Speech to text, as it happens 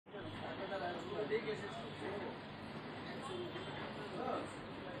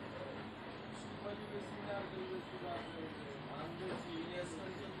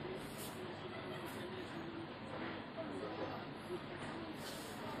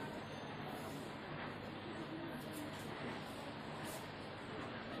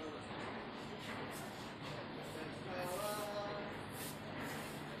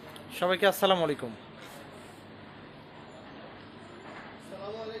সবাইকে আসসালামু আলাইকুম।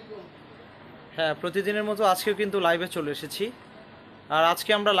 হ্যাঁ, প্রতিদিনের মতো আজকেও কিন্তু লাইভে চলে এসেছি। আর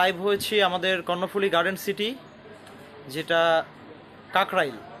আজকে আমরা লাইভ হয়েছি আমাদের কর্ণফুলী গার্ডেন সিটি, যেটা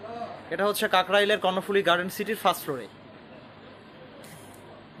কাকরাইল। এটা হচ্ছে কাকরাইলের কর্ণফুলী গার্ডেন সিটির ফার্স্ট ফ্লোরে।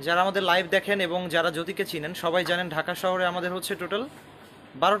 যারা আমাদের লাইভ দেখেন এবং যারা জ্যোতিকে চিনেন সবাই জানেন ঢাকা শহরে আমাদের হচ্ছে টোটাল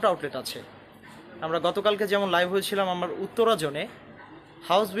 12টা আউটলেট আছে। আমরা গতকালকে যেমন লাইভ হয়েছিলাম আমার উত্তরা জোনে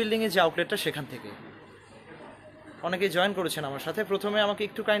হাউস বিল্ডিংয়ে যে আউটলেটটা, সেখান থেকে অনেকেই জয়েন করেছেন আমার সাথে। প্রথমে আমাকে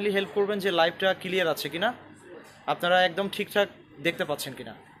একটু কাইন্ডলি হেল্প করবেন যে লাইভটা ক্লিয়ার আছে কিনা, আপনারা একদম ঠিকঠাক দেখতে পাচ্ছেন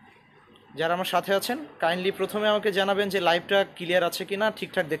কিনা। যারা আমার সাথে আছেন কাইন্ডলি প্রথমে আমাকে জানাবেন যে লাইভটা ক্লিয়ার আছে কিনা,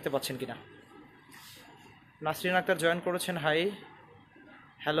 ঠিকঠাক দেখতে পাচ্ছেন কিনা। নাসরিন আক্তার জয়েন করেছেন, হাই,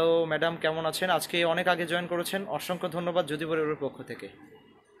 হ্যালো ম্যাডাম, কেমন আছেন? আজকে অনেক আগে জয়েন করেছেন, অসংখ্য ধন্যবাদ জ্যোতি পরিবারের পক্ষ থেকে।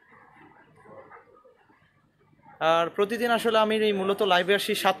 আর প্রতিদিন আসলে আমি এই মূলত লাইভে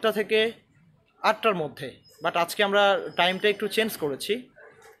আসি 7টা থেকে 8টার মধ্যে, বাট আজকে আমরা টাইমটা একটু চেঞ্জ করেছি।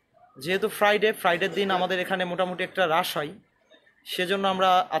 যেহেতু ফ্রাইডের দিন আমাদের এখানে মোটামুটি একটা রাশ হয়, সেজন্য আমরা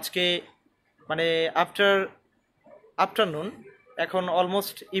আজকে মানে আফটারনুন, এখন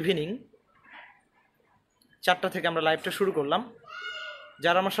অলমোস্ট ইভিনিং 4টা থেকে আমরা লাইভটা শুরু করলাম।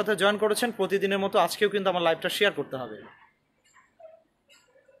 যারা আমার সাথে জয়েন করেছেন প্রতিদিনের মতো আজকেও কিন্তু আমার লাইভটা শেয়ার করতে হবে।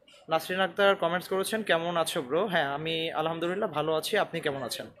 নাসরিন আক্তার কমেন্টস করেছেন, কেমন আছো ব্রো? হ্যাঁ, আমি আলহামদুলিল্লাহ ভালো আছি, আপনি কেমন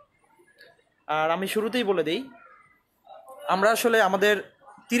আছেন? আর আমি শুরুতেই বলে দিই, আমরা আসলে আমাদের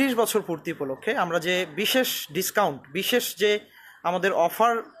 30 বছর পূর্তি উপলক্ষে আমরা যে বিশেষ ডিসকাউন্ট, বিশেষ যে আমাদের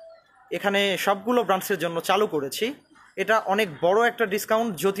অফার এখানে সবগুলো ব্রাঞ্চের জন্য চালু করেছি, এটা অনেক বড় একটা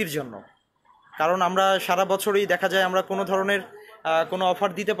ডিসকাউন্ট জ্যোতির জন্য। কারণ আমরা সারা বছরই দেখা যায় আমরা কোনো ধরনের কোনো অফার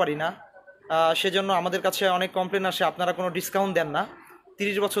দিতে পারি না, সেজন্য আমাদের কাছে অনেক কমপ্লেন আসে আপনারা কোনো ডিসকাউন্ট দেন না।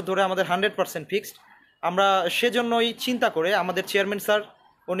 30 বছর ধরে আমাদের 100% ফিক্সড। আমরা সেজন্যই চিন্তা করে আমাদের চেয়ারম্যান স্যার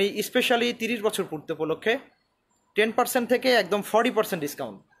উনি স্পেশালি 30 বছর পূর্তি উপলক্ষে 10% থেকে একদম 40%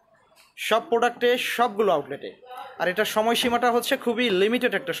 ডিসকাউন্ট সব প্রোডাক্টে, সবগুলো আউটলেটে। আর এটার সময়সীমাটা হচ্ছে খুবই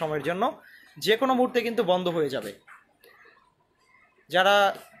লিমিটেড একটা সময়ের জন্য, যে কোনো মুহূর্তে কিন্তু বন্ধ হয়ে যাবে। যারা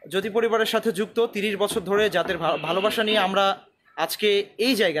জ্যোতি পরিবারের সাথে যুক্ত 30 বছর ধরে, যাদের ভালোবাসা নিয়ে আমরা আজকে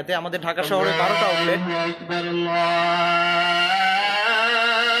এই জায়গাতে আমাদের ঢাকা শহরে 12টা আউটলেট,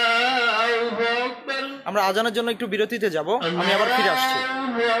 আমরা আজানের জন্য একটু বিরতিতে যাব, আমি আবার ফিরে আসছি।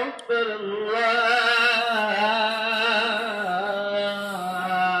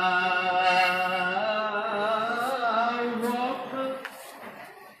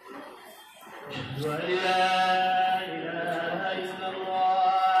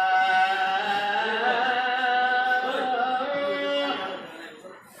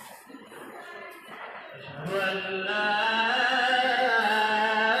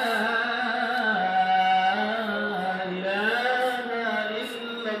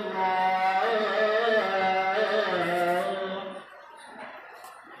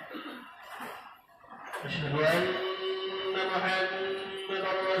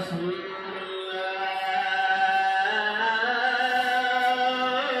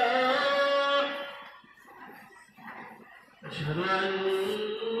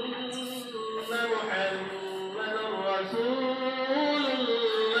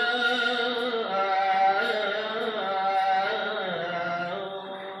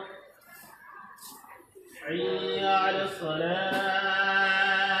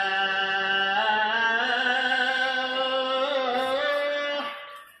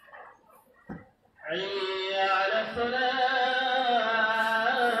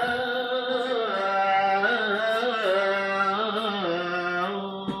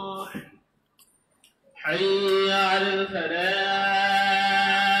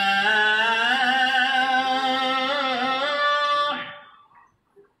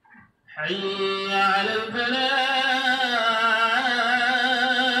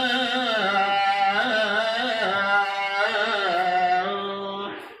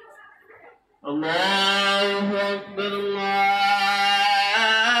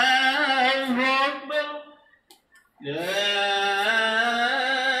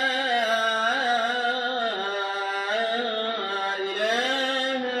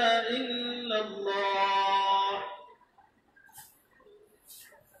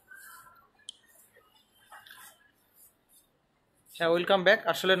 হ্যাঁ, ওয়েলকাম ব্যাক।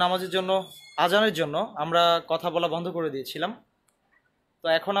 আসলে নামাজের জন্য, আজানের জন্য আমরা কথা বলা বন্ধ করে দিয়েছিলাম। তো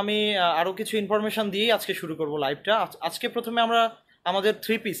এখন আমি আরও কিছু ইনফরমেশান দিয়েই আজকে শুরু করব লাইভটা। আজকে প্রথমে আমরা আমাদের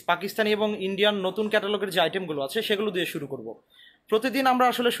 3 পিস পাকিস্তানি এবং ইন্ডিয়ান নতুন ক্যাটালগের যে আইটেমগুলো আছে সেগুলো দিয়ে শুরু করব। প্রতিদিন আমরা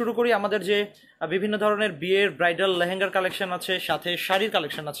আসলে শুরু করি আমাদের যে বিভিন্ন ধরনের বিয়ের ব্রাইডাল লেহেঙ্গার কালেকশন আছে, সাথে শাড়ির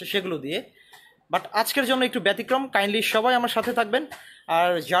কালেকশন আছে, সেগুলো দিয়ে। বাট আজকের জন্য একটু ব্যতিক্রম, কাইন্ডলি সবাই আমার সাথে থাকবেন। আর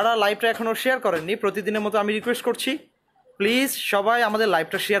যারা লাইভটা এখনও শেয়ার করেননি, প্রতিদিনের মতো আমি রিকোয়েস্ট করছি প্লিজ সবাই আমাদের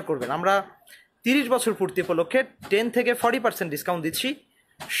লাইভটা শেয়ার করবেন। আমরা 30 বছর পূর্তি উপলক্ষে 10 থেকে 40% ডিসকাউন্ট দিচ্ছি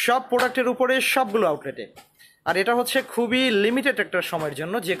সব প্রোডাক্টের উপরে, সবগুলো আউটলেটে। আর এটা হচ্ছে খুবই লিমিটেড একটা সময়ের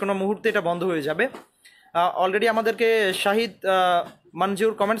জন্য, যে কোনো মুহূর্তে এটা বন্ধ হয়ে যাবে। অলরেডি আমাদেরকে শাহিদ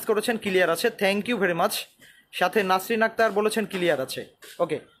মঞ্জুর কমেন্টস করেছেন ক্লিয়ার আছে, থ্যাংক ইউ ভেরি মাচ। সাথে নাসরিন আক্তার বলেছেন ক্লিয়ার আছে।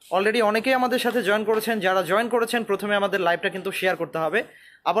 ওকে, অলরেডি অনেকেই আমাদের সাথে জয়েন করেছেন। যারা জয়েন করেছেন প্রথমে আমাদের লাইভটা কিন্তু শেয়ার করতে হবে।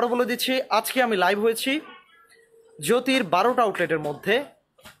 আবারও বলে দিচ্ছি, আজকে আমি লাইভ হয়েছি জ্যোতির 12টা আউটলেটের মধ্যে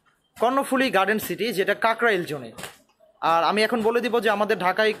কর্ণফুলি গার্ডেন সিটি, যেটা কাকরাইল জোনে। আর আমি এখন বলে দিব যে আমাদের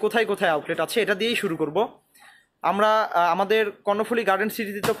ঢাকায় কোথায় কোথায় আউটলেট আছে, এটা দিয়েই শুরু করব। আমরা আমাদের কর্ণফুলি গার্ডেন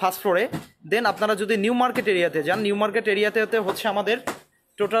সিটিতে তো ফার্স্ট ফ্লোরে, দেন আপনারা যদি নিউ মার্কেট এরিয়াতে যান, নিউ মার্কেট এরিয়াতে হচ্ছে আমাদের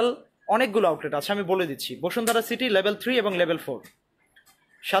টোটাল অনেকগুলো আউটলেট আছে। আমি বলে দিচ্ছি, বসুন্ধরা সিটি লেভেল 3 এবং লেভেল 4,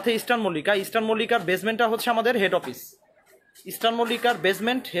 সাথে ইস্টার্ন মল্লিকার বেসমেন্টটা হচ্ছে আমাদের head office, eastern মল্লিকার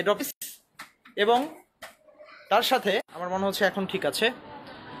basement head office. এবং তার সাথে আমার মনে হচ্ছে এখন ঠিক আছে,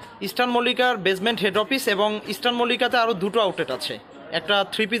 ইস্টার্ন মল্লিকার বেসমেন্ট হেড অফিস এবং ইস্টার্ন মল্লিকাতে আরও 2টো আউটলেট আছে। একটা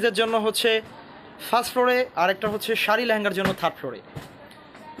 3 পিসের জন্য হচ্ছে ফার্স্ট ফ্লোরে, আর একটা হচ্ছে শাড়ি লেহেঙ্গার জন্য 3rd ফ্লোরে।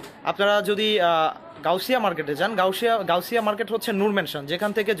 আপনারা যদি গাউসিয়া মার্কেটে যান, গাউসিয়া মার্কেট হচ্ছে নূর ম্যানশন,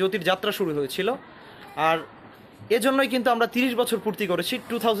 যেখান থেকে জ্যোতির যাত্রা শুরু হয়েছিল। আর এজন্যই কিন্তু আমরা 30 বছর পূর্তি করেছি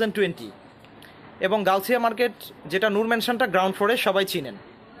 2020। এবং গাউসিয়া মার্কেট যেটা নূর ম্যানশনটা গ্রাউন্ড ফ্লোরে সবাই চিনেন।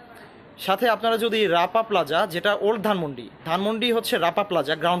 সাথে আপনারা যদি রাপা প্লাজা, যেটা ওল্ড ধানমন্ডি হচ্ছে রাপা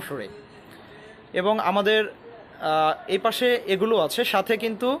প্লাজা গ্রাউন্ড ফ্লোরে, এবং আমাদের এই পাশে এগুলো আছে। সাথে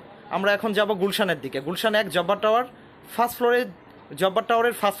কিন্তু আমরা এখন যাব গুলশানের দিকে, গুলশান 1 জব্বার টাওয়ার ফার্স্ট ফ্লোরে, জব্বার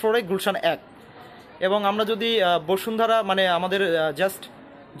টাওয়ারের ফার্স্ট ফ্লোরে গুলশান 1। এবং আমরা যদি বসুন্ধরা মানে আমাদের জাস্ট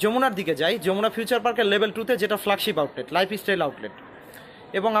যমুনার দিকে যাই, যমুনা ফিউচার পার্কের লেভেল 2তে, যেটা ফ্ল্যাগশিপ আউটলেট, লাইফস্টাইল আউটলেট।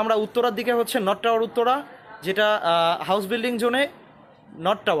 এবং আমরা উত্তরার দিকে হচ্ছে নর্থ টাওয়ার উত্তরা, যেটা হাউস বিল্ডিং জোনে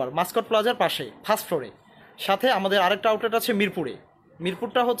নর্থ টাওয়ার মাস্কট প্লাজার পাশে ফার্স্ট ফ্লোরে। সাথে আমাদের আরেকটা আউটলেট আছে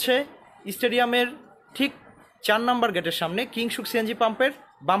মিরপুরটা হচ্ছে স্টেডিয়ামের ঠিক 4 নম্বর গেটের সামনে, কিংসুক সিএনজি পাম্পের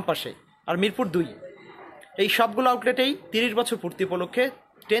বাম পাশে। আর মিরপুর 2, এই সবগুলো আউটলেটেই 30 বছর পূর্তি উপলক্ষে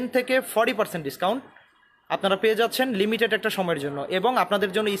 10 থেকে 40% ডিসকাউন্ট আপনারা পেয়ে যাচ্ছেন লিমিটেড একটা সময়ের জন্য। এবং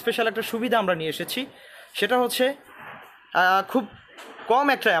আপনাদের জন্য স্পেশাল একটা সুবিধা আমরা নিয়ে এসেছি, সেটা হচ্ছে খুব কম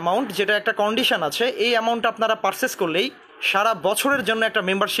একটা অ্যামাউন্ট, যেটা একটা কন্ডিশন আছে। এই অ্যামাউন্ট আপনারা পারচেস করলেই সারা বছরের জন্য একটা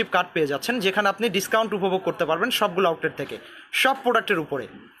মেম্বারশিপ কার্ড পেয়ে যাচ্ছেন, যেখানে আপনি ডিসকাউন্ট উপভোগ করতে পারবেন সবগুলো আউটলেট থেকে, সব প্রোডাক্টের উপরে।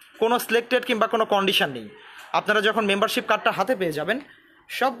 কোনো সিলেক্টেড কিংবা কোনো কন্ডিশন নেই। আপনারা যখন মেম্বারশিপ কার্ডটা হাতে পেয়ে যাবেন,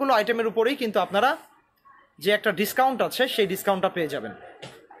 সবগুলো আইটেমের উপরেই কিন্তু আপনারা যে একটা ডিসকাউন্ট আছে সেই ডিসকাউন্টটা পেয়ে যাবেন।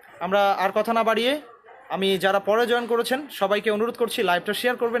 আমরা আর কথা না বাড়িয়ে, আমি যারা পরে জয়েন করেছেন সবাইকে অনুরোধ করছি লাইভটা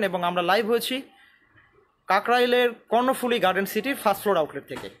শেয়ার করবেন। এবং আমরা লাইভ হয়েছি কাকরাইলের কর্ণফুলি গার্ডেন সিটির ফার্স্ট ফ্লোর আউটলেট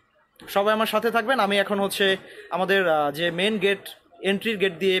থেকে। সবাই আমার সাথে থাকবেন। আমি এখন হচ্ছে আমাদের যে মেন গেট, এন্ট্রির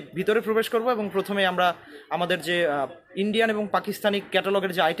গেট দিয়ে ভিতরে প্রবেশ করব। এবং প্রথমে আমরা আমাদের যে ইন্ডিয়ান এবং পাকিস্তানি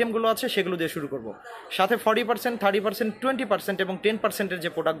ক্যাটালগের যে আইটেমগুলো আছে সেগুলো দিয়ে শুরু করব। সাথে 40%, 30%, 20% এবং 10%-এর যে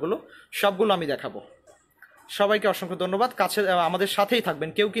প্রোডাক্টগুলো সবগুলো আমি দেখাবো। সবাইকে অসংখ্য ধন্যবাদ। কাছে আমাদের সাথেই থাকবেন,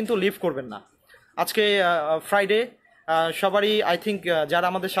 কেউ কিন্তু লিভ করবেন না। আজকে ফ্রাইডে, সবারই আই থিঙ্ক যারা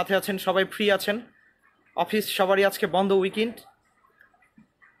আমাদের সাথে আছেন সবাই ফ্রি আছেন, অফিস সবারই আজকে বন্ধ, উইকেন্ড।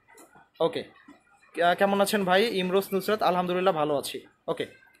 ওকে, কেমন আছেন ভাই ইমরোজ নুসরাত? আলহামদুলিল্লাহ ভালো আছি। ওকে,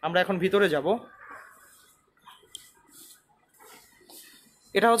 আমরা এখন ভিতরে যাব।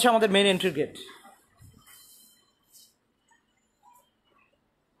 এটা হচ্ছে আমাদের মেন এন্ট্রি গেট।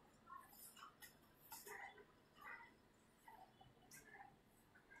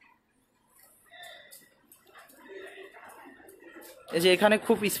 এই যে এখানে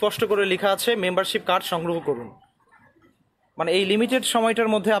খুব স্পষ্ট করে লেখা আছে মেম্বারশিপ কার্ড সংগ্রহ করুন। মানে এই লিমিটেড সময়টার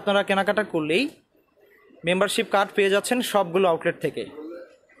মধ্যে আপনারা কেনাকাটা করলেই মেম্বারশিপ কার্ড পেয়ে যাচ্ছেন সবগুলো আউটলেট থেকে।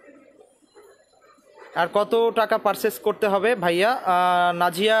 আর কত টাকা পারচেস করতে হবে ভাইয়া?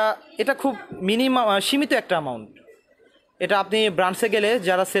 নাজিয়া, এটা খুব মিনিমাম, সীমিত একটা অ্যামাউন্ট। এটা আপনি ব্রাঞ্চে গেলে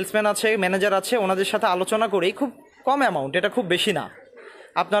যারা সেলসম্যান আছে, ম্যানেজার আছে, ওনাদের সাথে আলোচনা করেই, খুব কম অ্যামাউন্ট, এটা খুব বেশি না।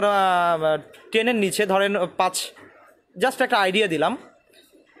 আপনারা 10-এর নিচে ধরেন 5, জাস্ট একটা আইডিয়া দিলাম,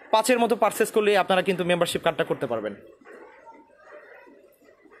 5-এর মতো পারচেস করলেই আপনারা কিন্তু মেম্বারশিপ কার্ডটা করতে পারবেন।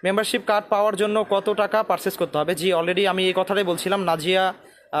 মেম্বারশিপ কার্ড পাওয়ার জন্য কত টাকা পারচেস করতে হবে? জি, অলরেডি আমি এই কথাটাই বলছিলাম নাজিয়া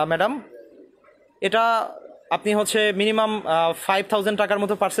ম্যাডাম। এটা আপনি হচ্ছে মিনিমাম 5000 টাকার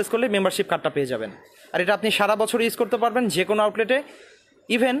মতো পারচেস করলে মেম্বারশিপ কার্ডটা পেয়ে যাবেন। আর এটা আপনি সারা বছর ইউজ করতে পারবেন যে কোনো আউটলেটে।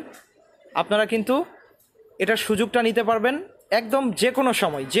 ইভেন আপনারা কিন্তু এটার সুযোগটা নিতে পারবেন একদম যে কোনো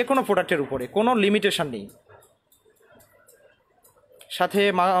সময়, যে কোনো প্রোডাক্টের উপরে, কোনো লিমিটেশন নেই। সাথে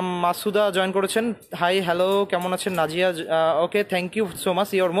মাসুদা জয়েন করেছেন। হাই, হ্যালো, কেমন আছেন নাজিয়া? ওকে, thank you so much,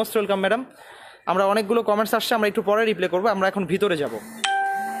 your most welcome madam. আমরা অনেকগুলো কমেন্টস আসছে, আমরা একটু পরে রিপ্লাই করবো। আমরা এখন ভিতরে যাব।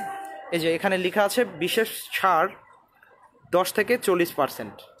 এই যে এখানে লেখা আছে বিশেষ ছাড় 10 থেকে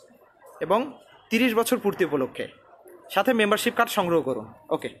 40% এবং 30 বছর পূর্তি উপলক্ষে, সাথে মেম্বারশিপ কার্ড সংগ্রহ করুন।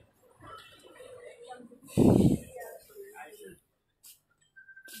 ওকে,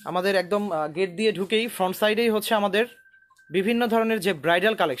 আমাদের একদম গেট দিয়ে ঢুকেই ফ্রন্ট সাইডেই হচ্ছে আমাদের বিভিন্ন ধরনের যে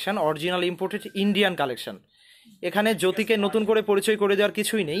bridal collection, original imported Indian collection. এখানে জ্যোতিকে নতুন করে পরিচয় করে দেওয়ার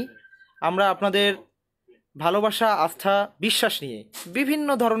কিছুই নেই। আমরা আপনাদের ভালোবাসা, আস্থা, বিশ্বাস নিয়ে বিভিন্ন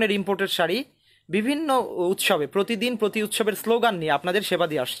ধরনের ইম্পোর্টেড শাড়ি বিভিন্ন উৎসবে প্রতিদিন প্রতি উৎসবের স্লোগান নিয়ে আপনাদের সেবা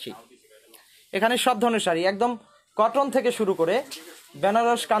দিয়ে আসছি। এখানে সব ধরনের শাড়ি একদম কটন থেকে শুরু করে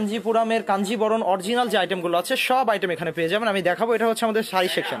বেনারস, কাঞ্জিপুরামের কাঞ্জিবরণ অরিজিনাল যে আইটেমগুলো আছে সব আইটেম এখানে পেয়ে যাবেন। আমি দেখাবো, এটা হচ্ছে আমাদের শাড়ি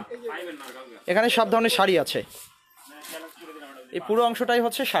সেকশন। এখানে সব ধরনের শাড়ি আছে। এই পুরো অংশটাই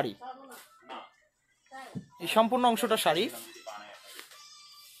হচ্ছে শাড়ি, এই সম্পূর্ণ অংশটা শাড়ি।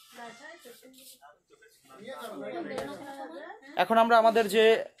 এখন আমরা আমাদের যে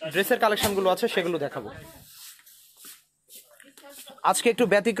ড্রেসের কালেকশনগুলো আছে সেগুলো দেখাবো। আজকে একটু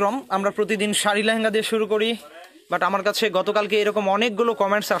ব্যতিক্রম, আমরা প্রতিদিন শাড়ি লেহেঙ্গা দিয়ে শুরু করি, বাট আমার কাছে গতকালকে এরকম অনেকগুলো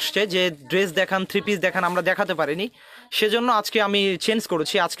কমেন্টস আসছে যে ড্রেস দেখান, 3 পিস দেখান, আমরা দেখাতে পারিনি। সেজন্য আজকে আমি চেঞ্জ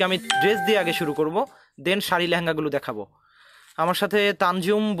করেছি। আজকে আমি ড্রেস দিয়ে আগে শুরু করব, দেন শাড়ি লেহেঙ্গাগুলো দেখাবো। আমার সাথে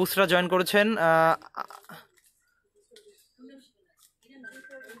তানজুম বুসরা জয়েন করেছেন।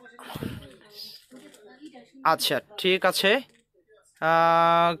 আচ্ছা, ঠিক আছে।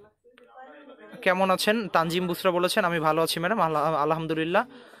 কেমন আছেন? তানজিম বুসরা বলেছেন আমি ভালো আছি ম্যাডাম, আলহামদুলিল্লাহ।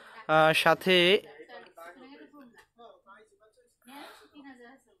 সাথে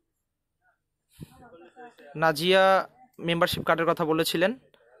নাজিয়া মেম্বারশিপ কার্ডের কথা বলেছিলেন।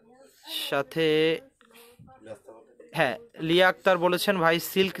 সাথে হ্যাঁ, লিয়া আক্তার বলেছেন ভাই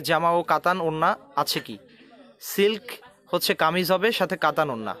সিল্ক জামা ও কাতান ওড়না আছে কি? সিল্ক হচ্ছে কামিজ হবে, সাথে কাতান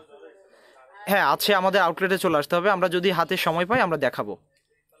ওড়না হ্যাঁ আছে। আমাদের আউটলেটে চলে আসতে হবে, আমরা যদি হাতে সময় পাই আমরা দেখাবো।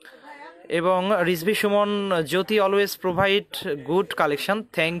 এবং রিজভি সুমন, জ্যোতি always provide good collection,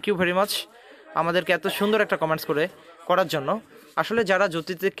 thank you very much আমাদেরকে এত সুন্দর একটা কমেন্টস করার জন্য। আসলে যারা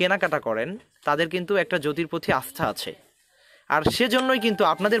জ্যোতিতে কেনাকাটা করেন তাদের কিন্তু একটা জ্যোতির প্রতি আস্থা আছে, আর সেজন্যই কিন্তু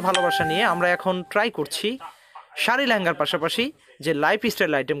আপনাদের ভালোবাসা নিয়ে আমরা এখন ট্রাই করছি শাড়ি লেহেঙ্গার পাশাপাশি যে লাইফ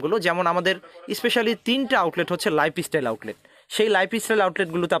স্টাইল আইটেমগুলো। যেমন আমাদের স্পেশালি 3টা আউটলেট হচ্ছে লাইফ স্টাইল আউটলেট। সেই লাইফ স্টাইল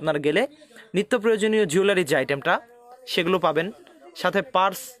আউটলেটগুলোতে আপনারা গেলে নিত্য প্রয়োজনীয় জুয়েলারির যে আইটেমটা সেগুলো পাবেন, সাথে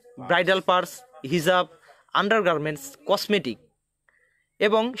পার্স, ব্রাইডাল পার্স, হিজাব, আন্ডারগার্মেন্টস, কসমেটিক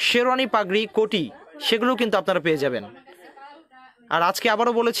এবং শেরওয়ানি, পাগড়ি, কোটি সেগুলো কিন্তু আপনারা পেয়ে যাবেন। আর আজকে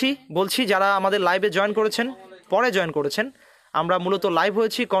আবারও বলছি যারা আমাদের লাইভে জয়েন করেছেন, পরে জয়েন করেছেন, আমরা মূলত লাইভ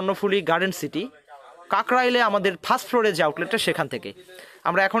হয়েছি কর্ণফুলি গার্ডেন সিটি কাকরাইলে আমাদের ফার্স্ট ফ্লোরে যে আউটলেটটা সেখান থেকে।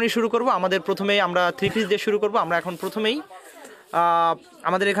 আমরা এখনই শুরু করব। আমাদের প্রথমেই আমরা 3 পিস দিয়ে শুরু করব। আমরা এখন প্রথমেই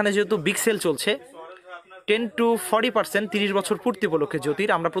আমাদের এখানে যেহেতু বিগ সেল চলছে 10 to 40%, 30 বছর পূর্তি উপলক্ষে জ্যোতির,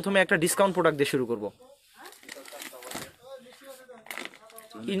 আমরা প্রথমে একটা ডিসকাউন্ট প্রোডাক্ট দিয়ে শুরু করব।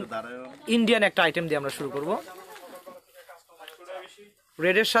 ইন্ডিয়ান একটা আইটেম দিয়ে আমরা শুরু করব,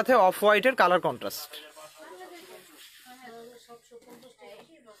 রেডের সাথে অফ হোয়াইটের কালার কন্ট্রাস্ট।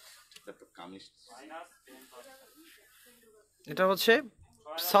 এটা হচ্ছে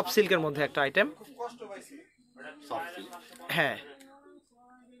সফট সিল্কের মধ্যে একটা আইটেম। হ্যাঁ,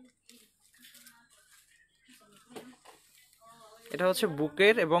 এটা হচ্ছে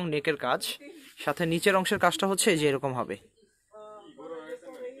বুকের এবং নেকের কাজ, সাথে নিচের অংশের কাজটা হচ্ছে এই যে এরকম হবে,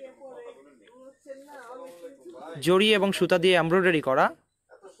 জড়ি এবং সুতা দিয়ে এমব্রয়ডারি করা,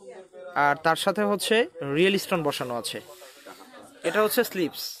 আর তার সাথে হচ্ছে রিয়েল স্টোন বসানো আছে। এটা হচ্ছে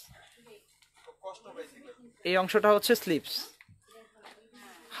স্লিভস, এই অংশটা হচ্ছে স্লিভস।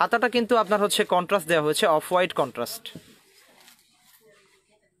 হাতাটা কিন্তু আপনার হচ্ছে কন্ট্রাস্ট দেওয়া হয়েছে, অফ হোয়াইট কন্ট্রাস্ট,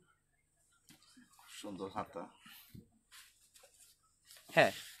 সুন্দর হাতা।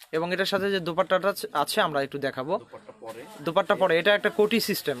 হ্যাঁ, এবং এটার সাথে যে দোপাট্টাটা আছে আমরা একটু দেখাবো। দোপাট্টা পরে এটা একটা কোটি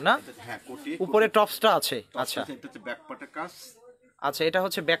সিস্টেম না? হ্যাঁ, কোটি, উপরে টপসটা আছে। আচ্ছা, আচ্ছা, এটা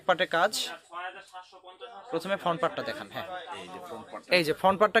হচ্ছে ব্যাক পার্টে কাজ। প্রথমে ফ্রন্ট পার্টটা দেখান। হ্যাঁ, এই যে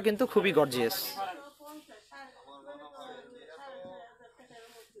ফ্রন্ট পার্টটা কিন্তু খুবই গর্জিয়াস।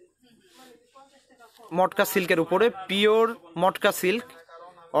 মটকা সিল্কের উপরে, পিওর মটকা সিল্ক,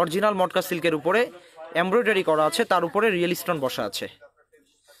 অরিজিনাল মটকা সিল্কের উপরে এমব্রয়ডারি করা আছে, তার উপরে রিয়েল স্টোন বসা আছে।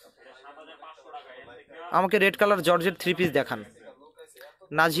 আমাকে রেড কালার জর্জেট 3 পিস দেখান।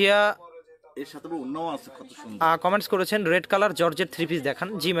 নাজিয়া এর সাথে অন্যও আছে, কত সুন্দর কমেন্টস করেছেন, রেড কালার জর্জেট 3 পিস দেখান।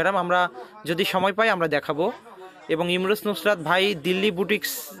 জি ম্যাডাম, আমরা যদি সময় পাই আমরা দেখাবো। এবং ইমরুস নুসরাত ভাই দিল্লি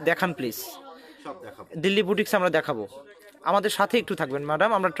বুটিক্স দেখান প্লিজ। দিল্লি বুটিক্স আমরা দেখাবো, আমাদের সাথে একটু থাকবেন ম্যাডাম।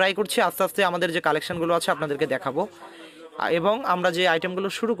 আমরা ট্রাই করছি আস্তে আস্তে আমাদের যে কালেকশনগুলো আছে আপনাদেরকে দেখাবো। এবং আমরা যে আইটেমগুলো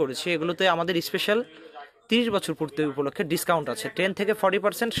শুরু করেছি এগুলোতে আমাদের স্পেশাল 30 বছর পূর্তি উপলক্ষে ডিসকাউন্ট আছে 10 থেকে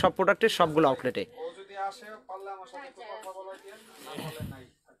 40% সব প্রোডাক্টের সবগুলো আউটলেটে।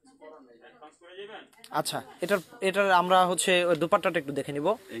 আচ্ছা, এটার আমরা হচ্ছে দোপাট্টাটা একটু দেখে নিব।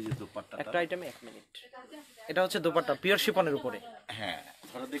 এই যে দোপাট্টা একটা আইটেমে 1 মিনিট। এটা হচ্ছে দোপাট্টা পিওর শিফনের উপরে। হ্যাঁ,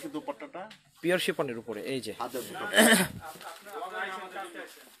 ধরো দেখি দোপাট্টাটা পিওর শিফনের উপরে, এই যে হাজার দোপাট্টা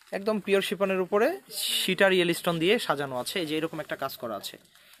একদম পিওর শিফনের উপরে সিটার রিয়েল স্টোন দিয়ে সাজানো আছে। এই যে এরকম একটা কাজ করা আছে।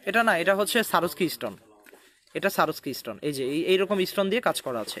 এটা না, এটা হচ্ছে সারস্কি স্টোন। এটা সারস্কি স্টোন, এই যে এইরকম স্টোন দিয়ে কাজ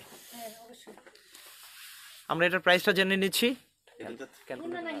করা আছে। আমরা এটার প্রাইসটা জেনে নিচ্ছি।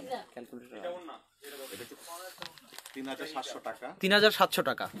 3700 টাকা। 3700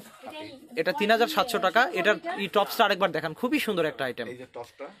 টাকা। এটা 3700 টাকা। এটার এই টপসটা আরেকবার দেখান, খুবই সুন্দর একটা আইটেম। এই যে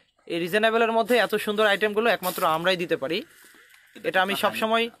টপসটা, এই রিজনেবলের মধ্যে এত সুন্দর আইটেমগুলো একমাত্র আমরাই দিতে পারি। এটা আমি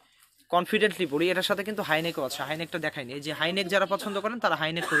সবসময় কনফিডেন্টলি পড়ি। এটার সাথে কিন্তু হাইনেকও আছে, হাইনেকটা দেখাইনি। এই যে হাইনেক যারা পছন্দ করেন তারা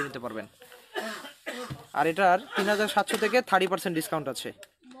হাইনেক করে নিতে পারবেন। আর এটার 3700 থেকে 30% ডিসকাউন্ট আছে।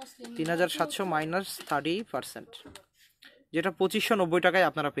 3700 মাইনাস 30%, যেটা 2590 টাকায়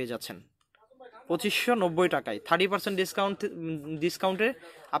আপনারা পেয়ে যাচ্ছেন। 2590 টাকায় 30% ডিসকাউন্টে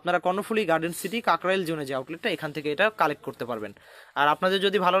আপনারা কর্ণফুলী গার্ডেন সিটি কাকরাইল জোনে যে আউটলেটটা, এখান থেকে এটা কালেক্ট করতে পারবেন। আর আপনাদের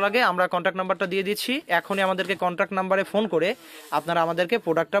যদি ভালো লাগে আমরা কন্ট্যাক্ট নাম্বারটা দিয়ে দিচ্ছি, এখনই আমাদেরকে কন্ট্যাক্ট নাম্বারে ফোন করে আপনারা আমাদেরকে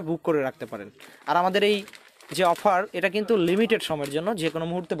প্রোডাক্টটা বুক করে রাখতে পারেন। আর আমাদের এই যে অফার, এটা কিন্তু লিমিটেড সময়ের জন্য, যে কোনো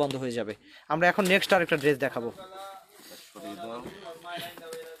মুহূর্তে বন্ধ হয়ে যাবে। আমরা এখন নেক্সট আরেকটা ড্রেস দেখাবো।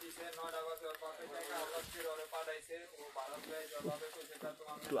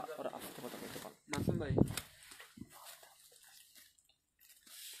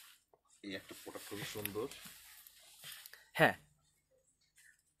 এই একটা প্রোডাক্ট খুব সুন্দর। হ্যাঁ,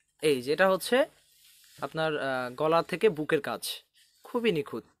 এই যেটা হচ্ছে আপনার গলা থেকে বুকের কাজ, খুবই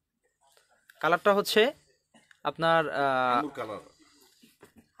নিখুঁত। কালারটা হচ্ছে আপনার আঙ্গুর কালার,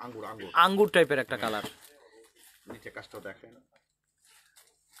 আঙ্গুর আঙ্গুর আঙ্গুর টাইপের একটা কালার। নিচে কাজটা দেখেন,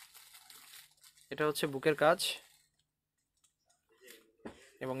 এটা হচ্ছে বুকের কাজ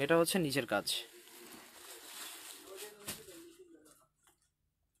এবং এটা হচ্ছে নিচের কাজ।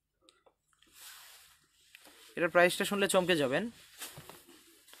 এটার প্রাইসটা শুনলে চমকে যাবেন।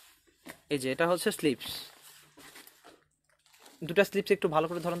 এই যে এটা হচ্ছে স্লিপস। দুটা স্লিপস একটু ভালো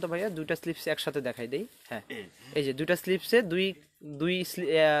করে ধরুন তো ভাইয়া, দুইটা স্লিপস একসাথে দেখাই দেই। হ্যাঁ, এই যে দুইটা স্লিপসে দুই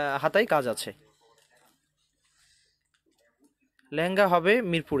হাতায় কাজ আছে। লেহেঙ্গা হবে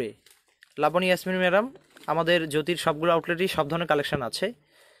মিরপুরে। লাবণী ইয়াসমিন ম্যাডাম, আমাদের জ্যোতির সবগুলো আউটলেটই সব ধরনের কালেকশন আছে,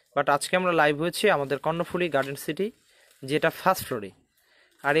 বাট আজকে আমরা লাইভ হয়েছি আমাদের কর্ণফুলী গার্ডেন সিটি, যেটা ফার্স্ট ফ্লোরে।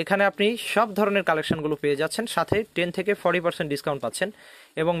 আর এখানে আপনি সব ধরনের কালেকশনগুলো পেয়ে যাচ্ছেন, সাথে 10 থেকে 40% ডিসকাউন্ট পাচ্ছেন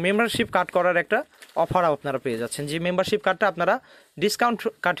এবং মেম্বারশিপ কার্ড করার একটা অফারও আপনারা পেয়ে যাচ্ছেন। যে মেম্বারশিপ কার্ডটা আপনারা ডিসকাউন্ট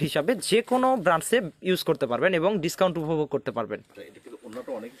কার্ড হিসাবে যে কোনো ব্রান্ডসে ইউজ করতে পারবেন এবং ডিসকাউন্ট উপভোগ করতে পারবেন।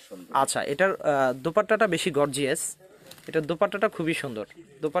 আচ্ছা, এটার দোপাট্টাটা বেশি গর্জিয়াস। এটার দোপাট্টাটা খুবই সুন্দর।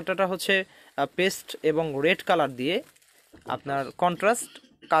 দোপাট্টাটা হচ্ছে পেস্ট এবং রেড কালার দিয়ে আপনার কন্ট্রাস্ট,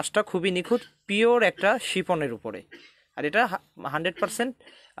 কাজটা খুবই নিখুঁত, পিওর একটা শিফনের উপরে। আর এটা 100%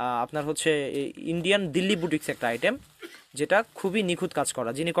 আপনার হচ্ছে ইন্ডিয়ান দিল্লি বুটিক্স একটা আইটেম, যেটা খুবই নিখুঁত কাজ করা।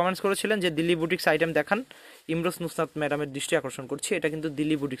 যিনি কমেন্টস করেছিলেন যে দিল্লি বুটিক্স আইটেম দেখান, ইমরোজ নুসরাত ম্যাডামের দৃষ্টি আকর্ষণ করছি। এটা কিন্তু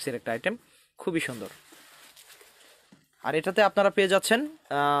দিল্লি বুটিক্সের একটা আইটেম, খুবই সুন্দর। আর এটাতে আপনারা পেয়ে যাচ্ছেন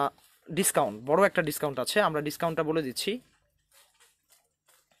ডিসকাউন্ট, বড় একটা ডিসকাউন্ট আছে। আমরা ডিসকাউন্টটা বলে দিচ্ছি।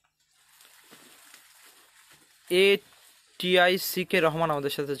 ATICK রহমান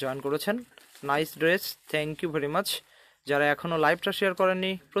আমাদের সাথে জয়েন করেছেন। Nice dress, thank you very much. যারা এখনও লাইভটা শেয়ার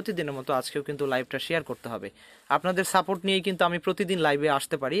করেননি, প্রতিদিনের মতো আজকেও কিন্তু লাইভটা শেয়ার করতে হবে। আপনাদের সাপোর্ট নিয়েই কিন্তু আমি প্রতিদিন লাইভে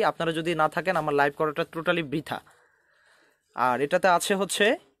আসতে পারি। আপনারা যদি না থাকেন, আমার লাইভ করাটা টোটালি বৃথা। আর এটাতে আছে হচ্ছে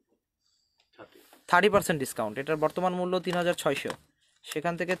 30% ডিসকাউন্ট। এটার বর্তমান মূল্য 3600,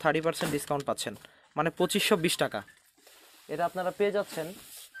 সেখান থেকে 30% ডিসকাউন্ট পাচ্ছেন, মানে 2520 টাকা। এটা আপনারা পেয়ে যাচ্ছেন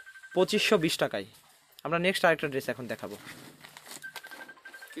 2520 টাকায়। আমরা নেক্সট আরেকটা ড্রেস এখন দেখাবো।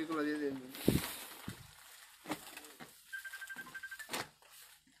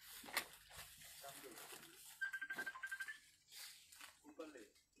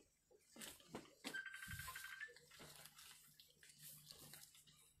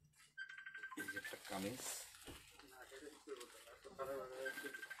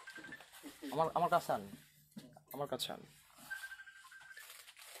 আমার কাছে আন, আমার কাছে আন।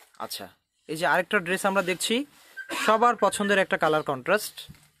 আচ্ছা, এই যে আরেকটা ড্রেস আমরা দেখছি, সবার পছন্দের একটা কালার কন্ট্রাস্ট।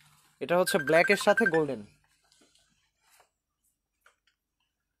 এটা হচ্ছে ব্ল্যাকের সাথে গোল্ডেন,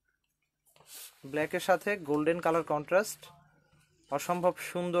 ব্ল্যাকের সাথে গোল্ডেন কালার কন্ট্রাস্ট। অসম্ভব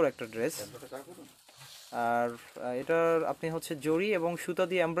সুন্দর একটা ড্রেস। আর এটার আপনি হচ্ছে জরি এবং সুতা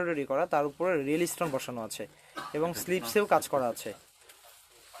দিয়ে এমব্রয়ডারি করা, তার উপরে রিয়েল স্টোন বসানো আছে এবং স্লিপসেও কাজ করা আছে।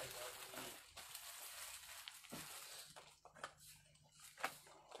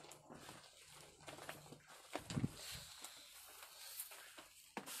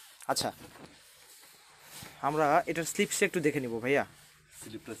 আচ্ছা, আমরা এটার স্লিপসটা একটু দেখে নিব ভাইয়া।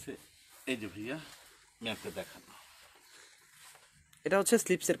 স্লিপটাসে এই যে ভাইয়া ম্যাপে দেখানো, এটা হচ্ছে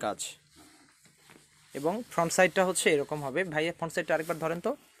স্লিপসের কাজ এবং ফ্রন্ট সাইডটা হচ্ছে এরকম হবে। ভাইয়া ফ্রন্ট সাইডটা আরেকবার ধরেন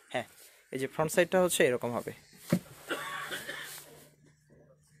তো। হ্যাঁ, এই যে ফ্রন্ট সাইডটা হচ্ছে এরকম হবে।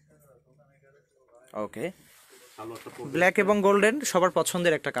 ওকে, ব্ল্যাক এবং গোল্ডেন সবার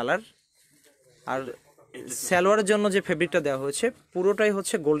পছন্দের একটা কালার। আর সালোয়ারের জন্য যে ফেব্রিকটা দেওয়া হয়েছে পুরোটাই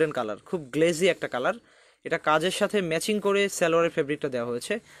হচ্ছে গোল্ডেন কালার, খুব গ্লেজি একটা কালার। এটা কাজের সাথে ম্যাচিং করে সালোয়ারের ফেব্রিকটা দেওয়া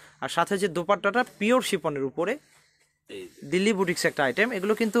হয়েছে। আর সাথে যে দোপাট্টাটা পিওর শিফনের উপরে, দিল্লি বুটিক্স একটা আইটেম,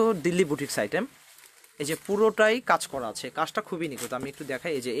 এগুলো কিন্তু দিল্লি বুটিক্স আইটেম। এই যে পুরোটাই কাজ করা আছে, কাজটা খুবই নিখুঁত। আমি একটু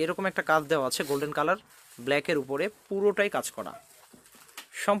দেখাই, এই যে এরকম একটা কাজ দেওয়া আছে গোল্ডেন কালার ব্ল্যাকের উপরে, পুরোটাই কাজ করা,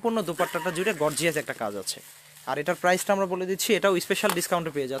 সম্পূর্ণ দোপাট্টাটা জুড়ে গর্জিয়াস একটা কাজ আছে। আর এটার প্রাইসটা আমরা বলে দিচ্ছি, এটাও স্পেশাল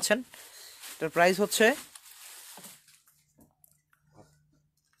ডিসকাউন্টে পেয়ে যাচ্ছেন। এটার প্রাইস হচ্ছে,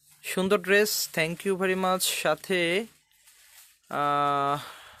 সুন্দর dress, thank you very much. সাথে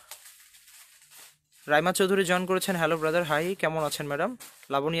রাইমা চৌধুরী জয়েন করেছেন, হ্যালো ব্রাদার, হাই, কেমন আছেন ম্যাডাম?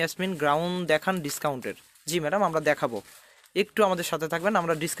 লাবণী ইয়াসমিন, গ্রাউন্ড দেখান ডিসকাউন্টের। জি ম্যাডাম, আমরা দেখাবো, একটু আমাদের সাথে থাকবেন,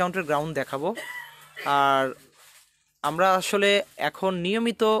 আমরা ডিসকাউন্টের গ্রাউন্ড দেখাবো। আর আমরা আসলে এখন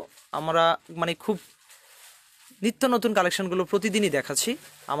নিয়মিত আমরা মানে খুব নিত্য নতুন কালেকশনগুলো প্রতিদিনই দেখাচ্ছি।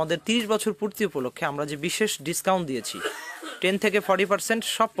 আমাদের 30 বছর পূর্তি উপলক্ষে আমরা যে বিশেষ ডিসকাউন্ট দিয়েছি 10 থেকে 40%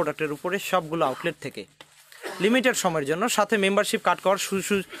 সব প্রোডাক্টের উপরে, সবগুলো আউটলেট থেকে, লিমিটেড সময়ের জন্য। সাথে মেম্বারশিপ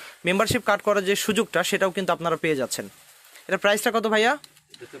কার্ড করার যে সুযোগটা সেটাও কিন্তু আপনারা পেয়ে যাচ্ছেন। এটা প্রাইসটা কত ভাইয়া?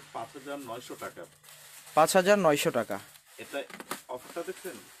 5,900 টাকা। 5,900 টাকা। এটা অফারটা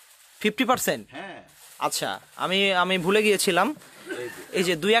দেখছেন 50%? হ্যাঁ। আচ্ছা, আমি ভুলে গিয়েছিলাম। এই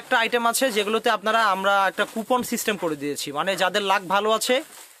যে দুই একটা আইটেম আছে যেগুলোতে আমরা একটা কুপন সিস্টেম করে দিয়েছি, মানে যাদের লাক ভালো আছে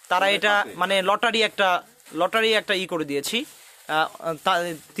তারা এটা মানে লটারি একটা করে দিয়েছি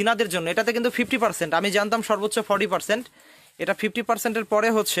তিনাদের জন্য। এটাতে কিন্তু 50%, আমি জানতাম সর্বোচ্চ 40%, এটা 50%-এর পরে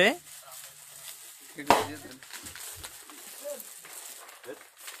হচ্ছে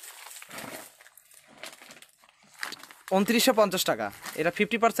 2950 টাকা। এটা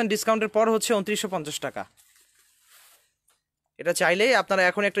 50% ডিসকাউন্টের পর হচ্ছে 2950 টাকা। এটা চাইলেই আপনারা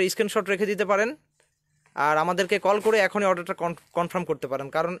এখন একটা স্ক্রিনশট রেখে দিতে পারেন আর আমাদেরকে কল করে এখনই অর্ডারটা কনফার্ম করতে পারেন,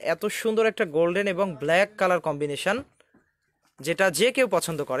 কারণ এত সুন্দর একটা গোল্ডেন এবং ব্ল্যাক কালার কম্বিনেশন যেটা যে কেউ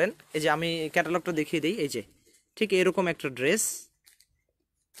পছন্দ করেন। এই যে আমি ক্যাটালগটা দেখিয়ে দিই, এই যে ঠিক এরকম একটা ড্রেস,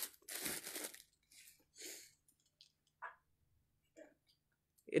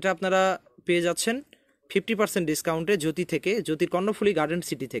 এটা আপনারা পেয়ে যাচ্ছেন 50% ডিসকাউন্টে জ্যোতি থেকে, জ্যোতির কর্ণফুলি গার্ডেন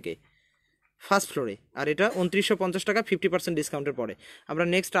সিটি থেকে, ফার্স্ট ফ্লোরে। আর এটা 2950 টাকা 50% ডিসকাউন্টের পরে। আমরা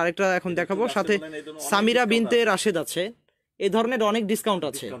নেক্সট আরেকটা এখন দেখাবো, সাথে সামিরা বিনতে রাশেদ আছে। এই ধরনের অনেক ডিসকাউন্ট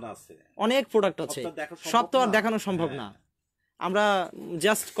আছে, অনেক প্রোডাক্ট আছে, সব তো আর দেখানো সম্ভব না। আমরা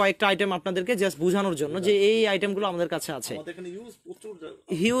জাস্ট কয়েকটা আইটেম আপনাদেরকে জাস্ট বোঝানোর জন্য যে এই আইটেমগুলো আমাদের কাছে আছে,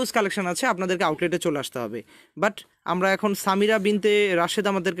 হিউজ কালেকশন আছে, আপনাদেরকে আউটলেটে চলে আসতে হবে। বাট আমরা এখন সামিরা বিনতে রাশেদ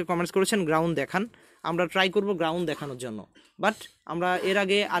আমাদেরকে কমেন্টস করেছেন গ্রাউন্ড দেখান, আমরা ট্রাই করব গ্রাউন্ড দেখানোর জন্য। বাট আমরা এর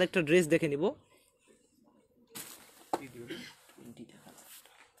আগে আরেকটা ড্রেস দেখে নিব।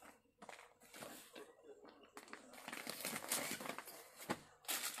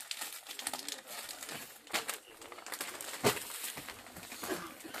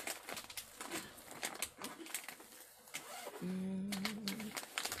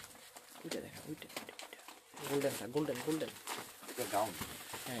 গোল্ডেন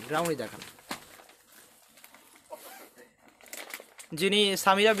হ্যাঁ, গ্রাউন্ডই দেখান। যিনি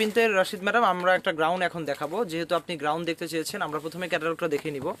সামিরা বিনতে রাশিদ ম্যাডাম, আমরা একটা গ্রাউন্ড এখন দেখাবো, যেহেতু আপনি গ্রাউন্ড দেখতে চেয়েছেন। আমরা প্রথমে ক্যাটালগটা দেখে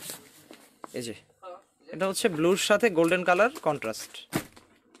নিব। এই যে এটা হচ্ছে ব্লুর সাথে গোল্ডেন কালার কন্ট্রাস্ট,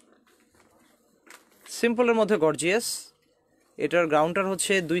 সিম্পলের মধ্যে গর্জিয়াস। এটার গ্রাউন্ডটার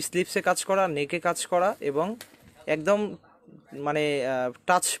হচ্ছে দুই স্লিপসে কাজ করা, নেকে কাজ করা এবং একদম মানে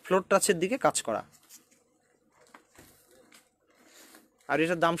ফ্লোর টাচের দিকে কাজ করা। আর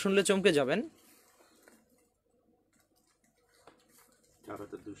এটার দাম শুনলে চমকে যাবেন,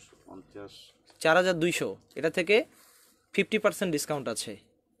 4,200। এটা থেকে 50% ডিসকাউন্ট আছে,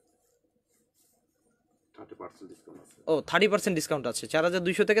 30% ডিসকাউন্ট আছে।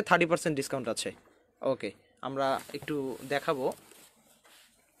 4,200 থেকে 30% ডিসকাউন্ট আছে। ওকে, আমরা একটু দেখাবো।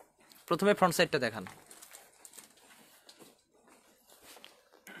 প্রথমে ফ্রন্ট সাইডটা দেখান।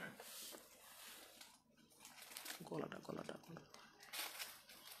 গলাটা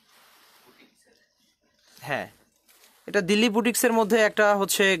এটা দিল্লি বুটিক্সের মধ্যে একটা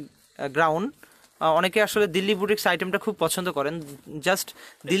হচ্ছে গ্রাউন্ড। অনেকে আসলে দিল্লি বুটিক্স আইটেমটা খুব পছন্দ করেন। জাস্ট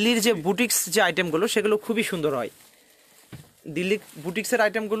দিল্লির যে বুটিক্স যে আইটেমগুলো সেগুলো খুবই সুন্দর হয়। দিল্লি বুটিক্সের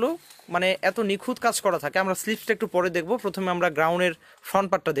আইটেমগুলো মানে এত নিখুঁত কাজ করা থাকে। আমরা স্লিপসটা একটু পরে দেখব, প্রথমে আমরা গ্রাউন্ডের ফ্রন্ট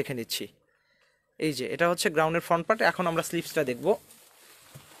পার্টটা দেখে নিচ্ছি। এই যে এটা হচ্ছে গ্রাউন্ডের ফ্রন্ট পার্ট, এখন আমরা স্লিপসটা দেখব।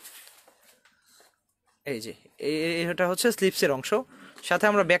 এই যে এটা হচ্ছে স্লিপসের অংশ, সাথে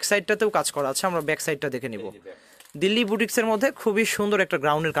আমরা ব্যাক সাইডটাতেও কাজ করা আছে, আমরা ব্যাক সাইডটা দেখে নিব। দিল্লি বুটিক্সের মধ্যে খুবই সুন্দর একটা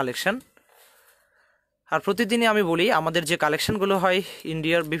গ্রাউন্ডের কালেকশন। আর প্রতিদিনই আমি বলি আমাদের যে কালেকশনগুলো হয়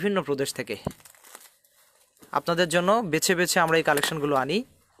ইন্ডিয়ার বিভিন্ন প্রদেশ থেকে, আপনাদের জন্য বেছে বেছে আমরা এই কালেকশনগুলো আনি।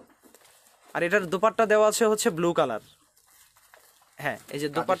 আর এটার দুপাট্টা দেওয়া আছে হচ্ছে ব্লু কালার। হ্যাঁ, এই যে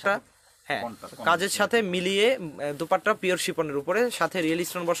দুপাট্টা, হ্যাঁ কাজের সাথে মিলিয়ে দুপাট্টা পিওর শিপনের উপরে, সাথে রিয়েল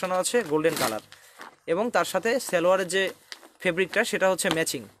স্টোন বসানো আছে গোল্ডেন কালার, এবং তার সাথে সালোয়ারের যে ফেব্রিকটা সেটা হচ্ছে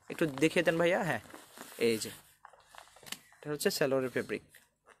ম্যাচিং। একটু দেখিয়ে দেন ভাইয়া। হ্যাঁ, এই যে এটা হচ্ছে সালোয়ারের ফেব্রিক।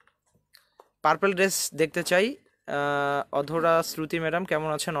 পার্পল ড্রেস দেখতে চাই। অধরা শ্রুতি ম্যাডাম কেমন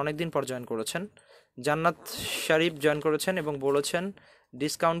আছেন? অনেকদিন পর জয়েন করেছেন। জান্নাত শরীফ জয়েন করেছেন এবং বলেছেন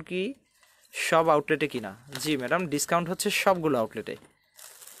ডিসকাউন্ট কি সব আউটলেটে কিনা? জি ম্যাডাম, ডিসকাউন্ট হচ্ছে সবগুলো আউটলেটে,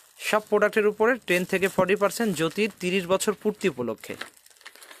 সব প্রোডাক্টের উপরে 10 থেকে 40% জ্যোতির 30 বছর পূর্তি উপলক্ষে।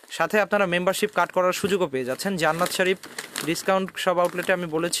 সাথে আপনারা মেম্বারশিপ কার্ড করার সুযোগও পেয়ে যাচ্ছেন। জান্নাত শরীফ ডিসকাউন্ট সব আউটলেটে আমি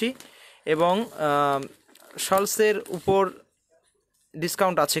বলেছি, এবং শলসের উপর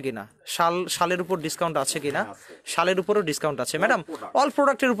ডিসকাউন্ট আছে কিনা, শালের উপর ডিসকাউন্ট আছে কিনা? শালের উপরও ডিসকাউন্ট আছে ম্যাডাম, অল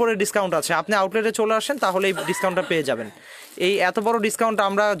প্রোডাক্টের উপরে ডিসকাউন্ট আছে। আপনি আউটলেটে চলে আসেন, তাহলে এই ডিসকাউন্টটা পেয়ে যাবেন। এই এত বড় ডিসকাউন্ট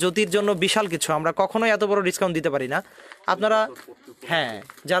আমরা জ্যোতির জন্য বিশাল কিছু, আমরা কখনোই এত বড় ডিসকাউন্ট দিতে পারি না। আপনারা, হ্যাঁ,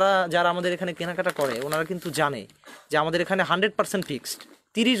 যারা যারা আমাদের এখানে কেনাকাটা করে ওনারা কিন্তু জানে যে আমাদের এখানে 100% ফিক্সড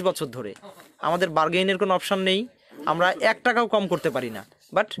 30 বছর ধরে, আমাদের বার্গেইনের কোনো অপশন নেই, আমরা 1 টাকাও কম করতে পারি না।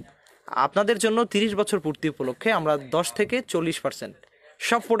 বাট আপনাদের জন্য 30 বছর পূর্তি উপলক্ষে আমরা 10 থেকে 40%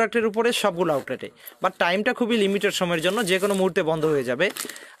 সব প্রোডাক্টের উপরে সবগুলো আউটলেটে। বাট টাইমটা খুবই লিমিটেড সময়ের জন্য, যে কোনো মুহূর্তে বন্ধ হয়ে যাবে।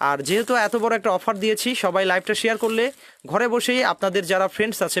 আর যেহেতু এত বড় একটা অফার দিয়েছি, সবাই লাইভটা শেয়ার করলে ঘরে বসেই আপনাদের যারা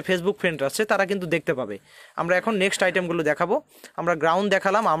ফ্রেন্ডস আছে, ফেসবুক ফ্রেন্ডস আছে, তারা কিন্তু দেখতে পাবে। আমরা এখন নেক্সট আইটেমগুলো দেখাবো। আমরা গ্রাউন্ড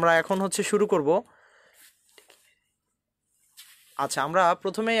দেখালাম, আমরা এখন হচ্ছে শুরু করব। আচ্ছা, আমরা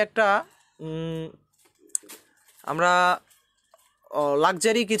প্রথমেই একটা আমরা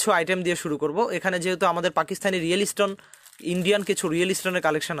লাক্সারি কিছু আইটেম দিয়ে শুরু করব। এখানে যেহেতু আমাদের পাকিস্তানি রিয়েল স্টোন, ইন্ডিয়ান কিছু রিয়েল স্টোনের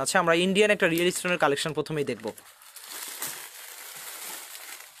কালেকশন আছে, আমরা ইন্ডিয়ান একটা রিয়েল স্টোনের কালেকশন প্রথমেই দেখব।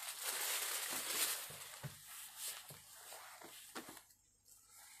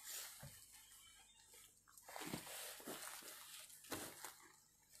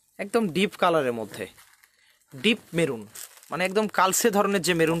 একদম ডিপ কালারের মধ্যে, ডিপ মেরুন, মানে একদম কালসে ধরনের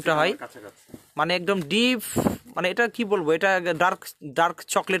যে মেরুনটা হয়, মানে একদম ডিপ, মানে এটা কি বলবো, এটা ডার্ক ডার্ক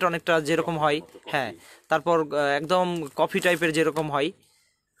চকলেট অনেকটা যেরকম হয়, হ্যাঁ, তারপর একদম কফি টাইপের যেরকম হয়,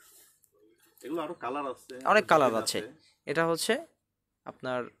 অনেক কালার আছে। এটা হচ্ছে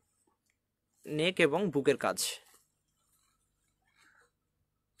আপনার নেক এবং বুকের কাজ,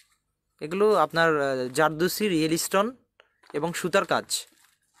 এগুলো আপনার জারদুসি, রিয়েল স্টোন এবং সুতার কাজ,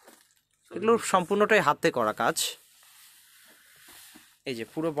 এগুলো সম্পূর্ণটাই হাতে করা কাজ। এই যে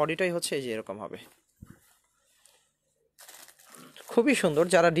পুরো বডিটাই হচ্ছে এই যে এরকম হবে, খুবই সুন্দর।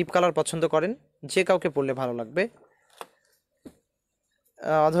 যারা ডিপ কালার পছন্দ করেন, যে কাউকে পরলে ভালো লাগবে।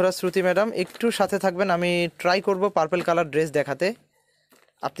 অধরা শ্রুতি ম্যাডাম একটু সাথে থাকবেন, আমি ট্রাই করব পার্পল কালার ড্রেস দেখাতে,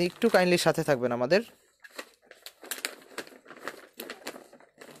 আপনি একটু কাইন্ডলি সাথে থাকবেন আমাদের।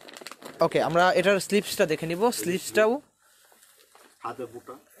 ওকে, আমরা এটার স্লিপসটা দেখে নিব। স্লিপসটাও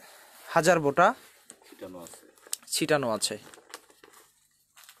হাজার বোটা ছিটানো আছে।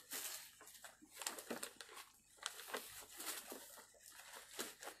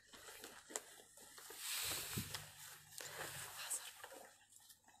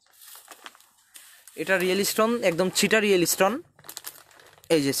 এটা রিয়েল স্টোন, একদম ছিটা রিয়েল স্টোন,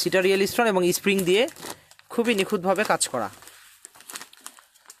 এই যে ছিটা রিয়েল স্টোন এবং স্প্রিং দিয়ে খুবই নিখুঁতভাবে কাজ করা।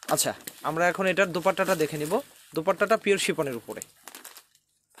 আচ্ছা, আমরা এখন এটার দোপাট্টাটা দেখে নিব। দোপাট্টাটা পিওর শিপনের উপরে,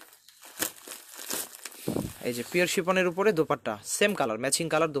 এই যে পিওর শিপনের উপরে dupatta, same colour, matching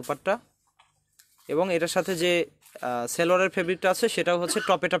colour dupatta, এবং এটার সাথে যে সালোয়ারের ফেব্রিকটা আছে সেটাও হচ্ছে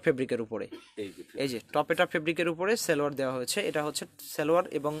টপেটা ফেব্রিকের উপরে। এই যে টপেটা ফেব্রিকের উপরে সালোয়ার দেওয়া হয়েছে, এটা হচ্ছে সালোয়ার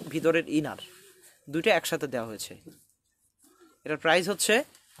এবং ভিতরের ইনার দুইটা একসাথে দেওয়া হয়েছে। এটার প্রাইস হচ্ছে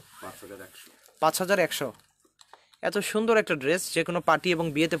 5100। এত সুন্দর একটা ড্রেস যে কোনো পার্টি এবং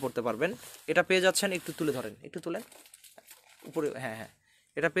বিয়েতে পরতে পারবেন। এটা পেয়ে যাচ্ছেন, একটু তুলে ধরেন, একটু তুলেন উপরে, হ্যাঁ হ্যাঁ,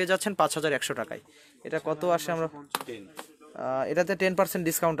 এটা পেয়ে যাচ্ছেন 5100 টাকায়। এটা কত আসে? আমরা এটাতে 10%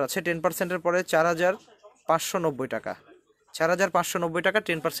 ডিসকাউন্ট আছে, 10%-এর পরে 4590 টাকা, 4590 টাকা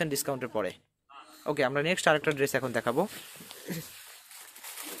 10% ডিসকাউন্টের পরে। ওকে, আমরা নেক্সট আরেকটা ড্রেস এখন দেখাবো।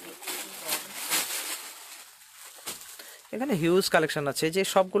 এখানে হিউজ কালেকশন আছে, যে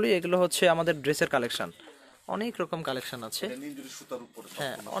সবগুলোই এগুলো হচ্ছে আমাদের ড্রেসের কালেকশন। অনেক রকম কালেকশন আছে,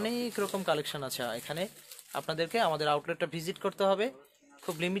 হ্যাঁ অনেক রকম কালেকশন আছে এখানে। আপনাদেরকে আমাদের আউটলেটটা ভিজিট করতে হবে।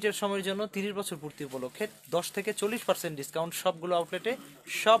 খুব লিমিটেড সময়ের জন্য 30 বছর পূর্তি উপলক্ষে 10 থেকে 40% ডিসকাউন্ট সবগুলো আউটলেটে,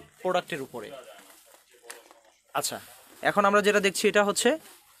 সব প্রোডাক্টের উপরে। আচ্ছা, এখন আমরা যেটা দেখছি এটা হচ্ছে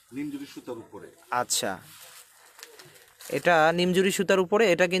নিমজুরি সুতার উপরে। আচ্ছা, এটা নিমজুরি সুতার উপরে।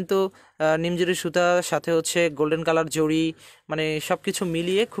 এটা কিন্তু নিমজুরি সুতার সাথে হচ্ছে গোল্ডেন কালার জড়ি, মানে সব কিছু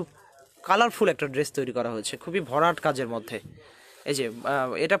মিলিয়ে খুব কালারফুল একটা ড্রেস তৈরি করা হয়েছে, খুবই ভরাট কাজের মধ্যে। এই যে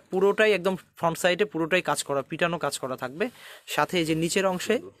এটা পুরোটাই একদম ফ্রন্ট সাইডে পুরোটাই কাজ করা, পিটানো কাজ করা থাকবে। সাথে এই যে নিচের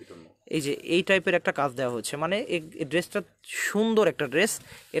অংশে এই যে এই টাইপের একটা কাজ দেওয়া হচ্ছে, মানে এই ড্রেসটা সুন্দর একটা ড্রেস।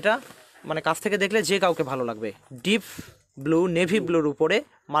 এটা মানে কাছ থেকে দেখলে যে কাউকে ভালো লাগবে। ডিপ ব্লু, নেভি ব্লুর উপরে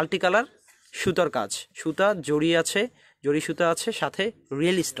মাল্টি কালার সুতার কাজ, সুতা জড়ি আছে, জড়ি সুতা আছে, সাথে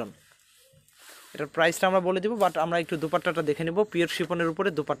রিয়েল স্টোন। এটার প্রাইসটা আমরা বলে দিব, বাট আমরা একটু দুপাট্টাটা দেখে নেব। পিওর শিফনের উপরে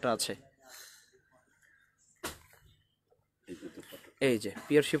দুপাট্টা আছে, এই যে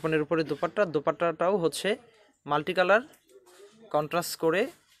পিওর শিফনের উপরে দুপাট্টা। দুপাট্টাটাও হচ্ছে মাল্টি কালার কন্ট্রাস্ট করে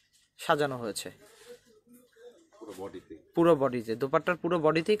সাজানো হয়েছে পুরো বডিতে। দুপাট্টার পুরো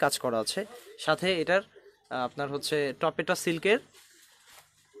বডিতেই কাজ করা আছে। সাথে এটার আপনার হচ্ছে টপেটা সিল্কের,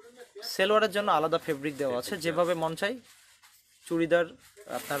 সেলোয়ারের জন্য আলাদা ফেব্রিক দেওয়া আছে, যেভাবে মন চাই চুড়িদার,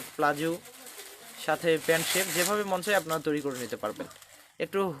 আপনার প্লাজো, সাথে প্যান্ট শেপ, যেভাবে মন চাই আপনারা তৈরি করে নিতে পারবেন।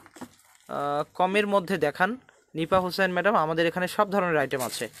 একটু কমের মধ্যে দেখান নিপা হোসেন ম্যাডাম। আমাদের এখানে সব ধরনের আইটেম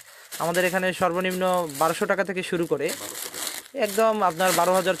আছে। আমাদের এখানে সর্বনিম্ন 1200 টাকা থেকে শুরু করে একদম আপনার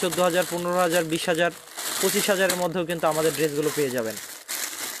 12,000, 14,000, 15,000, 20,000, 25,000-এর মধ্যেও কিন্তু আমাদের ড্রেসগুলো পেয়ে যাবেন।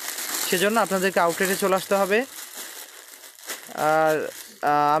 সেজন্য আপনাদেরকে আউটলেটে চলে আসতে হবে। আর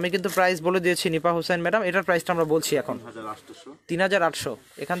আমি কিন্তু প্রাইস বলে দিয়েছি নিপা হোসেন ম্যাডাম। এটার প্রাইসটা আমরা বলছি এখন 3,800।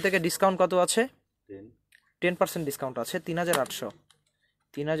 এখান থেকে ডিসকাউন্ট কত আছে? 10% ডিসকাউন্ট আছে।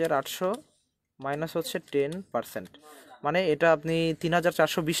 3,800 মাইনাস হচ্ছে 10%, মানে এটা আপনি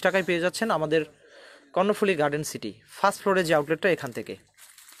 3,420 টাকায় পেয়ে যাচ্ছেন আমাদের কর্ণফুলি গার্ডেন সিটি ফার্স্ট ফ্লোরে যে আউটলেটটা, এখান থেকে।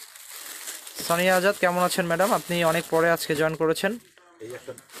 সোনিয়া আজাদ কেমন আছেন ম্যাডাম? আপনি অনেক পরে আজকে জয়েন করেছেন। এই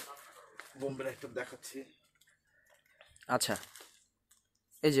একটা বোম্বের আইটেম দেখাচ্ছি। আচ্ছা,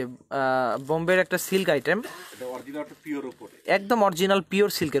 এই যে বোম্বের একটা সিল্ক আইটেম, এটা অরিজিনাল পিওর উপরে, একদম অরিজিনাল পিওর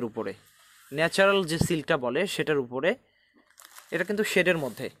সিল্কের উপরে, ন্যাচারাল যে সিল্কটা বলে সেটার উপরে। এটা কিন্তু শেডের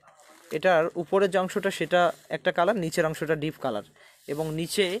মধ্যে। এটার উপরের যে অংশটা সেটা একটা কালার, নিচের অংশটা ডিপ কালার, এবং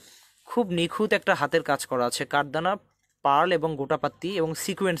নিচে খুব নিখুঁত একটা হাতের কাজ করা আছে, কাঠদানা, পার্ল এবং গোটাপাত্তি এবং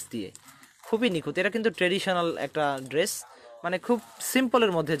সিকোয়েন্স দিয়ে, খুবই নিখুঁত। এটা কিন্তু ট্রেডিশনাল একটা ড্রেস, মানে খুব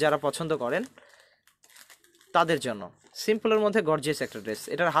সিম্পলের মধ্যে যারা পছন্দ করেন তাদের জন্য। সিম্পলের মধ্যে গর্জিয়াস একটা ড্রেস।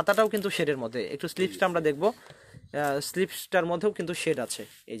 এটার হাতাটাও কিন্তু শেডের মধ্যে। একটু স্লিভসটা আমরা দেখব। স্লিভসটার মধ্যেও কিন্তু শেড আছে,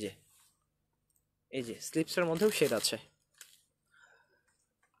 এই যে এই যে স্লিভসটার মধ্যেও শেড আছে।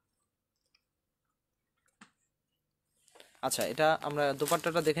 আচ্ছা, এটা আমরা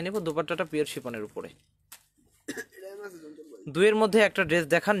দুপাট্টাটা দেখে নেব। দুপাট্টাটা পিওর শিফনের উপরে। দুইয়ের মধ্যে একটা ড্রেস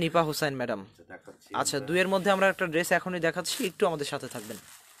দেখান নিপা হোসেন ম্যাডাম। আচ্ছা, দুইয়ের মধ্যে আমরা একটা ড্রেস এখনই দেখাচ্ছি, একটু আমাদের সাথে থাকবেন।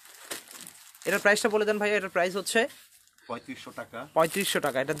 এটার প্রাইসটা বলে দেন ভাইয়া। এটার প্রাইস হচ্ছে 3500 টাকা। 3500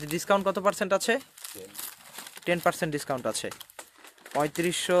 টাকা। এটা ডিসকাউন্ট কত পার্সেন্ট আছে? 10% ডিসকাউন্ট আছে।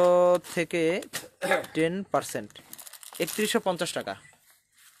 3500 থেকে 10%, 3150 টাকা।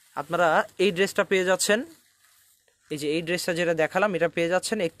 আপনারা এই ড্রেসটা পেয়ে যাচ্ছেন, এই যে এই ড্রেসটা যেটা দেখালাম এটা পেয়ে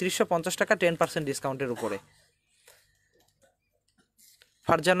যাচ্ছেন 3150 টাকা 10% ডিসকাউন্টের উপরে।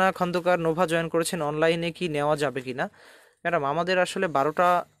 ফারজানা খন্দকার নোভা জয়েন করেছেন। অনলাইনে কি নেওয়া যাবে কি না? ম্যাডাম, আমাদের আসলে 12টা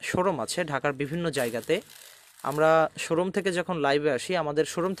শোরুম আছে ঢাকার বিভিন্ন জায়গাতে। আমরা শোরুম থেকে যখন লাইভে আসি আমাদের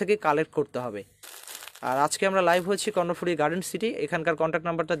শোরুম থেকে কালেক্ট করতে হবে। আর আজকে আমরা লাইভ হয়েছি কর্ণফুলি গার্ডেন সিটি, এখানকার কন্ট্যাক্ট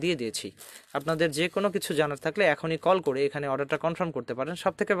নাম্বারটা দিয়ে দিয়েছি। আপনাদের যে কোনো কিছু জানার থাকলে এখনই কল করে এখানে অর্ডারটা কনফার্ম করতে পারেন।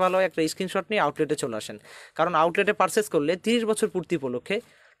 সব থেকে ভালো একটা স্ক্রিনশট নিয়ে আউটলেটে চলে আসেন, কারণ আউটলেটে পারচেস করলে 30 বছর পূর্তি উপলক্ষে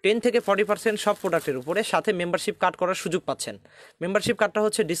 10 থেকে 40% সব প্রোডাক্টের উপরে, সাথে মেম্বারশিপ কার্ড করার সুযোগ পাচ্ছেন। মেম্বারশিপ কার্ডটা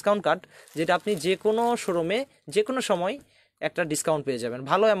হচ্ছে ডিসকাউন্ট কার্ড, যেটা আপনি যে কোনো শোরুমে যে কোনো সময় একটা ডিসকাউন্ট পেয়ে যাবেন,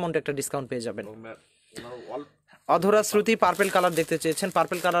 ভালো অ্যামাউন্ট একটা ডিসকাউন্ট পেয়ে যাবেন। অধরা শ্রুতি পার্পেল কালার দেখতে চেয়েছেন।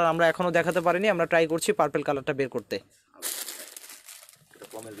 পার্পেল কালার আমরা এখনো দেখাতে পারিনি, আমরা ট্রাই করছি পার্পেল কালারটা বের করতে।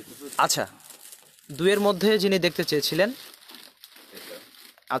 আচ্ছা, দুইয়ের মধ্যে যিনি দেখতে চেয়েছিলেন,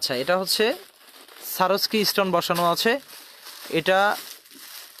 আচ্ছা এটা হচ্ছে সারস্কি স্টোন বসানো আছে। এটা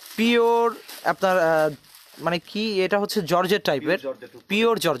পিওর আপনার মানে কি, এটা হচ্ছে জর্জেট টাইপের,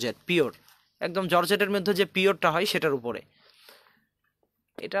 পিওর জর্জেট, পিওর একদম জর্জেটের মধ্যে যে পিওরটা হয় সেটার উপরে।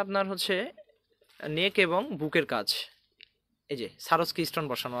 এটা আপনার হচ্ছে নেক এবং বুকের কাজ, এই যে সারস্কি স্টোন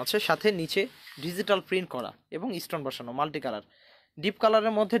বসানো আছে, সাথে নিচে ডিজিটাল প্রিন্ট করা এবং স্টোন বসানো, মাল্টি কালার, ডিপ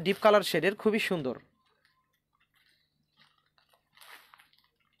কালারের মধ্যে ডিপ কালার শেডের, খুবই সুন্দর।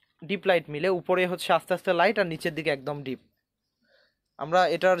 ডিপ লাইট মিলে উপরে হচ্ছে আস্তে আস্তে লাইট আর নিচের দিকে একদম ডিপ। আমরা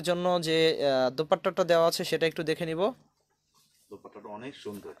এটার জন্য যে দোপাট্টাটা দেওয়া আছে সেটা একটু দেখে নিব। দোপাট্টাটা অনেক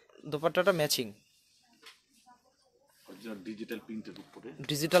সুন্দর, দোপাট্টাটা ম্যাচিং ডিজিটাল প্রিন্টের উপরে,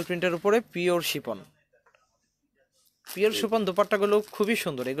 ডিজিটাল প্রিন্টের উপরে পিওর শিপন। পিওর শিপন দোপাট্টাগুলো খুবই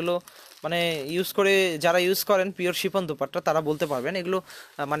সুন্দর। এগুলো মানে ইউজ করে যারা ইউজ করেন পিওর শিপন দোপাট্টা তারা বলতে পারবেন এগুলো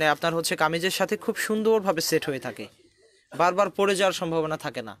মানে আপনার হচ্ছে কামিজের সাথে খুব সুন্দরভাবে সেট হয়ে থাকে, বারবার পরে যাওয়ার সম্ভাবনা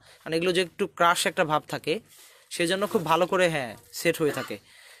থাকে না। মানে এগুলো যে একটু ক্রাশ একটা ভাব থাকে সেজন্য খুব ভালো করে সেট হয়ে থাকে।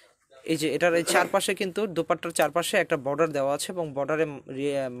 এই যে এটার এই চারপাশে কিন্তু দোপাট্টার চারপাশে একটা বর্ডার দেওয়া আছে এবং বর্ডারে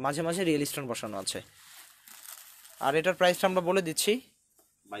মাঝে মাঝে রিয়েল স্টোন বসানো আছে। আর এটার প্রাইসটা আমরা বলে দিচ্ছি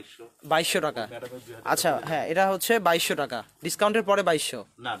 2200 টাকা। আচ্ছা হ্যাঁ, এটা হচ্ছে 2200 টাকা, ডিসকাউন্টের পরে 2200।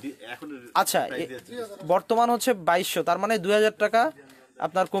 আচ্ছা বর্তমান হচ্ছে 2200, তার মানে 2000 টাকা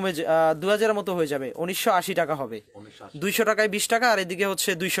আপনার কমে 2000-এর মতো হয়ে যাবে, 1980 টাকা হবে। 200 টাকায় 20 টাকা, আর এদিকে হচ্ছে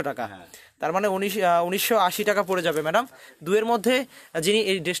 200 টাকা, তার মানে 1980 টাকা পড়ে যাবে ম্যাডাম। দুয়ের মধ্যে যিনি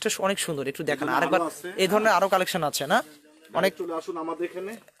এই ড্রেসটা অনেক সুন্দর, একটু দেখান আরেকবার। এই ধরনের আরো কালেকশন আছে না অনেক। চলে আসুন আমাদের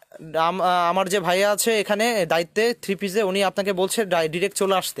এখানে। আমার যে ভাইয়া আছে এখানে দায়িত্বে 3 পিসে, উনি আপনাকে বলছে ডিরেক্ট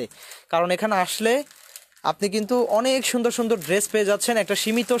চলে আসতে, কারণ এখানে আসলে আপনি কিন্তু অনেক সুন্দর সুন্দর ড্রেস পেয়ে যাচ্ছেন একটা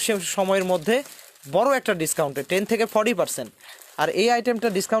সীমিত সময়ের মধ্যে, বড় একটা ডিসকাউন্টে 10 থেকে 40%। আর এই আইটেমটা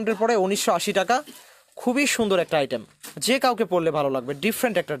ডিসকাউন্টের পরে 1980 টাকা, খুবই সুন্দর একটা আইটেম, যে কাউকে পরলে ভালো লাগবে,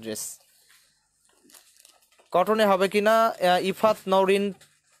 ডিফারেন্ট একটা ড্রেস। কটনে হবে কিনা ইফাত নওরিন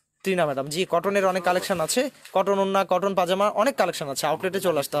টিনা ম্যাডাম? জি, কটনের অনেক কালেকশন আছে, কটন ওন্না, কটন পাজামা, অনেক কালেকশন আছে, আউটলেটে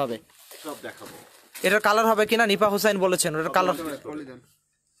চলে আসতে হবে। সব দেখাবো। এটার কালার হবে কিনা নিপা হোসেন বলেছেন, ওটার কালার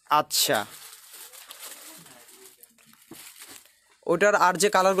আচ্ছা, ওটার আর যে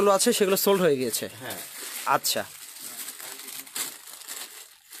কালারগুলো আছে সেগুলো সোল্ড হয়ে গিয়েছে। আচ্ছা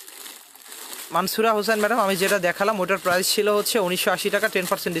মানসুরা হোসেন ম্যাডাম, আমি যেটা দেখালাম ওটার প্রাইস ছিল হচ্ছে 1980 টাকা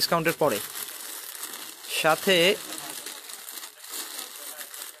 10% ডিসকাউন্টের পরে। সাথে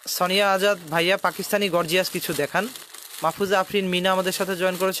সোনিয়া আজাদ ভাইয়া পাকিস্তানি গর্জিয়াস কিছু দেখান। মাহফুজা আফরিন মিনা আমাদের সাথে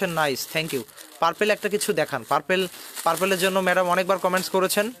জয়েন করেছেন, নাইস, থ্যাংক ইউ। পার্পেল একটা কিছু দেখান, পার্পেলের জন্য ম্যাডাম অনেকবার কমেন্টস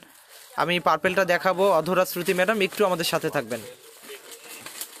করেছেন, আমি পার্পেলটা দেখাবো। অধরা শ্রুতি ম্যাডাম একটু আমাদের সাথে থাকবেন।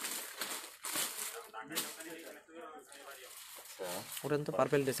 ওটান তো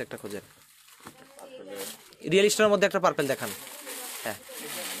পার্পেল ড্রেস একটা খোঁজেন, রিয়েল স্টোনের মধ্যে একটা পার্পেল দেখান। হ্যাঁ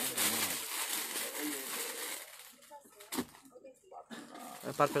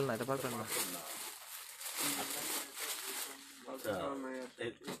পার্পেল না, এটা পার্পেল না।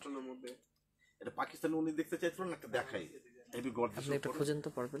 এটা পাকিস্তানি উনি দেখতে চাইছিলেন, একটা দেখাই। আপনি একটা খোঁজেন তো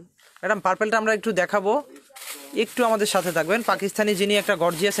পার্পেল ম্যাডাম, পার্পেলটা আমরা একটু দেখাবো, একটু আমাদের সাথে থাকবেন। পাকিস্তানি যিনি একটা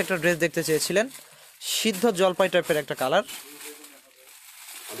গর্জিয়াস একটা ড্রেস দেখতে চেয়েছিলেন, সিদ্ধ জলপাই টাইপের একটা কালার,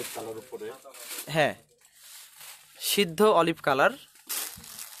 হ্যাঁ সিদ্ধ অলিভ কালার,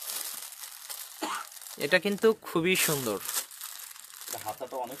 এটা কিন্তু খুবই সুন্দর,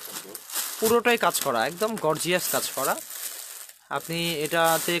 হাতাটা অনেক সুন্দর, পুরোটাই কাজ করা, একদম গর্জিয়াস কাজ করা। আপনি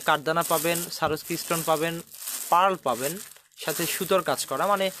এটাতে কাঠদানা পাবেন, সারস্কি স্টোন পাবেন, পার্ল পাবেন, সাথে সুতোর কাজ করা,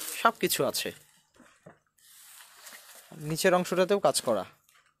 মানে সব কিছু আছে। নিচের অংশটাতেও কাজ করা।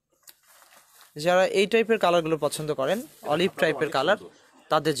 যারা এই টাইপের কালারগুলো পছন্দ করেন, অলিভ টাইপের কালার,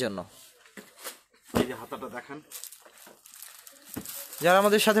 তাদের জন্য। এই যে হাতাটা দেখেন। যারা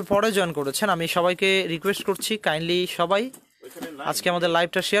আমাদের সাথে পরে জয়েন করেছেন, আমি সবাইকে রিকোয়েস্ট করছি কাইন্ডলি সবাই আজকে আমাদের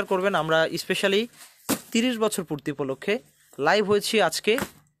লাইভটা শেয়ার করবেন। আমরা স্পেশালি 30 বছর পূর্তি উপলক্ষে লাইভ হয়েছি আজকে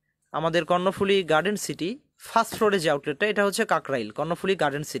আমাদের কর্ণফুলি গার্ডেন সিটি ফার্স্ট ফ্লোরে যে আউটলেটটা, এটা হচ্ছে কাকরাইল কর্ণফুলি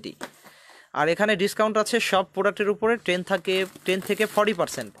গার্ডেন সিটি। আর এখানে ডিসকাউন্ট আছে সব প্রোডাক্টের উপরে 10 থেকে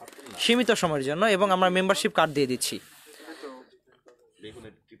 40% সীমিত সময়ের জন্য, এবং আমরা মেম্বারশিপ কার্ড দিয়ে দিচ্ছি।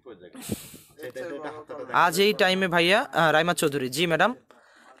 আজ এই টাইমে ভাইয়া রাইমা চৌধুরী, জি ম্যাডাম,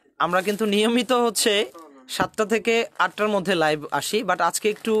 আমরা কিন্তু নিয়মিত হচ্ছে 7টা থেকে 8টার মধ্যে লাইভ আসি, বাট আজকে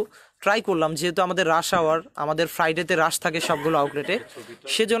একটু ট্রাই করলাম, যেহেতু আমাদের রাশ আওয়ার, আমাদের ফ্রাইডেতে রাশ থাকে সবগুলো আউটলেটে,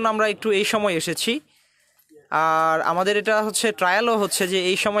 সেজন্য আমরা একটু এই সময় এসেছি। আর আমাদের এটা হচ্ছে ট্রায়ালও হচ্ছে যে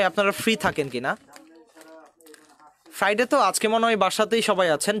এই সময় আপনারা ফ্রি থাকেন কিনা। ফ্রাইডে তো আজকে মনে হয় বাসাতেই সবাই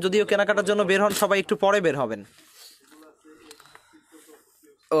আছেন, যদিও কেনাকাটার জন্য বের হন সবাই একটু পরে বের হবেন।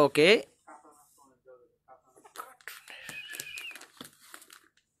 ওকে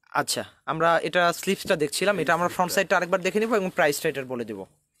আচ্ছা, আমরা এটা স্লিভসটা দেখছিলাম, এটা আমরা ফ্রন্ট সাইডটা আরেকবার দেখে নিব এবং প্রাইসটা এটার বলে দেব,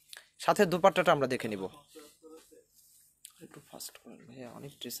 সাথে দোপাট্টাটা আমরা দেখে নিব। একটু ফাস্ট করেন ভাইয়া,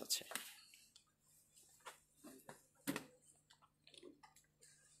 অনেক ড্রেস আছে।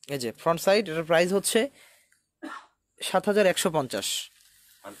 এই যে ফ্রন্ট সাইড, এটার প্রাইস হচ্ছে 7,150।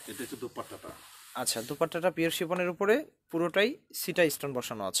 আর এটা হচ্ছে দুপাট্টাটা। আচ্ছা, দুপাট্টাটা পিওর শিফনের উপরে পুরোটাই সিটা স্টোন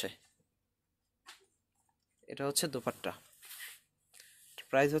বসানো আছে। এটা হচ্ছে দুপাট্টা,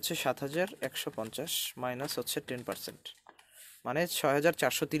 প্রাইস হচ্ছে 7,150 মাইনাস হচ্ছে 10%, মানে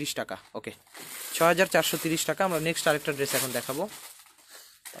 6,430 টাকা। ওকে, 6,430 টাকা। আমরা নেক্সট আরেকটা ড্রেস এখন দেখাবো।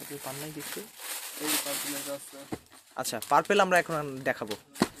 পার্পেল পান নাই দেখতে। আচ্ছা, পার্পেল আমরা এখন দেখাবো।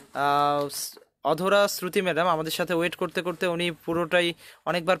 অধরা শ্রুতি ম্যাডাম আমাদের সাথে ওয়েট করতে করতে উনি পুরোটাই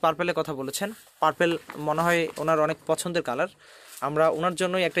অনেকবার পার্পেলের কথা বলেছেন। পার্পেল মনে হয় ওনার অনেক পছন্দের কালার। আমরা ওনার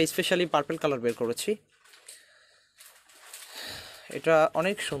জন্যই একটা স্পেশালি পার্পেল কালার বের করেছি। এটা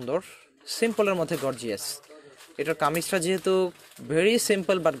অনেক সুন্দর, সিম্পলের মধ্যে গর্জিয়াস। এটার কামিজটা যেহেতু ভেরি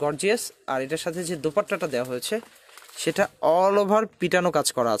সিম্পল বাট গর্জিয়াস, আর এটার সাথে যে দোপাট্টাটা দেওয়া হয়েছে সেটা অল ওভার পিটানো কাজ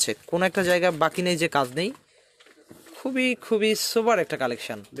করা আছে, কোনো একটা জায়গা বাকি নেই যে কাজ নেই। খুবই খুবই সোবার একটা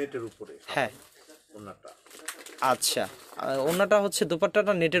কালেকশন। নেটের উপরে। হ্যাঁ, ওন্নাটা। আচ্ছা, ওন্নাটা হচ্ছে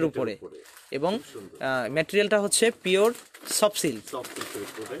দোপাট্টাটা নেটের উপরে এবং ম্যাটেরিয়ালটা হচ্ছে পিওর সফট সিল্ক।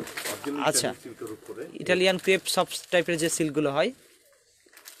 আচ্ছা, ইটালিয়ান ক্রেপ সফট টাইপের যে সিল্কগুলো হয়।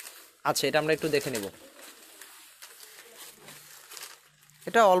 আচ্ছা, এটা আমরা একটু দেখে নেব।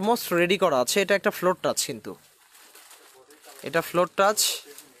 এটা অলমোস্ট রেডি করা আছে। এটা একটা ফ্লোর টাচ, কিন্তু এটা ফ্লোর টাচ।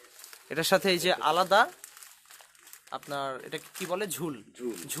 এটার সাথে এই যে আলাদা আপনার এটা কি বলে, ঝুল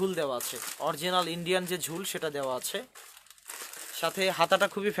ঝুল দেওয়া আছে, অরিজিনাল ইন্ডিয়ান যে ঝুল সেটা দেওয়া আছে। সাথে হাতাটা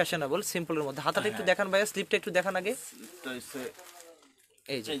খুবই ফ্যাশনেবল, সিম্পলের মধ্যে। হাতাটা একটু দেখান ভাইয়া, স্লিপটা একটু দেখান আগে।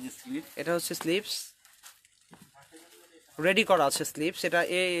 এই যে এটা হচ্ছে স্লিভস, রেডি করা আছে স্লিভস। এটা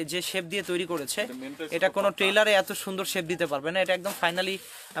যে শেপ দিয়ে তৈরি করেছে, এটা কোনো টেইলারে এত সুন্দর শেপ দিতে পারবে না। এটা একদম ফাইনালি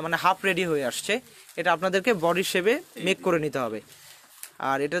মানে হাফ রেডি হয়ে আসছে। এটা আপনাদেরকে বডি শেপে মেক করে নিতে হবে।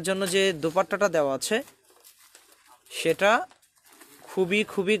 আর এটার জন্য যে দোপাট্টাটা দেওয়া আছে সেটা খুবই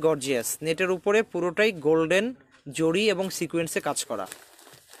খুবই গর্জিয়াস। নেটের উপরে পুরোটাই গোল্ডেন জরি এবং সিকোয়েন্সে কাজ করা।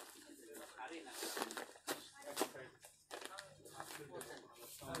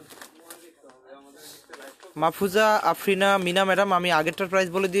 মাহফুজা আফরিনা মিনা ম্যাডাম, আমি আগেরটার প্রাইস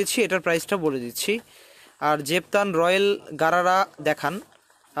বলে দিয়েছি, এটার প্রাইসটা বলে দিচ্ছি। আর জেপতান রয়্যাল গারারা দেখান।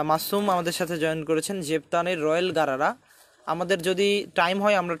 মাসুম আমাদের সাথে জয়েন করেছেন। জেপতানের রয়্যাল গারারা আমাদের যদি টাইম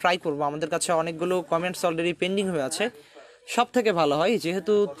হয় আমরা ট্রাই করব। আমাদের কাছে অনেকগুলো কমেন্টস অলরেডি পেন্ডিং হয়ে আছে। সব থেকে ভালো হয়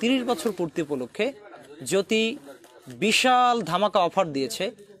যেহেতু 30 বছর পূর্তি উপলক্ষে জ্যোতি বিশাল ধামাকা অফার দিয়েছে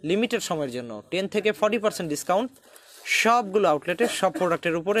লিমিটেড সময়ের জন্য, 10 থেকে 40% ডিসকাউন্ট সবগুলো আউটলেটে, সব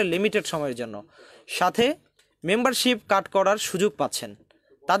প্রোডাক্টের উপরে লিমিটেড সময়ের জন্য। সাথে মেম্বারশিপ কাট করার সুযোগ পাচ্ছেন।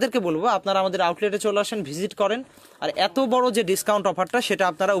 তাদেরকে বলবো আপনারা আমাদের আউটলেটে চলে আসেন, ভিজিট করেন, আর এত বড় যে ডিসকাউন্ট অফারটা সেটা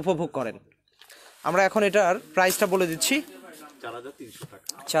আপনারা উপভোগ করেন। আমরা এখন এটার প্রাইসটা বলে দিচ্ছি,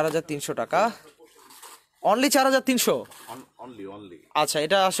 4,300 টাকা। অনলি 4,300। আচ্ছা,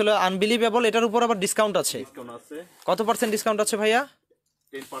 এটা আসলে আনবিলিভেবল। এটার উপর আবার ডিসকাউন্ট আছে। কত পার্সেন্ট ডিসকাউন্ট আছে ভাইয়া?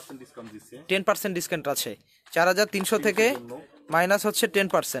 10% ডিসকাউন্ট আছে। 4,300 থেকে মাইনাস হচ্ছে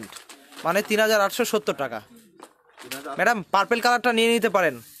 10%, মানে 3,870 টাকা। ম্যাডাম পার্পেল কালারটা নিয়ে নিতে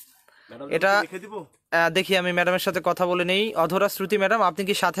পারেন। এটা দেখি আমি ম্যাডামের সাথে কথা বলে নেই। অধরা শ্রুতি ম্যাডাম, আপনি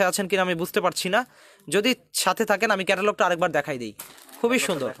কি সাথে আছেন কিনা আমি বুঝতে পারছি না। যদি সাথে থাকেন আমি ক্যাটালগটা আরেকবার দেখাই দিই। খুবই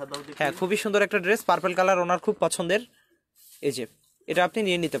সুন্দর, হ্যাঁ খুবই সুন্দর একটা ড্রেস। পার্পেল কালার ওনার খুব পছন্দের। এই যে এটা আপনি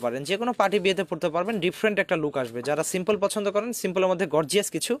নিয়ে নিতে পারেন, যে কোনো পার্টি বিয়েতে পড়তে পারবেন, ডিফারেন্ট একটা লুক আসবে। যারা সিম্পল পছন্দ করেন, সিম্পলের মধ্যে গর্জিয়াস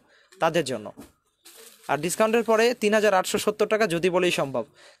কিছু, তাদের জন্য। আর ডিসকাউন্টের পরে 3,870 টাকা যদি বলেই সম্ভব,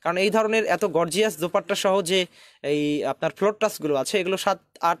 কারণ এই ধরনের এত গর্জিয়াস দোপাট্টা সহ যে এই আপনার ফ্লোর টাচগুলো আছে এগুলো 7,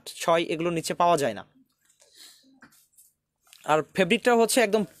 8, 6 এগুলোর নিচে পাওয়া যায় না। আর ফেব্রিকটা হচ্ছে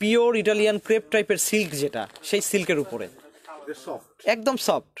একদম পিওর ইটালিয়ান ক্রেপ টাইপের সিল্ক, যেটা সেই সিল্কের উপরে একদম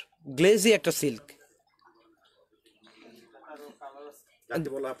সফট গ্লেজি একটা সিল্ক।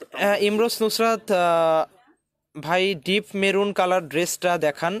 ইমরোজ নুসরাত ভাই, ডিপ মেরুন কালার ড্রেসটা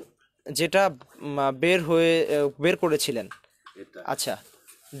দেখান যেটা বের করেছিলেন। আচ্ছা,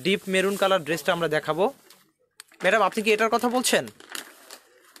 ডিপ মেরুন কালার ড্রেসটা আমরা দেখাবো। ম্যাডাম আপনি কি এটার কথা বলছেন?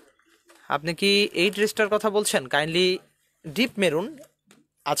 আপনি কি এই ড্রেসটার কথা বলছেন? Kindly deep maroon.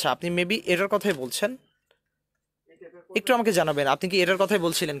 আচ্ছা, আপনি মেবি এটার কথাই বলছেন, একটু আমাকে জানাবেন আপনি কি এটার কথাই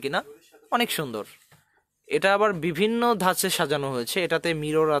বলছিলেন কিনা। অনেক সুন্দর। এটা আবার বিভিন্ন ধাঁচে সাজানো হয়েছে। এটাতে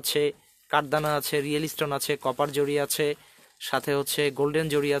মিরর আছে, কাঠদানা আছে, রিয়েল স্টোন আছে, কপার জড়ি আছে, সাথে হচ্ছে গোল্ডেন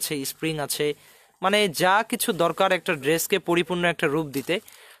জড়ি আছে, স্প্রিং আছে, মানে যা কিছু দরকার একটা ড্রেসকে পরিপূর্ণ একটা রূপ দিতে,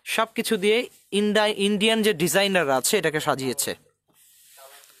 সব কিছু দিয়ে ইন্ডিয়ান যে ডিজাইনাররা আছে এটাকে সাজিয়েছে।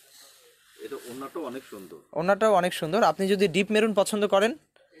 ওনাটাও অনেক সুন্দর। আপনি যদি ডিপ মেরুন পছন্দ করেন,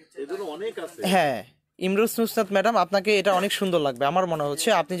 হ্যাঁ ইমরোজ নুসরাত ম্যাডাম আপনাকে এটা অনেক সুন্দর লাগবে আমার মনে হচ্ছে।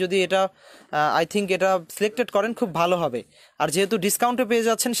 আপনি যদি এটা আই থিঙ্ক এটা সিলেক্টেড করেন খুব ভালো হবে। আর যেহেতু ডিসকাউন্টে পেয়ে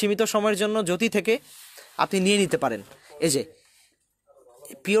যাচ্ছেন সীমিত সময়ের জন্য জ্যোতি থেকে, আপনি নিয়ে নিতে পারেন। এই যে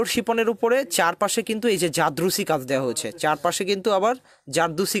পিওর শিপনের উপরে চারপাশে কিন্তু এই যে জারদুসি কাজ দেওয়া হয়েছে, চারপাশে কিন্তু আবার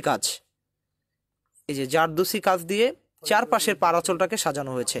জারদুসি কাজ, এই যে জারদুসি কাজ দিয়ে চারপাশের পারাচলটাকে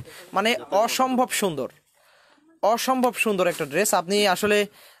সাজানো হয়েছে, মানে অসম্ভব সুন্দর, অসম্ভব সুন্দর একটা ড্রেস। আপনি আসলে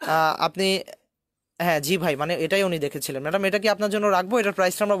আপনি, হ্যাঁ জি ভাই, মানে এটাই উনি দেখেছিলেন। ম্যাডাম এটা কি আপনার জন্য রাখবো? এটার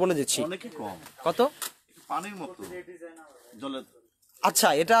প্রাইসটা আমরা বলে দিচ্ছি। অনেকই কম, কত? পানির মতো জলে। আচ্ছা,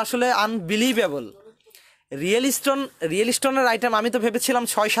 এটা আসলে আনবিলিভেবল। রিয়েল স্টোনের আইটেম আমি তো ভেবেছিলাম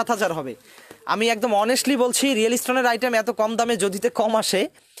 6-7 হাজার হবে। আমি একদম অনেস্টলি বলছি, রিয়েল স্টোনের আইটেম এত কম দামে যদিতে কম আসে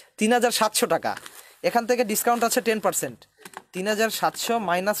 3700 টাকা। এখান থেকে ডিসকাউন্ট আছে 10%, 3700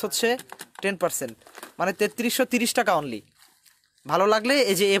 মাইনাস হচ্ছে 10%, মানে 3330 টাকা অনলি। ভালো লাগলে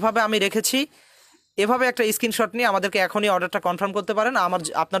এই যে এভাবে আমি রেখেছি, এভাবে একটা স্ক্রিনশট নিয়ে আমাদেরকে এখনই অর্ডারটা কনফার্ম করতে পারেন।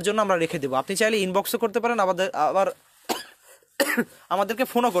 আপনার জন্য আমরা রেখে দেবো। আপনি চাইলে ইনবক্সও করতে পারেন, আবার আমাদেরকে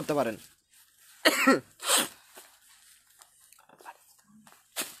ফোনও করতে পারেন।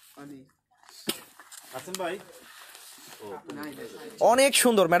 ভাই অনেক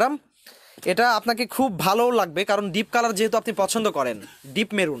সুন্দর ম্যাডাম, এটা আপনাকে খুব ভালো লাগবে, কারণ ডিপ কালার যেহেতু আপনি পছন্দ করেন, ডিপ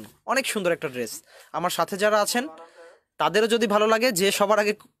মেরুন, অনেক সুন্দর একটা ড্রেস। আমার সাথে যারা আছেন তাদেরও যদি ভালো লাগে, যে সবার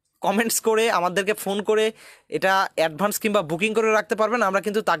আগে কমেন্টস করে আমাদেরকে ফোন করে এটা অ্যাডভান্স কিংবা বুকিং করে রাখতে পারবেন, আমরা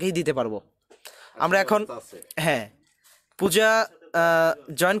কিন্তু তাকেই দিতে পারবো। আমরা এখন, হ্যাঁ, পূজা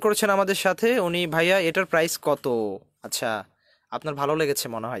জয়েন করেছেন আমাদের সাথে উনি। ভাইয়া এটার প্রাইস কত? আচ্ছা, আপনার ভালো লেগেছে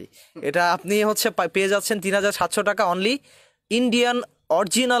মনে হয়। এটা আপনি হচ্ছে পেয়ে যাচ্ছেন 3700 টাকা অনলি, ইন্ডিয়ান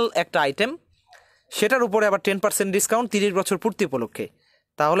অরিজিনাল একটা আইটেম, সেটার উপরে আবার 10% ডিসকাউন্ট 30 বছর পূর্তি উপলক্ষে।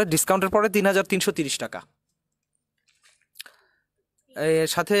 তাহলে ডিসকাউন্টের পরে 3330 টাকা। এর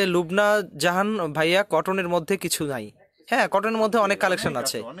সাথে লুবনা জাহান ভাইয়া, কটনের মধ্যে কিছু নাই? হ্যাঁ, কটনের মধ্যে অনেক কালেকশন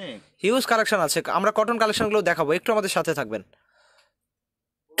আছে, হিউজ কালেকশন আছে। আমরা কটন কালেকশনগুলো দেখাবো, একটু আমাদের সাথে থাকবেন।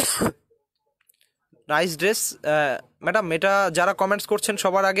 নাইস ড্রেস ম্যাডাম, এটা যারা কমেন্টস করছেন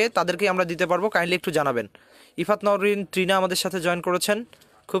সবার আগে তাদেরকেই আমরা দিতে পারবো, কাইন্ডলি একটু জানাবেন। ইফাত নরিন ট্রিনা আমাদের সাথে জয়েন করেছেন,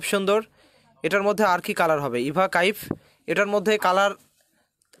 খুব সুন্দর। এটার মধ্যে আর কি কালার হবে? ইভা কাইফ, এটার মধ্যে কালার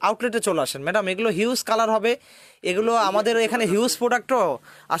আউটলেটে চলে আসেন ম্যাডাম, এগুলো হিউজ কালার হবে। এগুলো আমাদের এখানে হিউজ প্রোডাক্টও,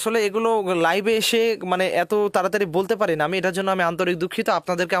 আসলে এগুলো লাইভে এসে মানে এত তাড়াতাড়ি বলতে পারি না আমি, এটার জন্য আমি আন্তরিক দুঃখিত।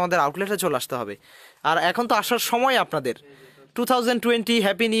 আপনাদেরকে আমাদের আউটলেটে চলে আসতে হবে। আর এখন তো আসার সময় আপনাদের 2020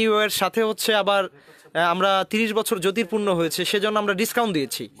 হ্যাপি নিউ ইয়ার, সাথে হচ্ছে আবার আমরা 30 বছর জ্যোতির্পূর্ণ হয়েছে, সেজন্য আমরা ডিসকাউন্ট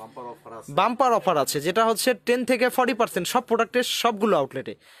দিয়েছি, বাম্পার অফার আছে, যেটা হচ্ছে 10 থেকে 40% সব প্রোডাক্টের সবগুলো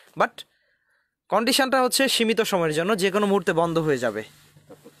আউটলেটে। বাট কন্ডিশনটা হচ্ছে সীমিত সময়ের জন্য, যে কোনো মুহূর্তে বন্ধ হয়ে যাবে।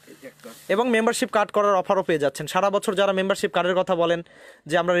 এবং মেম্বারশিপ কার্ড করার অফারও পেয়ে যাচ্ছেন। সারা বছর যারা মেম্বারশিপ কার্ডের কথা বলেন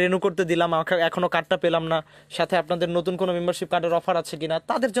যে আমরা রিনিউ করতে দিলাম, এখনও কার্ডটা পেলাম না, সাথে আপনাদের নতুন কোনো মেম্বারশিপ কার্ডের অফার আছে কিনা,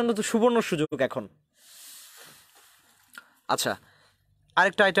 তাদের জন্য তো সুবর্ণ সুযোগ এখন। আচ্ছা,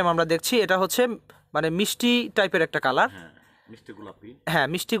 আরেকটা আইটেম আমরা দেখছি, এটা হচ্ছে মানে মিষ্টি টাইপের একটা কালার, মিষ্টি গোলাপি, হ্যাঁ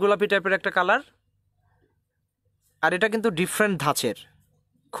মিষ্টি গোলাপি টাইপের একটা কালার। আর এটা কিন্তু ডিফারেন্ট ধাঁচের,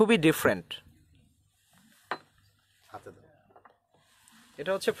 খুবই ডিফারেন্ট।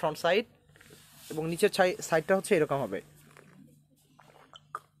 এটা হচ্ছে ফ্রন্ট সাইড, এবং নিচের সাইডটা হচ্ছে এরকম হবে।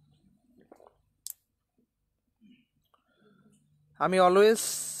 আমি অলওয়েজ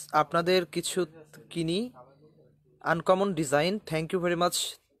আপনাদের কিছু কিনি, uncommon design. Thank you very much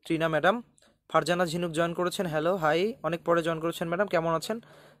Trina madam. Farzana ঝিনুক জয়েন করেছেন, হ্যালো হাই, অনেক পরে জয়েন করেছেন ম্যাডাম, কেমন আছেন?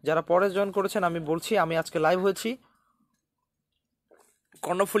 যারা পরে জয়েন করেছেন আমি বলছি, আমি আজকে লাইভ হয়েছি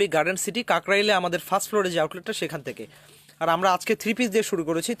কর্ণফুলি গার্ডেন সিটি কাকরাইলে, আমাদের ফার্স্ট ফ্লোরে যে আউটলেটটা সেখান থেকে। আর আমরা আজকে 3 পিস দিয়ে শুরু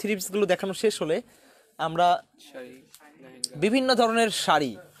করেছি। 3 পিসগুলো দেখানো শেষ হলে আমরা বিভিন্ন ধরনের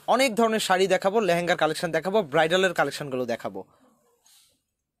শাড়ি, অনেক ধরনের শাড়ি দেখাবো, লেহেঙ্গার কালেকশন দেখাবো, ব্রাইডালের কালেকশনগুলো দেখাবো।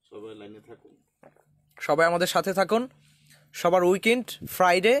 সবাই লাইনে থাকুন, সবাই আমাদের সাথে থাকুন। সবার উইকেন্ড,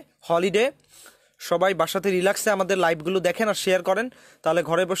 ফ্রাইডে, হলিডে, সবাই বাসাতে রিল্যাক্সে আমাদের লাইভগুলো দেখেন আর শেয়ার করেন, তাহলে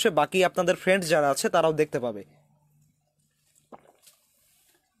ঘরে বসে বাকি আপনাদের ফ্রেন্ডস যারা আছে তারাও দেখতে পাবে।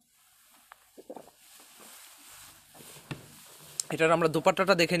 এটার আমরা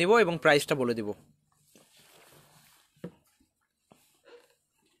দুপাট্টাটা দেখে নিব এবং প্রাইসটা বলে দিব।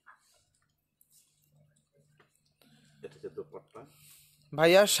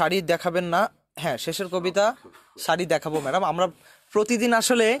 ভাইয়া শাড়ি দেখাবেন না? হ্যাঁ, শেষের কবিতা শাড়ি দেখাবো ম্যাডাম। আমরা প্রতিদিন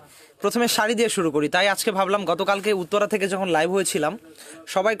আসলে প্রথমে শাড়ি দিয়ে শুরু করি, তাই আজকে ভাবলাম, গতকালকে উত্তরা থেকে যখন লাইভ হয়েছিলাম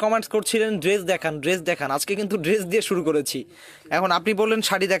সবাই কমেন্টস করছিলেন ড্রেস দেখান ড্রেস দেখান, আজকে কিন্তু ড্রেস দিয়ে শুরু করেছি। এখন আপনি বললেন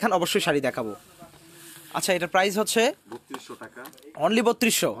শাড়ি দেখান, অবশ্যই শাড়ি দেখাবো। আচ্ছা, এটার প্রাইস হচ্ছে 3200 টাকা অনলি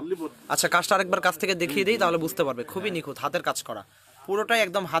 3200। অনলি। আচ্ছা, কাজটা আরেকবার কাছ থেকে দেখিয়ে দিই, তাহলে বুঝতে পারবে। খুবই নিখুঁত, হাতের কাজ করা, পুরোটাই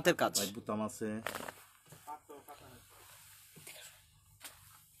একদম হাতের কাজ। বুতাম আছে,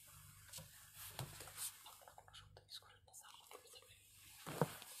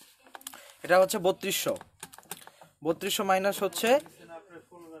 এটা এটা হচ্ছে 3200, 3200 মাইনাস হচ্ছে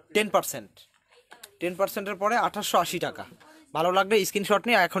 10%, 10%-এর পরে 2880 টাকা। ভালো লাগলে স্ক্রিনশট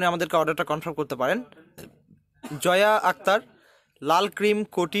নিয়ে এখনই আমাদেরকে অর্ডারটা কনফার্ম করতে পারেন। জয়া আক্তার, লাল ক্রিম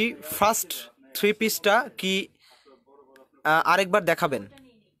কোটি ফার্স্ট 3 পিসটা কি আরেকবার দেখাবেন?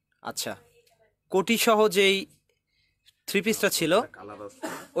 আচ্ছা, কোটি সহ যেই 3 পিসটা ছিল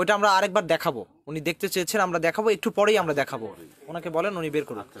ওইটা আমরা আরেকবার দেখাবো। উনি দেখতে চেয়েছেন, আমরা দেখাবো, একটু পরেই আমরা দেখাবো। ওনাকে বলেন, উনি বের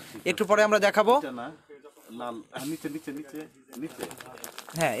করুন, একটু পরে আমরা দেখাবো।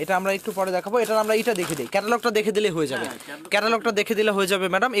 হ্যাঁ, এটা আমরা একটু পরে দেখাবো। এটা আমরা এটা দেখে দিই, ক্যাটালগটা দেখে দিলে হয়ে যাবে। ক্যাটালগটা দেখে দিলে হয়ে যাবে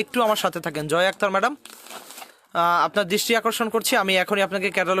ম্যাডাম, একটু আমার সাথে থাকেন। জয় আক্তার ম্যাডাম, আপনার দৃষ্টি আকর্ষণ করছি, আমি এখনই আপনাকে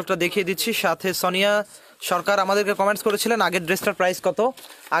ক্যাটালগটা দেখিয়ে দিচ্ছি। সাথে সোনিয়া সরকার আমাদেরকে কমেন্টস করেছিলেন আগের ড্রেসটার প্রাইস কত।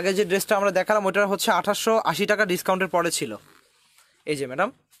 আগে যে ড্রেসটা আমরা দেখালাম ওইটা হচ্ছে 2880 টাকা ডিসকাউন্টের পরে ছিল। এই যে ম্যাডাম,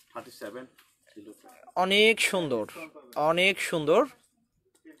 অনেক সুন্দর, অনেক সুন্দর,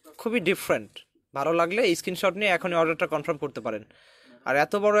 খুবই ডিফারেন্ট। ভালো লাগলে স্ক্রিনশট নিয়ে এখনই অর্ডারটা কনফার্ম করতে পারেন। আর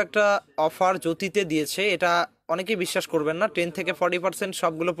এত বড় একটা অফার জ্যোতিতে দিয়েছে, এটা অনেকেই বিশ্বাস করবেন না। 10 থেকে 40%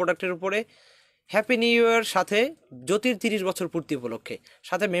 সবগুলো প্রোডাক্টের উপরে। হ্যাপি নিউ ইয়ার, সাথে জ্যোতির 30 বছর পূর্তি উপলক্ষে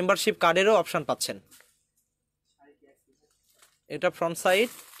সাথে মেম্বারশিপ কার্ডেরও অপশান পাচ্ছেন। এটা ফ্রন্ট সাইড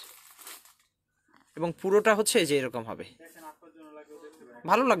এবং পুরোটা হচ্ছে যে এরকম হবে।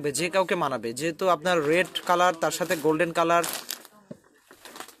 ভালো লাগবে, যে কাউকে মানাবে, যেহেতু আপনার রেড কালার তার সাথে গোল্ডেন কালার,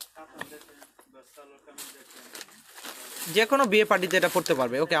 যে কোনো বিয়ে পার্টিতে এটা পড়তে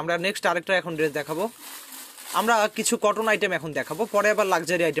পারবে। ওকে, আমরা নেক্সট আরেকটা এখন ড্রেস দেখাবো। আমরা কিছু কটন আইটেম এখন দেখাবো, পরে আবার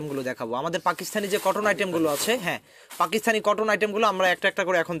লাক্সারি আইটেমগুলো দেখাবো। আমাদের পাকিস্তানি যে কটন আইটেমগুলো আছে, হ্যাঁ, পাকিস্তানি কটন আইটেমগুলো আমরা একটা একটা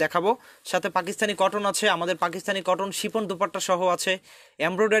করে এখন দেখাবো। সাথে পাকিস্তানি কটন আছে, আমাদের পাকিস্তানি কটন শিপন দুপাট্টা সহ আছে,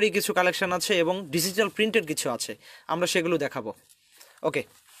 এমব্রয়ডারি কিছু কালেকশন আছে এবং ডিজিটাল প্রিন্টেড কিছু আছে, আমরা সেগুলো দেখাবো। ওকে,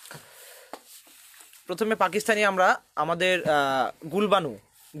 প্রথমে পাকিস্তানি আমরা আমাদের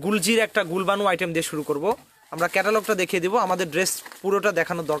গুলজির একটা গুলবানু আইটেম দিয়ে শুরু করব। আমরা ক্যাটালগটা দেখিয়ে দিব, আমাদের ড্রেস পুরোটা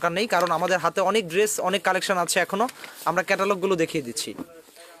দেখানোর দরকার নেই, কারণ আমাদের হাতে অনেক ড্রেস, অনেক কালেকশন আছে এখনও। আমরা ক্যাটালগুলো দেখিয়ে দিচ্ছি।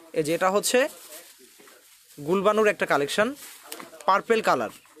 এই যে এটা হচ্ছে গুলবানুর একটা কালেকশন, পার্পেল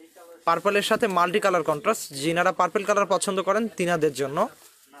কালার, পার্পেলের সাথে মাল্টি কালার কন্ট্রাস্ট। যিনারা পার্পেল কালার পছন্দ করেন তিনাদের জন্য।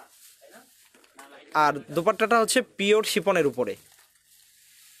 আর দোপাট্টাটা হচ্ছে পিওর শিপনের উপরে,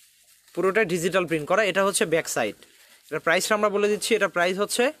 পুরোটাই ডিজিটাল প্রিন্ট করা। এটা হচ্ছে ব্যাক সাইড। এটা প্রাইসটা আমরা বলে দিচ্ছি, এটা প্রাইস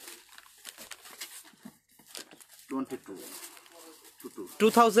হচ্ছে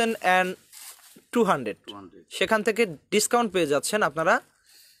 2200। সেখান থেকে ডিসকাউন্ট পেয়ে যাচ্ছেন আপনারা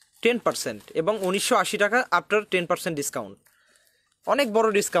 10% এবং 1980 টাকা আফটার 10% ডিসকাউন্ট। অনেক বড়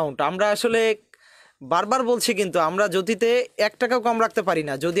ডিসকাউন্ট। আমরা আসলে বারবার বলছি, কিন্তু আমরা জ্যোতিতে 1 টাকাও কম রাখতে পারি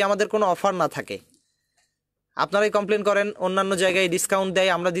না যদি আমাদের কোনো অফার না থাকে। আপনারাই কমপ্লেন করেন অন্যান্য জায়গায় ডিসকাউন্ট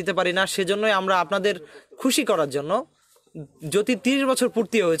দেয়, আমরা দিতে পারি না। সেজন্যই আমরা আপনাদের খুশি করার জন্য, জ্যোতি 30 বছর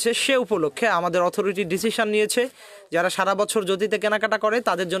পূর্তি হয়েছে সে উপলক্ষে আমাদের অথরিটি ডিসিশন নিয়েছে যারা সারা বছর জ্যোতিতে কেনাকাটা করে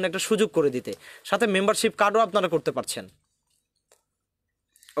তাদের জন্য একটা সুযোগ করে দিতে, সাথে মেম্বারশিপ কার্ডও আপনারা করতে পারছেন।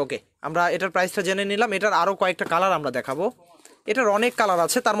 ওকে, আমরা এটার প্রাইসটা জেনে নিলাম। এটার আরও কয়েকটা কালার আমরা দেখাবো। এটার অনেক কালার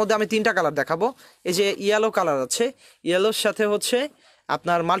আছে, তার মধ্যে আমি 3টা কালার দেখাবো। এই যে ইয়েলো কালার আছে, ইয়েলোর সাথে হচ্ছে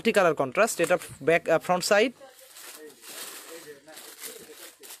আপনার মাল্টি কালার কন্ট্রাস্ট। এটা ব্যাক ফ্রন্ট সাইড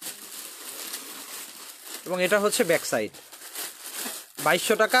এবং এটা হচ্ছে ব্যাক সাইড।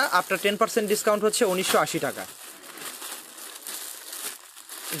 2200 টাকা আফটার 10% ডিসকাউন্ট হচ্ছে 1980 টাকা।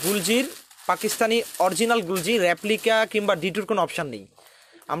 গুলজির পাকিস্তানি অরিজিনাল গুলজি, রেপ্লিকা কিংবা ডিটুর কোনো অপশান নেই।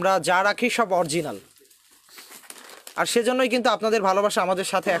 আমরা যা রাখি সব অরিজিনাল, আর সেজন্যই কিন্তু আপনাদের ভালোবাসা আমাদের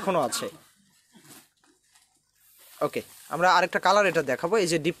সাথে এখনও আছে। ওকে, আমরা আরেকটা কালার এটা দেখাবো। এই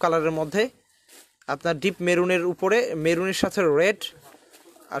যে ডিপ কালারের মধ্যে আপনার ডিপ মেরুনের উপরে, মেরুনের সাথে রেড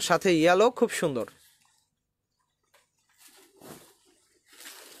আর সাথে ইয়েলো, খুব সুন্দর।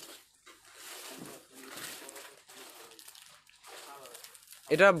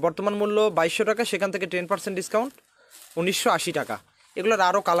 এটা বর্তমান মূল্য 2200 টাকা, সেখান থেকে 10% ডিসকাউন্ট 1980 টাকা। এগুলোর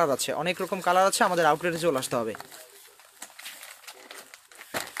আরও কালার আছে, অনেক রকম কালার আছে, আমাদের আউটলেটে চলে আসতে হবে।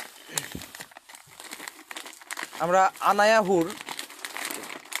 আমরা আনায়াহুর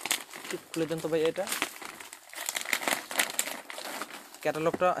খুলে দেন তো ভাই, এটা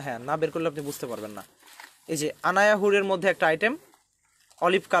ক্যাটালগটা, হ্যাঁ, না বের করলে আপনি বুঝতে পারবেন না। এই যে আনায়াহুরের মধ্যে একটা আইটেম,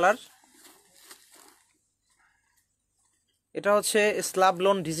 অলিভ কালার। এটা হচ্ছে slab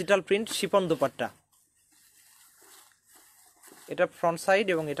loan digital print Shipon dupatta. এটা ফ্রন্ট সাইড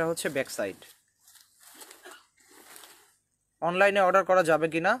এবং এটা হচ্ছে ব্যাক সাইড। অনলাইনে অর্ডার করা যাবে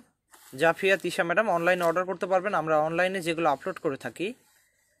কিনা? জাফিয়া তিশা ম্যাডাম, অনলাইনে অর্ডার করতে পারবেন। আমরা অনলাইনে যেগুলো আপলোড করে থাকি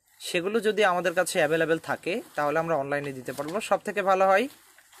সেগুলো যদি আমাদের কাছে অ্যাভেলেবেল থাকে তাহলে আমরা অনলাইনে দিতে পারবো, সব থেকে ভালো হয়।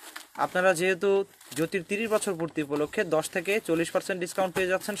 আপনারা যেহেতু জ্যোতির 30 বছর পূর্তি উপলক্ষে 10 থেকে 40% ডিসকাউন্ট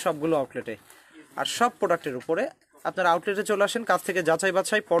পেয়ে যাচ্ছেন সবগুলো আউটলেটে। আর সব প্রোডাক্টের উপরে আপনারা আউটলেটে চলে আসেন, কাছ থেকে যাচাই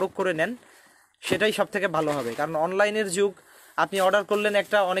বাছাই পরখ করে নেন, সেটাই সব থেকে ভালো হবে। কারণ অনলাইনের যুগ, আপনি অর্ডার করলেন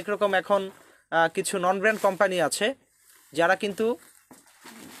একটা, অনেক রকম এখন কিছু নন ব্র্যান্ড কোম্পানি আছে যারা কিন্তু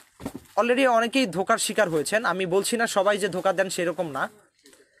অলরেডি অনেকেই ধোকার শিকার হয়েছেন। আমি বলছি না সবাই যে ধোকা দেন সেরকম না,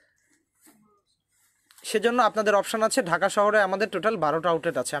 সেজন্য আপনাদের অপশান আছে। ঢাকা শহরে আমাদের টোটাল 12টা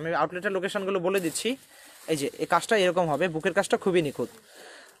আউটলেট আছে। আমি আউটলেটের লোকেশনগুলো বলে দিচ্ছি। এই যে এই কাজটা এরকম হবে, বুকের কাজটা খুবই নিখুঁত।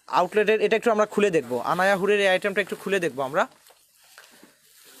 আউটলেটের এটা একটু আমরা খুলে দেখবো, আনায়া হুরের এই আইটেমটা একটু খুলে দেখবো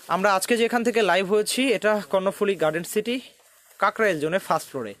আমরা আজকে যেখান থেকে লাইভ হয়েছি এটা কর্ণফুলী গার্ডেন সিটি কাকরাইল জোনে ফার্স্ট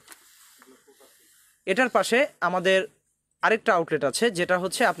ফ্লোরে। এটার পাশে আমাদের আরেকটা আউটলেট আছে যেটা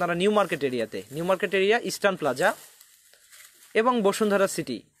হচ্ছে আপনারা নিউ মার্কেট এরিয়াতে, new market area, eastern plaza এবং বসুন্ধরা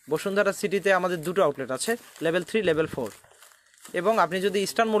সিটি। বসুন্ধরা সিটিতে আমাদের দুটো আউটলেট আছে, লেভেল 3, লেভেল 4। এবং আপনি যদি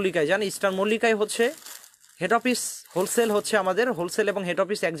ইস্টার্ন মল্লিকায় যান, ইস্টার্ন মল্লিকায় হচ্ছে হেড অফিস, হোলসেল হচ্ছে আমাদের, হোলসেল এবং হেড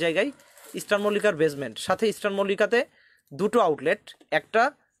অফিস এক জায়গায়, ইস্টার্ন মল্লিকার বেসমেন্ট। সাথে ইস্টার্ন মল্লিকাতে দুটো আউটলেট, একটা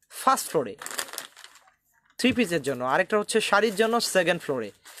ফার্স্ট ফ্লোরে 3 পিসের জন্য, আরেকটা হচ্ছে শাড়ির জন্য সেকেন্ড ফ্লোরে।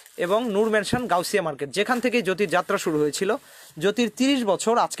 এবং নূর মেনশন গাউসিয়া মার্কেট, যেখান থেকে জ্যোতির যাত্রা শুরু হয়েছিল। জ্যোতির 30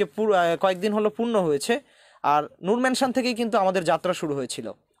 বছর আজকে কয়েকদিন হলো পূর্ণ হয়েছে, আর নূর মেনশন থেকেই কিন্তু আমাদের যাত্রা শুরু হয়েছিল।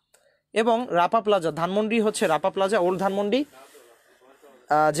 এবং রাপা প্লাজা, ধানমন্ডি হচ্ছে রাপা প্লাজা, ওল্ড ধানমন্ডি,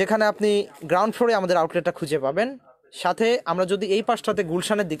 যেখানে আপনি গ্রাউন্ড ফ্লোরে আমাদের আউটলেটটা খুঁজে পাবেন। সাথে আমরা যদি এই পাশটাতে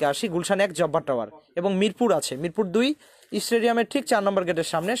গুলশানের দিকে আসি, গুলশান 1 জব্বার টাওয়ার এবং মিরপুর আছে, মিরপুর 2 স্টেডিয়ামের ঠিক 4 নম্বর গেটের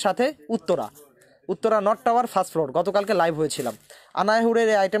সামনে। সাথে Uttara north tower first floor. গতকালকে লাইভ হয়েছিলাম। আনায়াহুরের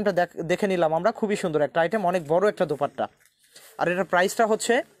এই আইটেমটা দেখে নিলাম আমরা, খুবই সুন্দর একটা আইটেম, অনেক বড় একটা দোপাট্টা। আর এটার প্রাইসটা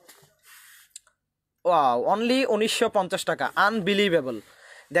হচ্ছে ওয়াও, অনলি 1950 টাকা। আনবিলিভেবল।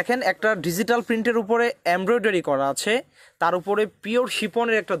 দেখেন, একটা ডিজিটাল প্রিন্টের উপরে এমব্রয়ডারি করা আছে, তার উপরে পিওর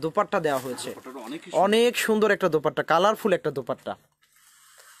শিপনের একটা দোপাট্টা দেওয়া হয়েছে। অনেক সুন্দর একটা দোপাট্টা, কালারফুল একটা দোপাট্টা।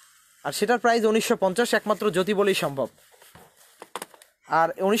 আর সেটার প্রাইস 1950, একমাত্র জ্যোতি বলেই সম্ভব। আর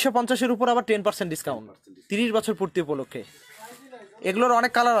 1950-এর উপর আবার 10% ডিসকাউন্ট 30 বছর পূর্তি উপলক্ষে। এগুলোর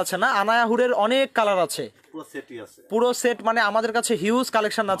অনেক কালার আছে না, আনায়াহুরের অনেক কালার আছে, পুরো সেট। মানে আমাদের কাছে হিউজ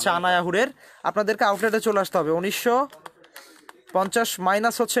কালেকশন আছে আনায়াহুরের। আপনাদেরকে আউটলেটে চলে আসতে হবে। 1950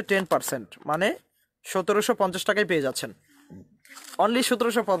 মাইনাস হচ্ছে 10%, মানে 1750 টাকায় পেয়ে যাচ্ছেন। অনলি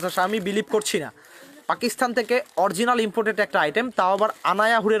 1750। আমি বিলিভ করছি না, পাকিস্তান থেকে অরিজিনাল ইম্পোর্টেড একটা আইটেম, তাও আবার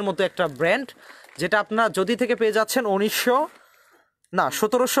আনায়াহুরের মতো একটা ব্র্যান্ড, যেটা আপনার যদি থেকে পেয়ে যাচ্ছেন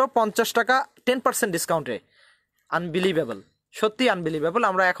 1750 টাকা 10% ডিসকাউন্টে। আনবিলিভেবল, সত্যি আনবিলিভেবল।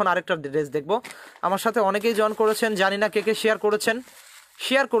 আমরা এখন আরেকটা ড্রেস দেখব। আমার সাথে অনেকেই জয়েন করেছেন, জানি না কে কে শেয়ার করেছেন।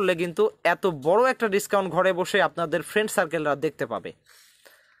 শেয়ার করলে কিন্তু এত বড় একটা ডিসকাউন্ট ঘরে বসে আপনাদের ফ্রেন্ড সার্কেলরা দেখতে পাবে।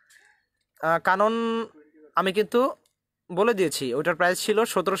 কারণ আমি কিন্তু বলে দিয়েছি ওইটার প্রাইস ছিল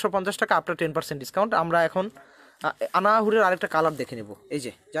 1750 টাকা আফটার 10% ডিসকাউন্ট। আমরা এখন আনায়াহুরের আরেকটা কালার দেখে নেব। এই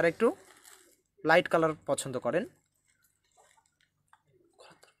যে যারা একটু লাইট কালার পছন্দ করেন,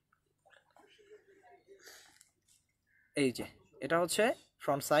 এই যে এটা হচ্ছে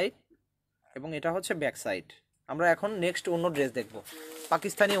ফ্রন্ট সাইড এবং এটা হচ্ছে ব্যাক সাইড। আমরা এখন নেক্সট অন্য ড্রেস দেখব,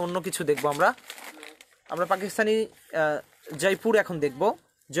 পাকিস্তানি অন্য কিছু দেখব। আমরা পাকিস্তানি জয়পুর এখন দেখব।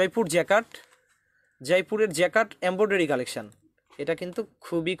 জয়পুর জ্যাকার্ট, জয়পুরের জ্যাকার্ট এমব্রয়ডারি কালেকশন। এটা কিন্তু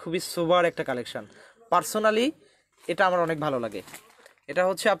খুবই সোবার একটা কালেকশন। পার্সোনালি এটা আমার অনেক ভালো লাগে। এটা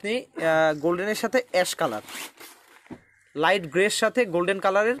হচ্ছে আপনি গোল্ডেনের সাথে অ্যাশ কালার, লাইট গ্রের সাথে গোল্ডেন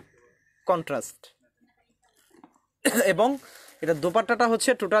কালারের কন্ট্রাস্ট। এবং এটা দোপাট্টাটা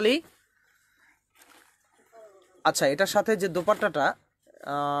হচ্ছে টোটালি, আচ্ছা এটার সাথে যে দোপাট্টাটা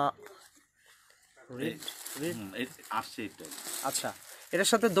আচ্ছা এটার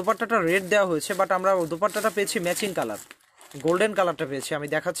সাথে দোপাট্টাটা রেড দেওয়া হয়েছে, বাট আমরা দোপাট্টাটা পেয়েছি ম্যাচিং কালার, গোল্ডেন কালারটা পেয়েছি। আমি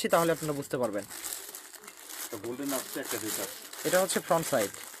দেখাচ্ছি, তাহলে আপনারা বুঝতে পারবেন। এটা হচ্ছে ফ্রন্ট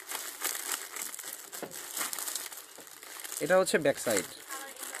সাইড, এটা হচ্ছে ব্যাক সাইড।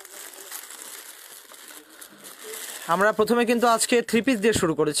 আমরা প্রথমে কিন্তু আজকে 3 পিস দিয়ে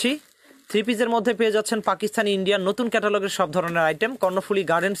শুরু করেছি। 3 পিসের মধ্যে পেয়ে যাচ্ছেন পাকিস্তানি, ইন্ডিয়ান নতুন ক্যাটালগের সব ধরনের আইটেম কর্ণফুলী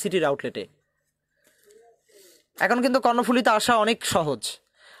গার্ডেন সিটির আউটলেটে। এখন কিন্তু কর্ণফুলীতে আসা অনেক সহজ।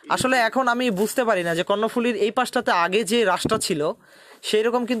 আসলে এখন আমি বুঝতে পারি না যে কর্ণফুলীর এই পাশটাতে আগে যে রাস্তা ছিল সেই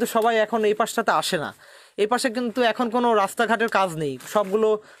রকম কিন্তু সবাই এখন এই পাশটাতে আসে না। এই পাশে কিন্তু এখন কোনো রাস্তাঘাটের কাজ নেই, সবগুলো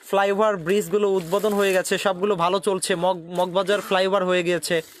ফ্লাইওভার ব্রিজগুলো উদ্বোধন হয়ে গেছে, সবগুলো ভালো চলছে। মগবাজার ফ্লাইওভার হয়ে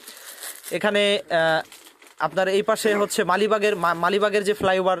গিয়েছে। এখানে আপনার এই পাশে হচ্ছে মালিবাগের যে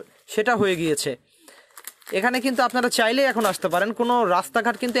ফ্লাইওভার সেটা হয়ে গিয়েছে। এখানে কিন্তু আপনারা চাইলেই এখন আসতে পারেন, কোনো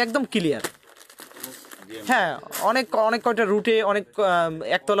রাস্তাঘাট কিন্তু একদম ক্লিয়ার। হ্যাঁ, অনেক কয়টা রুটে অনেক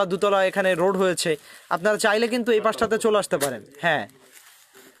একতলা দুতলা এখানে রোড হয়েছে। আপনারা চাইলে কিন্তু এই পাশটাতে চলে আসতে পারেন। হ্যাঁ,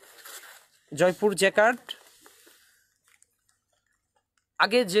 জয়পুর জ্যাকার্ড।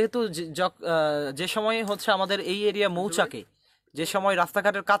 আগে যেহেতু যে সময় হচ্ছে আমাদের এই এরিয়া মৌচাকে যে সময়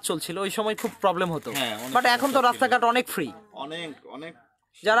রাস্তাঘাটের কাজ চলছিল ওই সময় খুব প্রবলেম হতো, বাট এখন তো রাস্তাঘাট অনেক ফ্রি। অনেক অনেক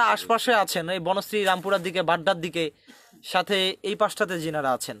যারা আশপাশে আছেন এই বনশ্রী রামপুরার দিকে বাড্ডার দিকে, সাথে এই পাশটাতে যিনারা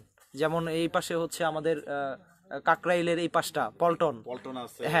আছেন, যেমন এই পাশে হচ্ছে আমাদের কাকরাইলের এই পাশটা পল্টন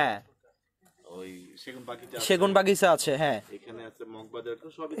আছে, হ্যাঁ ওই সেগুন বাগিচা আছে, হ্যাঁ এখানে আছে মগবাজার,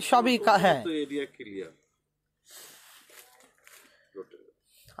 সবই হ্যাঁ এরিয়া ক্লিয়ার।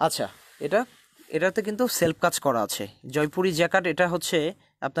 আচ্ছা, এটাতে কিন্তু সেলফ কাজ করা আছে জয়পুরি জ্যাকেট। এটা হচ্ছে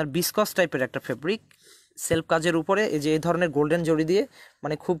আপনার বিসকস টাইপের একটা ফেব্রিক, সেলফ কাজের উপরে এই যে এই ধরনের গোল্ডেন জড়ি দিয়ে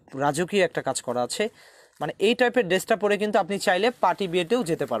মানে খুব রাজকীয় একটা কাজ করা আছে। মানে এই টাইপের ড্রেসটা পরে কিন্তু আপনি চাইলে পার্টি বিয়েতেও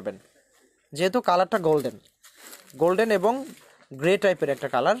যেতে পারবেন, যেহেতু কালারটা গোল্ডেন এবং গ্রে টাইপের একটা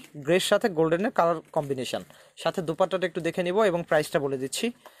কালার, গ্রের সাথে গোল্ডেনের কালার কম্বিনেশন। সাথে দুপাট্টাটা একটু দেখে নিব এবং প্রাইসটা বলে দিচ্ছি।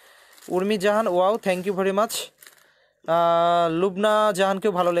 উর্মি জাহান, wow, thank you very much. Lubna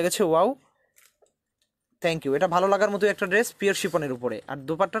জাহানকেও ভালো লেগেছে, ওয়াও, থ্যাংক ইউ। এটা ভালো লাগার মতো একটা ড্রেস, পিওর শিপনের উপরে। আর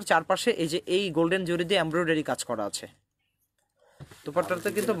দুপাট্টার চারপাশে এই যে এই গোল্ডেন জরি দিয়ে এমব্রয়ডারি কাজ করা আছে, দুপাট্টাতে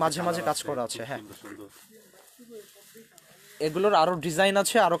কিন্তু মাঝে মাঝে কাজ করা আছে। হ্যাঁ, এগুলোর আরো ডিজাইন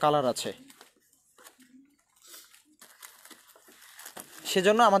আছে, আরো কালার আছে,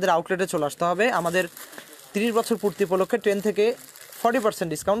 সেজন্য আমাদের আউটলেটে চলে আসতে হবে। আমাদের 30 বছর পূর্তি উপলক্ষে 10 থেকে 40%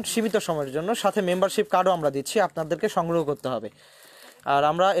 ডিসকাউন্ট সীমিত সময়ের জন্য, সাথে মেম্বারশিপ কার্ডও আমরা দিচ্ছি, আপনাদেরকে সংগ্রহ করতে হবে। আর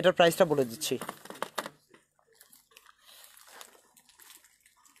আমরা এটার প্রাইসটা বলে দিচ্ছি।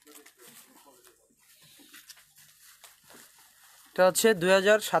 এটা হচ্ছে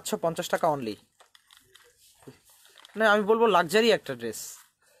 2750 টাকা অনলি। মানে আমি বলবো লাক্সারি একটা ড্রেস,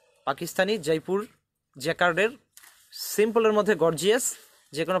 পাকিস্তানি জয়পুর জ্যাকার্ডের, সিম্পলের মধ্যে গর্জিয়াস,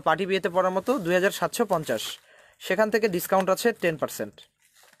 যে কোনো পার্টি বিয়েতে পরার মতো। 2750, সেখান থেকে ডিসকাউন্ট আছে 10%,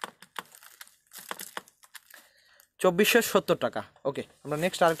 2470 টাকা। ওকে, আমরা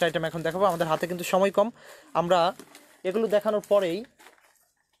নেক্সট আরেকটা আইটেম এখন দেখাবো। আমাদের হাতে কিন্তু সময় কম, আমরা এগুলো দেখানোর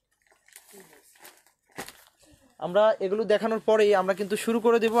পরেই আমরা কিন্তু শুরু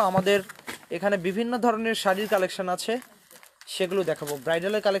করে দেব। আমাদের এখানে বিভিন্ন ধরনের শাড়ির কালেকশন আছে, সেগুলো দেখাবো।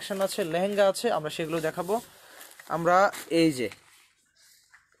 ব্রাইডালের কালেকশন আছে, লেহেঙ্গা আছে, আমরা সেগুলো দেখাবো। আমরা এই যে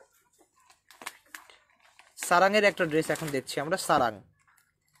সারাংয়ের একটা ড্রেস এখন দেখছি আমরা, সারাং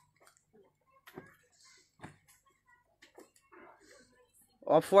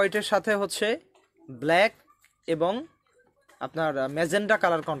অফ হোয়াইটের সাথে হচ্ছে ব্ল্যাক এবং আপনার ম্যাজেন্ডা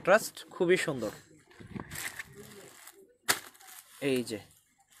কালার কন্ট্রাস্ট, খুবই সুন্দর। এই যে,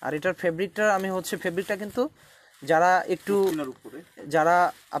 আর এটার ফেব্রিকটা কিন্তু যারা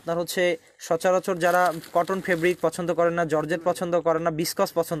আপনার হচ্ছে সচরাচর যারা কটন ফেব্রিক পছন্দ করেন না, জর্জেট পছন্দ করেন না, বিসকস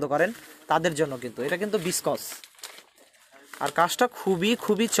পছন্দ করেন, তাদের জন্য কিন্তু এটা কিন্তু বিসকস। আর কাজটা খুবই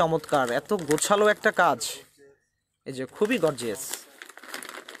খুবই চমৎকার, এত গোছালো একটা কাজ, এই যে খুবই গর্জিয়াস।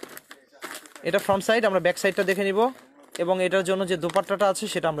 এটা ফ্রন্ট সাইড, আমরা ব্যাক সাইডটা দেখে নিব এবং এটার জন্য যে দোপাট্টাটা আছে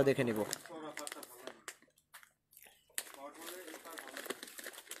সেটা আমরা দেখে নিব।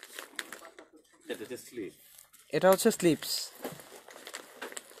 এটা হচ্ছে স্লিপস,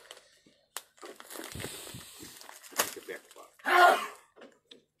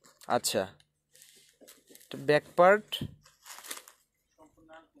 আচ্ছা ব্যাক পার্ট।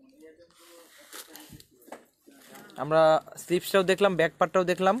 আমরা স্লিপসটাও দেখলাম, ব্যাক পার্টটাও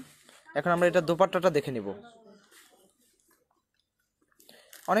দেখলাম, এখন আমরা এটা দোপাট্টাটা দেখে নিব।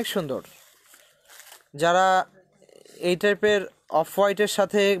 অনেক সুন্দর। যারা এই টাইপের অফ হোয়াইটের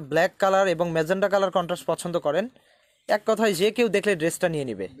সাথে ব্ল্যাক কালার এবং ম্যাজেন্ডা কালার কন্ট্রাস্ট পছন্দ করেন, এক কথায় যে কেউ দেখলে ড্রেসটা নিয়ে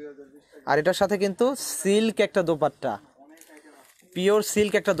নেবে। আর এটার সাথে কিন্তু সিল্ক একটা দোপাট্টা, পিওর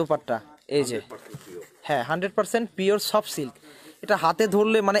সিল্ক একটা দোপাট্টা, এই যে হ্যাঁ 100% পিওর সফট সিল্ক। এটা হাতে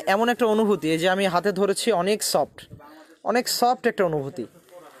ধরলে মানে এমন একটা অনুভূতি, এই যে আমি হাতে ধরেছি, অনেক সফট একটা অনুভূতি।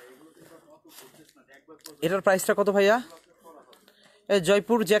 এটার প্রাইসটা কত ভাইয়া? এই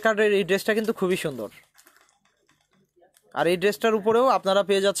জয়পুর জ্যাকার্ডের এই ড্রেসটা কিন্তু খুবই সুন্দর, আর এই ড্রেসটার উপরেও আপনারা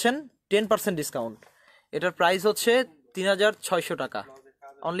পেয়ে যাচ্ছেন 10% ডিসকাউন্ট। এটার প্রাইস হচ্ছে 3600 টাকা,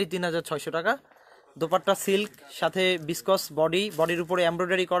 অনলি 3600 টাকা। দোপাট্টা সিল্ক, সাথে বিসকস বডির উপরে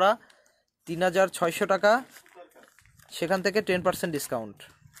এমব্রয়ডারি করা, 3600 টাকা, সেখান থেকে 10% ডিসকাউন্ট।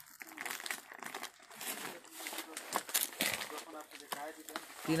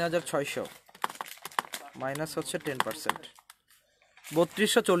 $3600 মাইনাস হচ্ছে 10%,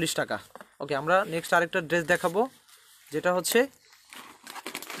 3240 টাকা। ওকে, আমরা নেক্সট আরেকটা ড্রেস দেখাবো, যেটা হচ্ছে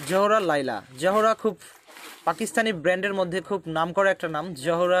জহরা লাইলা। জহরা খুব পাকিস্তানি ব্র্যান্ডের মধ্যে খুব নাম করা একটা নাম,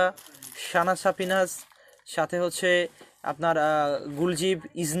 জহরা, শানা সাফিনাস, সাথে হচ্ছে আপনার গুলজিব,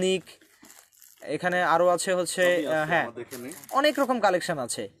 ইজনিক, এখানে আরও আছে হচ্ছে হ্যাঁ অনেক রকম কালেকশন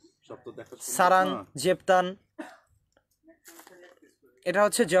আছে। তো দেখা সারাং, জেপতান। এটা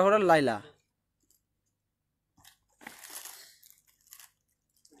হচ্ছে জহরাল লাইলা।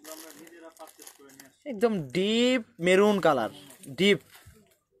 একদম ডিপ মেরুন কালার, ডিপ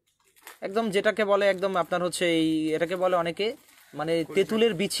একদম, যেটাকে বলে একদম আপনার হচ্ছে এই, এটাকে বলে অনেকে মানে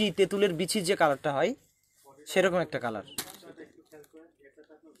তেঁতুলের বিচির যে কালারটা হয় সেরকম একটা কালার।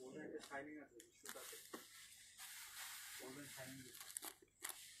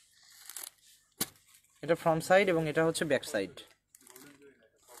 এটা ফ্রন্ট সাইড এবং এটা হচ্ছে ব্যাক সাইড।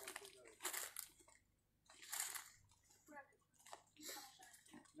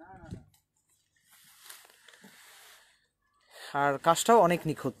 আর কাজটাও অনেক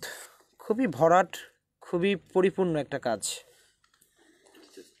নিখুঁত, খুবই ভরাট, খুবই পরিপূর্ণ একটা কাজ।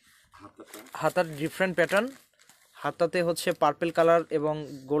 হাতার ডিফারেন্ট প্যাটার্ন, হাতাতে হচ্ছে পার্পল কালার এবং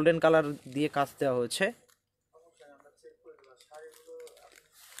গোল্ডেন কালার দিয়ে কাজ দেওয়া হয়েছে।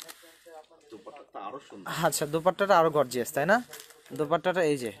 আচ্ছা, দোপাট্টাটা আরো গর্জিয়াস, তাই না? দোপাট্টাটা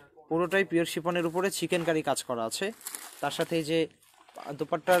এই যে পুরোটাই পিওর শিফনের উপরে চিকেন কারি কাজ করা আছে। তার সাথে এই যে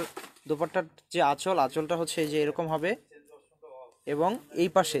দোপাট্টার যে আঁচলটা হচ্ছে এই যে এরকম হবে, এবং এই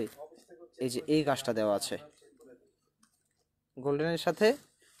পাশে এই যে এই কাজটা দেওয়া আছে গোল্ডেনের সাথে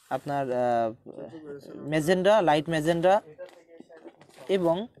আপনার মেজেন্ডা, লাইট মেজেন্ডা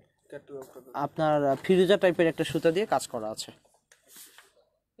এবং আপনার ফিরোজা টাইপের একটা সুতা দিয়ে কাজ করা আছে।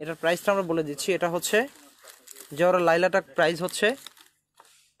 এটার প্রাইসটা আমরা বলে দিচ্ছি। এটা হচ্ছে জহরাল লাইলাটার প্রাইস হচ্ছে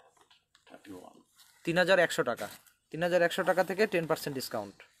 3100 টাকা। 3100 টাকা থেকে 10%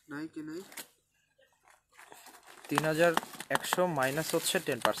 ডিসকাউন্ট। 3100 মাইনাস হচ্ছে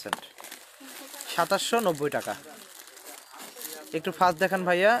 10%, 2790 টাকা। একটু ফাস্ট দেখান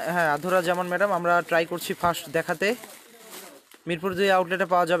ভাইয়া। হ্যাঁ, আধুরা জামান ম্যাডাম, আমরা ট্রাই করছি ফাস্ট দেখাতে। মিরপুর 2 আউটলেটে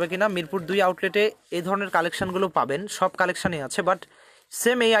পাওয়া যাবে কিনা? মিরপুর 2 আউটলেটে এই ধরনের কালেকশনগুলো পাবেন, সব কালেকশনই আছে, বাট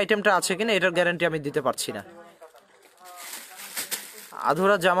সেম এই আইটেমটা আছে কিনা এটার গ্যারান্টি আমি দিতে পারছি না।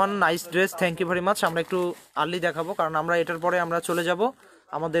 আধুরা জামান, nice dress, thank you very much. আমরা একটু আর্লি দেখাবো কারণ আমরা এটার পরে আমরা চলে যাব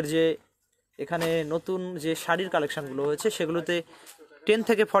আমাদের যে এখানে নতুন যে শাড়ির কালেকশনগুলো হয়েছে সেগুলোতে 10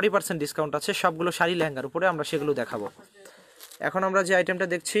 থেকে 40% ডিসকাউন্ট আছে, সবগুলো শাড়ি লেহেঙ্গার উপরে, আমরা সেগুলো দেখাবো। এখন আমরা যে আইটেমটা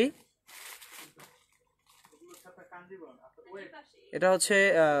দেখছি এটা হচ্ছে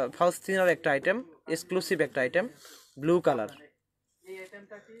ফাউস্টিনার একটা আইটেম, এক্সক্লুসিভ একটা আইটেম, ব্লু কালার।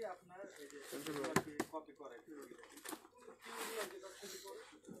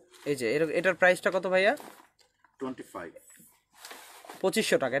 এই যে এটার প্রাইসটা কত ভাইয়া?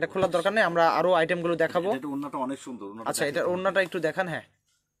 2500 টাকা। এটা খোলার দরকার নেই, আমরা আরো আইটেমগুলো দেখাবো। ওড়নাটা অনেক সুন্দর। আচ্ছা, এটা ওড়নাটা একটু দেখান। হ্যাঁ,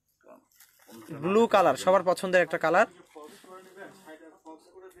 ব্লু কালার সবার পছন্দের একটা কালার।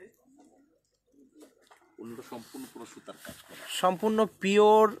 সম্পূর্ণ পুরো সুতার কাজ করা, সম্পূর্ণ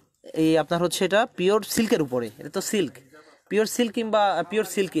পিওর। এই আপনার হচ্ছে এটা পিওর সিল্কের উপরে, এটা তো সিল্ক, পিওর সিল্ক কিংবা পিওর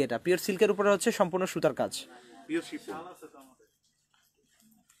সিল্কি, এটা পিওর সিল্কের উপরে হচ্ছে সম্পূর্ণ সুতার কাজ, পিওর শিফন।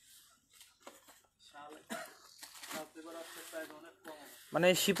 মানে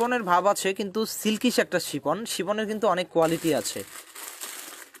শিপনের ভাব আছে কিন্তু সিল্কিশ একটা শিপন, শিপনের কিন্তু অনেক কোয়ালিটি আছে।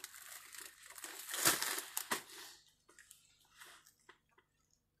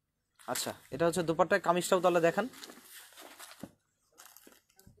 আচ্ছা, এটা হচ্ছে দুপাট্টায় কামিজটাও তাহলে দেখান।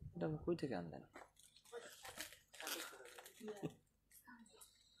 এটা কই থেকে আনলেন?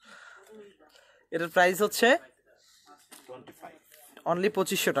 এটার প্রাইস হচ্ছে অনলি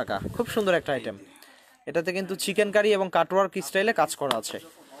 2500 টাকা। খুব সুন্দর একটা আইটেম। এটাতে কিন্তু চিকেন কারি এবং কাটওয়ার্ক স্টাইলে কাজ করা আছে।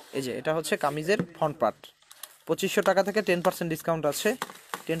 এই যে এটা হচ্ছে কামিজের ফ্রন্ট পার্ট। 2500 টাকা থেকে 10% ডিসকাউন্ট আছে।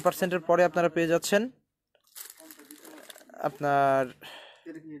 10%-এর পরে আপনারা পেয়ে যাচ্ছেন আপনার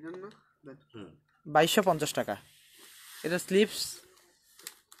 2250 টাকা। এটা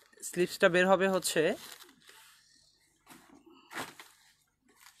স্লিপসটা বের হবে হচ্ছে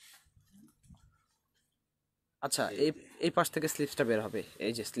আচ্ছা, এই পাশ থেকে স্লিপসটা বের হবে,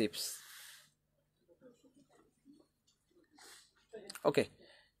 এই যে স্লিপস। ওকে,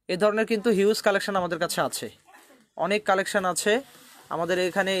 এই ধরনের কিন্তু হিউজ কালেকশন আমাদের কাছে আছে, অনেক কালেকশন আছে আমাদের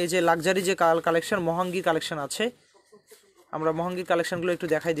এখানে। এই যে লাক্সারি যে কালেকশন, মহাঙ্গি কালেকশন আছে, আমরা মহাঙ্গির কালেকশনগুলো একটু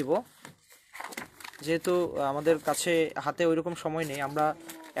দেখাই দিব। যেহেতু আমাদের কাছে হাতে ওইরকম সময় নেই, আমরা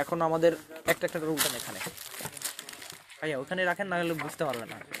এখন আমাদের একটা করে উঠান এখানে ভাইয়া, ওখানে রাখেন, না হলে বুঝতে পারবে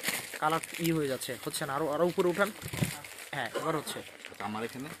না, কালার হয়ে যাচ্ছে, হচ্ছে না। আরো উপরে উঠান। হ্যাঁ, এবার হচ্ছে আমার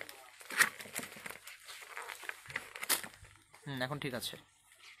এখানে। এখন ঠিক আছে,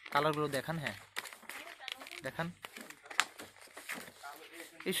 কালারগুলো দেখান। হ্যাঁ, দেখান।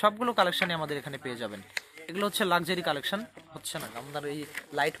 এই সবগুলো কালেকশনই আমাদের এখানে পেয়ে যাবেন। এগুলো হচ্ছে লাক্সারি কালেকশন, হচ্ছে না আমাদের এই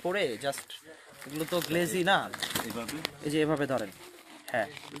লাইট পরে জাস্ট, এগুলো তো গ্লেজি না, এই যে এভাবে ধরেন। হ্যাঁ,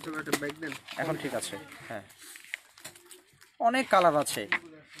 এখন ঠিক আছে। হ্যাঁ, অনেক কালার আছে,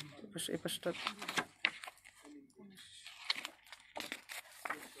 এই পাশটা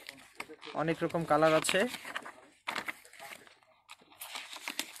অনেক রকম কালার আছে।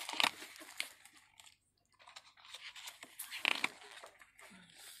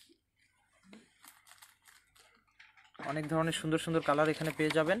 অনেক ধরনের সুন্দর সুন্দর কালার এখানে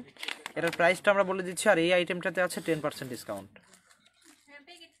পেয়ে যাবেন। এটার প্রাইসটা আমরা বলে দিচ্ছি। আর এই আইটেমটাতে আছে 10% ডিসকাউন্ট।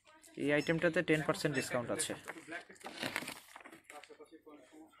 এই আইটেমটাতে 10% ডিসকাউন্ট আছে।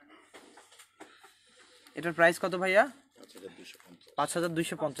 এটার প্রাইস কত ভাইয়া?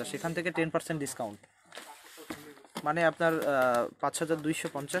 5250। এখান থেকে 10% ডিসকাউন্ট, মানে আপনার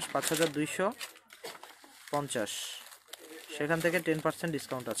 5250, 5250, সেখান থেকে 10%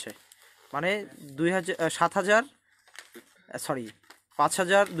 ডিসকাউন্ট আছে, মানে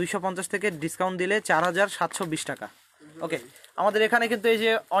 5250 থেকে ডিসকাউন্ট দিলে 4720 টাকা। ওকে, আমাদের এখানে কিন্তু এই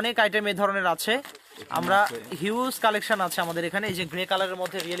যে অনেক আইটেম এই ধরনের আছে। আমরা হিউজ কালেকশন আছে আমাদের এখানে। এই যে গ্রে কালারের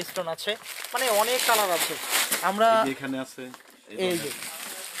মধ্যে রিয়েল স্টোন আছে, মানে অনেক কালার আছে। আমরা এখানে আছে এই যে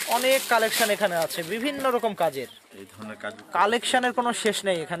অনেক কালেকশন এখানে আছে বিভিন্ন রকম কাজের। এই ধরনের কাজ কালেকশনের কোনো শেষ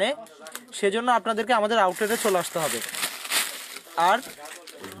নেই এখানে, সেজন্য আপনাদেরকে আমাদের আউটলেটে চলে আসতে হবে। আর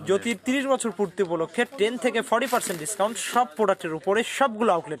জ্যোতির 30 বছর পূর্তি উপলক্ষে 10 থেকে 40% ডিসকাউন্ট সব প্রোডাক্টের উপরে সবগুলো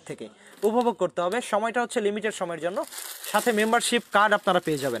আউটলেট থেকে উপভোগ করতে হবে। সময়টা হচ্ছে লিমিটেড সময়ের জন্য, সাথে মেম্বারশিপ কার্ড আপনারা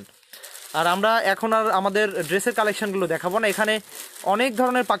পেয়ে যাবেন। আর আমরা এখন আর আমাদের ড্রেসের কালেকশনগুলো দেখাবো না, এখানে অনেক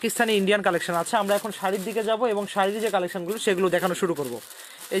ধরনের পাকিস্তানি ইন্ডিয়ান কালেকশন আছে। আমরা এখন শাড়ির দিকে যাব এবং শাড়ির যে কালেকশনগুলো সেগুলো দেখানো শুরু করব।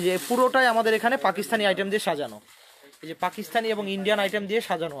 এই যে পুরোটাই আমাদের এখানে পাকিস্তানি আইটেম দিয়ে সাজানো, এই যে পাকিস্তানি এবং ইন্ডিয়ান আইটেম দিয়ে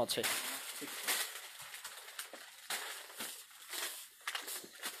সাজানো আছে।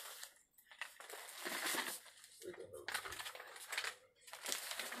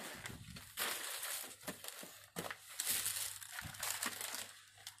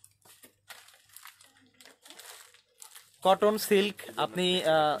 কটন, সিল্ক, আপনি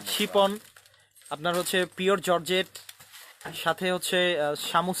শিপন, আপনার হচ্ছে পিওর জর্জেট, সাথে হচ্ছে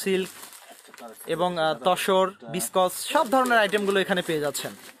শামু সিল্ক এবং তসর, বিস্কস, সব ধরনের আইটেমগুলো এখানে পেয়ে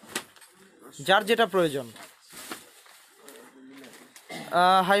যাচ্ছেন, যার যেটা প্রয়োজন।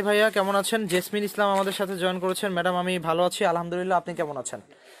 হাই ভাইয়া, কেমন আছেন? জেসমিন ইসলাম আমাদের সাথে জয়েন করেছেন। ম্যাডাম আমি ভালো আছি আলহামদুলিল্লাহ, আপনি কেমন আছেন?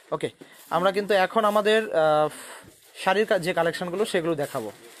 ওকে, আমরা কিন্তু এখন আমাদের শাড়ির যে কালেকশনগুলো সেগুলো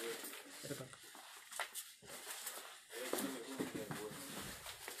দেখাবো।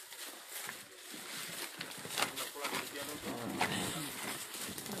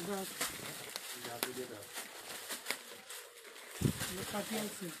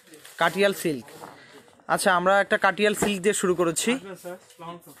 কাটিয়াল সিল্ক, আচ্ছা আমরা একটা কাটিয়াল সিল্ক দিয়ে শুরু করেছি,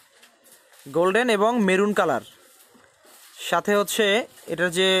 গোল্ডেন এবং মেরুন কালার, সাথে হচ্ছে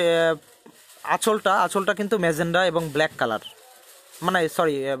এটার যে আঁচলটা কিন্তু ম্যাজেন্ডা এবং ব্ল্যাক কালার, মানে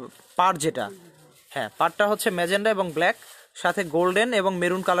সরি পাড় যেটা, হ্যাঁ পাড়টা হচ্ছে ম্যাজেন্ডা এবং ব্ল্যাক, সাথে গোল্ডেন এবং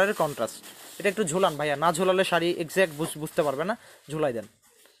মেরুন কালারের কন্ট্রাস্ট। এটা একটু ঝোলান ভাইয়া, না ঝোলালে শাড়ি এক্স্যাক্ট বুঝতে পারবে না, ঝোলাই দেন।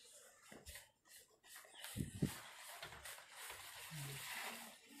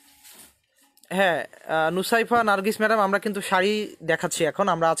 হ্যাঁ নুসাইফা নার্গিস ম্যাডাম, আমরা কিন্তু শাড়ি দেখাচ্ছি এখন।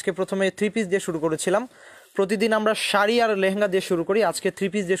 আমরা আজকে প্রথমে 3 পিস দিয়ে শুরু করেছিলাম, প্রতিদিন আমরা শাড়ি আর লেহেঙ্গা দিয়ে শুরু করি, আজকে 3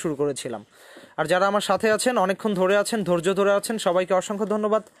 পিস দিয়ে শুরু করেছিলাম। আর যারা আমার সাথে আছেন, অনেকক্ষণ ধরে আছেন, ধৈর্য ধরে আছেন, সবাইকে অসংখ্য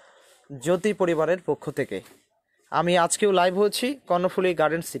ধন্যবাদ জ্যোতি পরিবারের পক্ষ থেকে। আমি আজকেও লাইভ হয়েছি কর্ণফুলী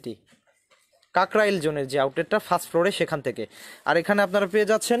গার্ডেন সিটি কাকরাইল জোনের যে আউটলেটটা ফার্স্ট ফ্লোরে, সেখান থেকে। আর এখানে আপনারা পেয়ে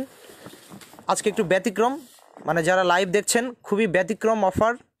যাচ্ছেন আজকে একটু ব্যতিক্রম, মানে যারা লাইভ দেখছেন খুবই ব্যতিক্রম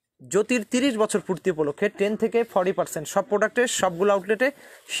অফার। জ্যোতির 30 বছর পূর্তি উপলক্ষে 10 থেকে 40% সব প্রোডাক্টে সবগুলো আউটলেটে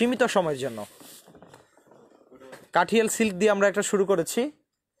সীমিত সময়ের জন্য। কাঠিয়াল সিল্ক দিয়ে আমরা একটা শুরু করেছি,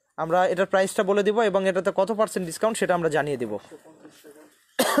 আমরা এটার প্রাইসটা বলে দিব এবং এটাতে কত পার্সেন্ট ডিসকাউন্ট সেটা আমরা জানিয়ে দিব।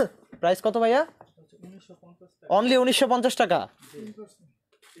 প্রাইস কত ভাইয়া? অনলি 1950 টাকা।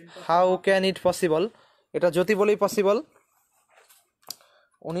 How can it possible? এটা জ্যোতি বলেই পসিবল।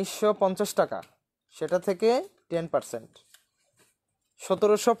 1950 টাকা, সেটা থেকে 10%,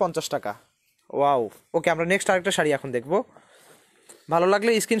 1750 টাকা। ওয়াও, ওকে, আমরা নেক্সট আরেকটা শাড়ি এখন দেখব। ভালো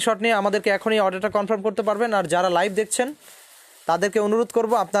লাগলে স্ক্রিনশট নিয়ে আমাদেরকে এখনই অর্ডারটা কনফার্ম করতে পারবেন। আর যারা লাইভ দেখছেন তাদেরকে অনুরোধ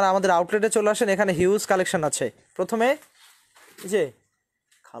করব আপনারা আমাদের আউটলেটে চলে আসেন, এখানে হিউজ কালেকশন আছে। প্রথমে যে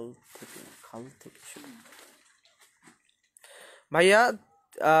খাল থেকে ভাইয়া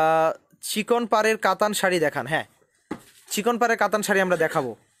চিকন পাড়ের কাতান শাড়ি দেখান। হ্যাঁ, চিকন পাড়ের কাতান শাড়ি আমরা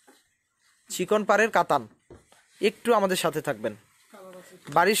দেখাবো। চিকন পাড়ের কাতান, একটু আমাদের সাথে থাকবেন।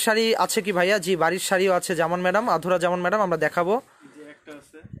 বাড়ির শাড়ি আছে কি ভাইয়া? জি, বাড়ির শাড়িও আছে জামান ম্যাডাম, আধুরা জামান ম্যাডাম, আমরা দেখাবো।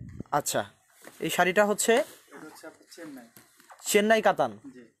 আচ্ছা, এই শাড়িটা হচ্ছে চেন্নাই কাতান,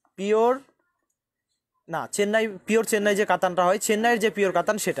 পিওর না, চেন্নাই যে কাতানটা হয়, চেন্নাইয়ের যে পিওর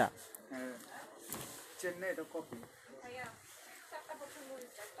কাতান সেটা।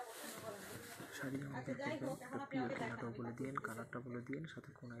 শাড়ি আমাদের করবেন, একটা পিওর কেনাটাও বলে দিন, কালারটা বলে দিন, সাথে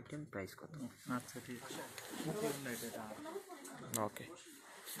কোন আইটেম, প্রাইস কত। আচ্ছা ঠিক আছে। ওকে,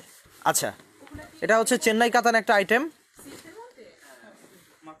 আচ্ছা, এটা হচ্ছে চেন্নাই কাতান একটা আইটেম।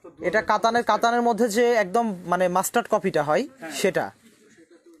 এটা কাতানের মধ্যে যে একদম মানে মাস্টার্ড কপিটা হয় সেটা,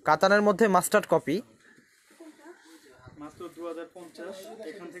 কাতানের মধ্যে মাস্টার্ড কপি। মাত্র 2050,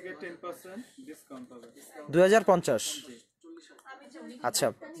 এখান থেকে 10% ডিসকাউন্ট পাবে। 2050, আচ্ছা,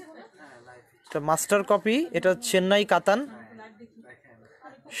 এটা মাস্টার কপি, এটা চেন্নাই কাতান,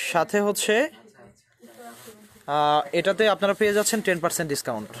 সাথে হচ্ছে এটাতে আপনারা পেয়ে যাচ্ছেন 10%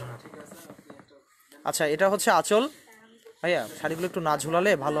 ডিসকাউন্ট। আচ্ছা, এটা হচ্ছে আঁচল। ভাইয়া শাড়িগুলো একটু না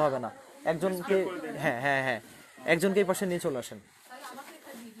ঝুলালে ভালো হবে না, একজনকে, হ্যাঁ হ্যাঁ হ্যাঁ, একজনকে এই পাশে নিয়ে চলে আসেন।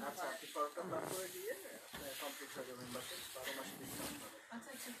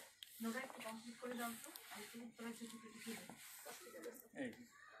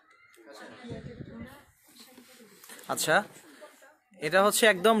 আচ্ছা, এটা হচ্ছে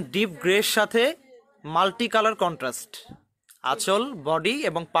একদম ডিপ গ্রের সাথে মাল্টি কালার কন্ট্রাস্ট, আঁচল, বডি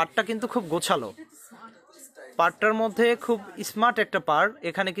এবং পাড়টা কিন্তু খুব গোছালো। পাড়টার মধ্যে খুব স্মার্ট একটা পাড়,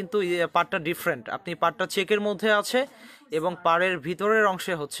 এখানে কিন্তু পাড়টা ডিফারেন্ট। আপনি পাড়টা চেকের মধ্যে আছে এবং পাড়ের ভিতরের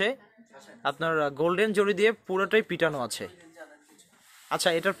অংশে হচ্ছে আপনার গোল্ডেন জরি দিয়ে পুরোটাই পিটানো আছে। আচ্ছা,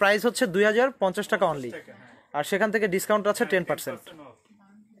 এটার প্রাইস হচ্ছে 2050 টাকা অনলি, আর সেখান থেকে ডিসকাউন্ট আছে 10%।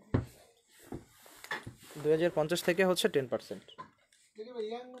 2050 থেকে হচ্ছে 10%।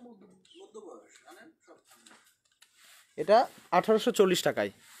 এটা 1840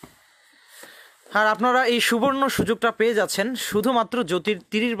 টাকায়। আর আপনারা এই সুবর্ণ সুযোগটা পেয়ে যাচ্ছেন শুধুমাত্র জ্যোতির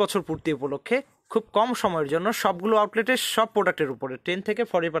 30 বছর পূর্তি উপলক্ষে, খুব কম সময়ের জন্য সবগুলো আউটলেটের সব প্রোডাক্টের উপরে 10 থেকে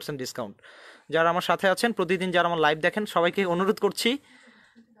 40% ডিসকাউন্ট। যারা আমার সাথে আছেন প্রতিদিন, যারা আমার লাইভ দেখেন, সবাইকে অনুরোধ করছি,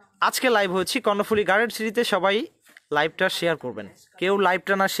 আজকে লাইভ হয়েছি কর্ণফুলি গার্ডেন সিটিতে, সবাই লাইভটা শেয়ার করবেন, কেউ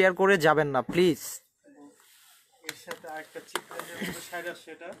লাইভটা না শেয়ার করে যাবেন না প্লিজ। এর সাথে আরেকটা চিপ রেঞ্জের মধ্যে শাড়ি আছে,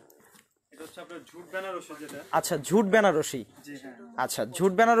 এটা হচ্ছে আপনার ঝুট বেনারসি যেটা। আচ্ছা, ঝুট বেনারসি। জি হ্যাঁ। আচ্ছা,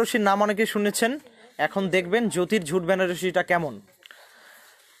 ঝুট বেনারসির নাম অনেকে শুনেছেন, এখন দেখবেন জ্যোতির ঝুট বেনারসিটা কেমন।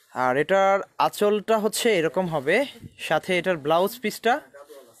 আর এটার আঁচলটা হচ্ছে এরকম হবে, সাথে এটার ব্লাউজ পিসটা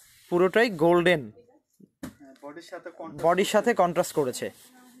পুরোটাই গোল্ডেন, বডির সাথে কন্ট্রাস্ট করেছে,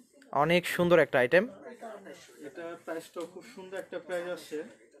 অনেক সুন্দর একটা আইটেম। এটা প্রাইসটা খুব সুন্দর একটা প্রাইস আছে,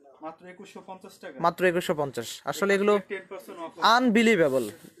 মাত্র 2150 টাকা। মাত্র 2150। আসলে এগুলো 10% অফ। আনবিলিভেবল,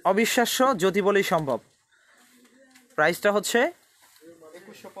 অবিশ্বাস্য, জ্যোতি বলেই সম্ভব। প্রাইসটা হচ্ছে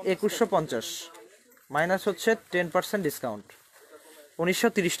 2150 মাইনাস হচ্ছে 10% ডিসকাউন্ট,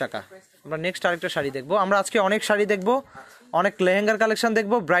 1930 টাকা। আমরা নেক্সট আরেকটা শাড়ি দেখবো। আমরা আজকে অনেক শাড়ি দেখবো, অনেক লেহেঙ্গার কালেকশন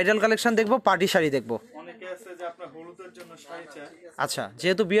দেখবো, ব্রাইডাল কালেকশন দেখবো, পার্টি শাড়ি দেখবো। অনেকে আছে যে আপনার হলুদের জন্য শাড়ি চায়। আচ্ছা,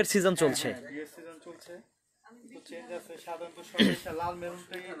 যেহেতু বিয়ের সিজন চলছে, বিয়ের সিজন চলছে, তো চেঞ্জ আছে, সাধারণত সবাই লাল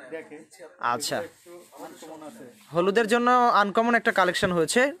মেরুনটাই দেখে। আচ্ছা, একটু আনকমন আছে। হলুদের জন্য আনকমন একটা কালেকশন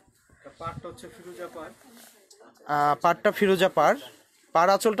হয়েছে। পাটটা হচ্ছে ফিরোজা পাট, পাড়টা ফিরোজা পাড়, পাড়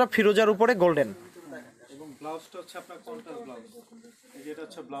আঁচলটা ফিরোজার উপরে গোল্ডেন, এবং ব্লাউজটা হচ্ছে আপনার কন্ট্রাস্ট ব্লাউজ। এই যে এটা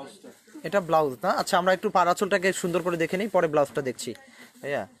হচ্ছে ব্লাউজটা। এটা ব্লাউজ না? আচ্ছা, আমরা একটু পাড় আঁচলটাকে সুন্দর করে দেখে নিই, পরে ব্লাউজটা দেখছি।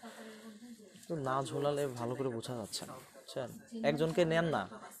 ভাইয়া একটু না ঝোলালে ভালো করে বোঝা যাচ্ছে না, বুঝছেন? একজনকে নেন না,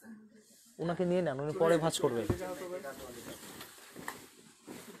 ওনাকে নিয়ে নেন, উনি পরে ভাঁজ করবে।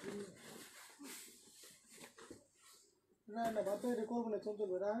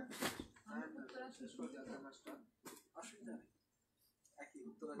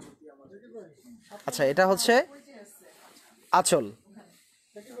 আচ্ছা, এটা হচ্ছে আঁচল।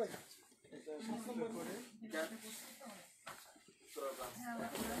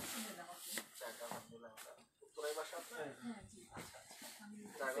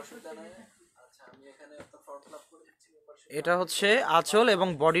 এটা হচ্ছে আঁচল এবং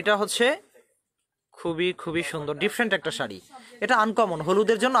বডিটা হচ্ছে খুবই খুবই সুন্দর, ডিফারেন্ট একটা শাড়ি। এটা আনকমন,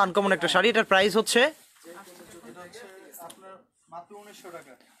 হলুদের জন্য আনকমন একটা শাড়ি। এটার প্রাইস হচ্ছে আপনার মাত্র 1900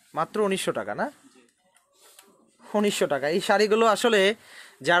 টাকা। মাত্র 1900 টাকা না? 1900 টাকা। এই শাড়িগুলো আসলে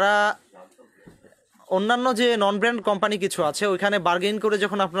যারা অন্যান্য যে নন ব্র্যান্ড কোম্পানি কিছু আছে ওইখানে বার্গেইন করে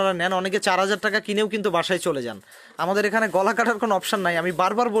যখন আপনারা নেন, অনেকে 4000 টাকা কিনেও কিন্তু বাসায় চলে যান। আমাদের এখানে গলা কাটার কোনো অপশন নাই। আমি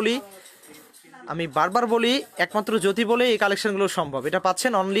বারবার বলি একমাত্র জ্যোতি বলে এই কালেকশনগুলো সম্ভব। এটা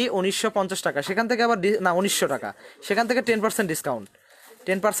পাচ্ছেন অনলি 1950 টাকা, সেখান থেকে আবার না 1900 টাকা, সেখান থেকে 10% ডিসকাউন্ট,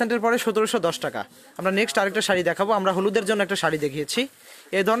 10%-এর পরে 1710 টাকা। আমরা নেক্সট আরেকটা শাড়ি দেখাবো। আমরা হলুদের জন্য একটা শাড়ি দেখিয়েছি,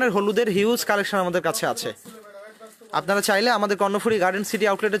 এই ধরনের হলুদের হিউজ কালেকশন আমাদের কাছে আছে। আপনারা চাইলে আমাদের কর্ণফুলি গার্ডেন সিটি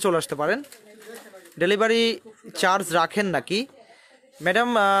আউটলেটে চলে আসতে পারেন। ডেলিভারি চার্জ রাখেন নাকি ম্যাডাম?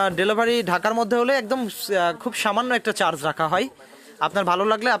 ডেলিভারি ঢাকার মধ্যে হলে একদম খুব সামান্য একটা চার্জ রাখা হয়। আপনার ভালো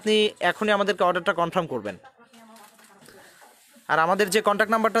লাগলে আপনি এখনই আমাদেরকে অর্ডারটা কনফার্ম করবেন। আর আমাদের যে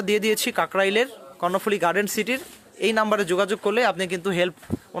কন্ট্যাক্ট নাম্বারটা দিয়ে দিয়েছি কাকরাইলের কর্ণফুলী গার্ডেন সিটির, এই নাম্বারে যোগাযোগ করলে আপনি কিন্তু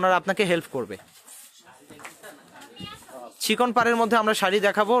ওনারা আপনাকে হেল্প করবে। চিকন পাড়ের মধ্যে আমরা শাড়ি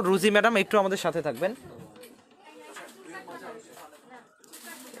দেখাবো। রুজি ম্যাডাম একটু আমাদের সাথে থাকবেন।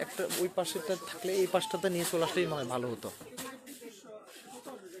 একটা ওই পাশেটা থাকলে এই পাশটাতে নিয়ে চলে আসলেই মনে হয় ভালো হতো।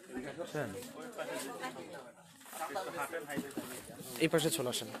 এই পাশে চলে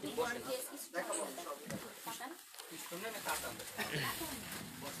আসেন।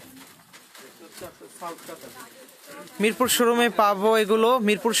 মিরপুর শোরুমে পাবো এগুলো।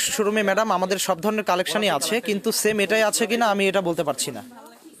 মিরপুর শোরুমে ম্যাডাম আমাদের সব ধরনের কালেকশনই আছে, কিন্তু সেম এটাই আছে কিনা আমি এটা বলতে পারছি না।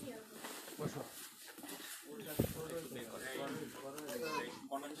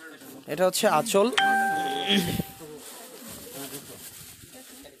 এটা হচ্ছে আঁচল,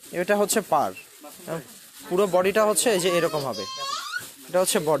 এটা হচ্ছে পার, পুরো বডিটা হচ্ছে এই যে এরকম হবে। এটা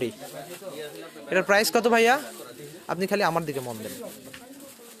হচ্ছে বডি। এটার প্রাইস কত ভাইয়া? আপনি খালি আমার দিকে মন দেন,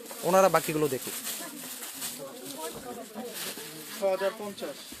 ওনারা বাকিগুলো দেখুন।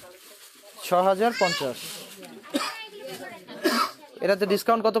 6050। এটাতে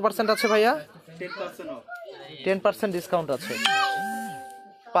ডিসকাউন্ট কত পার্সেন্ট আছে ভাইয়া? 10% ডিসকাউন্ট আছে।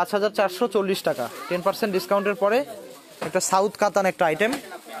 5440 টাকা 10% ডিসকাউন্টের পরে একটা সাউথ কাতান একটা আইটেম।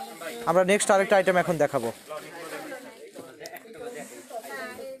 আমরা নেক্সট আরেকটা আইটেম এখন দেখাবো।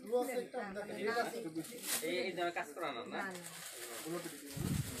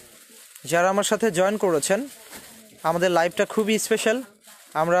 যারা আমার সাথে জয়েন করেছেন, আমাদের লাইভটা খুবই স্পেশাল।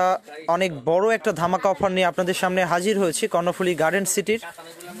 আমরা অনেক বড় একটা ধামাকা অফার নিয়ে আপনাদের সামনে হাজির হয়েছি কর্ণফুলী গার্ডেন সিটির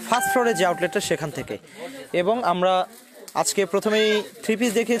ফার্স্ট ফ্লোরে যে আউটলেটটা সেখান থেকে। এবং আমরা আজকে প্রথমেই 3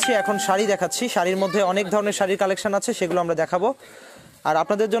 পিস দেখিয়েছি, এখন শাড়ি দেখাচ্ছি। শাড়ির মধ্যে অনেক ধরনের শাড়ির কালেকশন আছে, সেগুলো আমরা দেখাবো। আর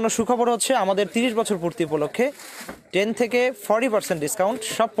আপনাদের জন্য সুখবর হচ্ছে আমাদের 30 বছর পূর্তি উপলক্ষে 10 থেকে 40% ডিসকাউন্ট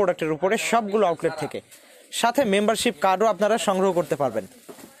সব প্রোডাক্টের উপরে, সবগুলো আউটলেট থেকে। সাথে মেম্বারশিপ কার্ডও আপনারা সংগ্রহ করতে পারবেন।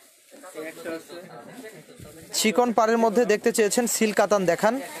 চিকন পাড়ের মধ্যে দেখতে চেয়েছেন, সিল্ক কাতান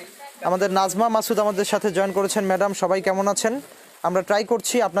দেখান। আমাদের নাজমা মাসুদ আমাদের সাথে জয়েন করেছেন। ম্যাডাম সবাই কেমন আছেন? আমরা ট্রাই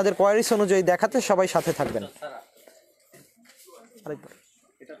করছি আপনাদের কোয়ারিস অনুযায়ী দেখাতে, সবাই সাথে থাকবেন।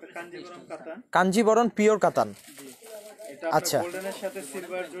 কাঞ্জিবরণ পিওর কাতান। আচ্ছা,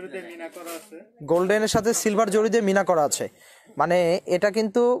 গোল্ডেনের সাথে সিলভার জড়ি দিয়ে মিনা করা আছে। মানে এটা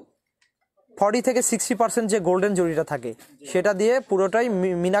কিন্তু 40 থেকে 60% যে গোল্ডেন জড়িটা থাকে সেটা দিয়ে পুরোটাই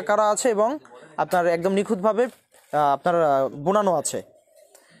মিনা করা আছে এবং আপনার একদম নিখুঁতভাবে আপনার বোনানো আছে।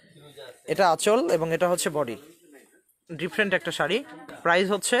 এটা আঁচল এবং এটা হচ্ছে বডি। ডিফারেন্ট একটা শাড়ি। প্রাইস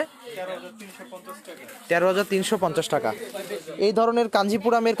হচ্ছে 13,350 টাকা। এই ধরনের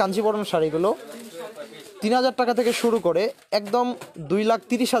কাঞ্জিপুরামের কাঞ্জিবরণ শাড়িগুলো 3000 টাকা থেকে শুরু করে একদম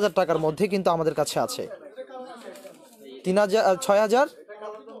 2,30,000 টাকার মধ্যে কিন্তু আমাদের কাছে আছে।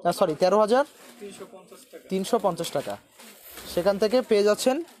 13,350 টাকা। সেখান থেকে পেয়ে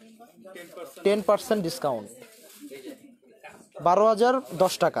যাচ্ছেন 10% ডিসকাউন্ট,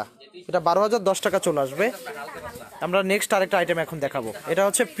 12,010 টাকা। এটা 12,010 টাকা চলে আসবে। আমরা নেক্সট আরেকটা আইটেম এখন দেখাবো। এটা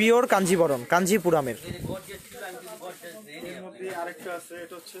হচ্ছে পিওর কাঞ্জিবরণ, কাঞ্জিপুরামের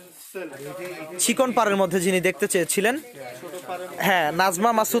চিকন পাড়ের মধ্যে যিনি দেখতে চেয়েছিলেন, হ্যাঁ,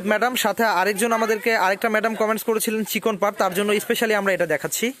 নাজমা মাসুদ ম্যাডাম। সাথে আরেকজন আমাদেরকে আরেকটা ম্যাডাম কমেন্টস করেছিলেন চিকন পাড়, তার জন্য স্পেশালি আমরা এটা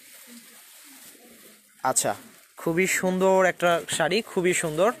দেখাচ্ছি। আচ্ছা, খুবই সুন্দর একটা শাড়ি, খুবই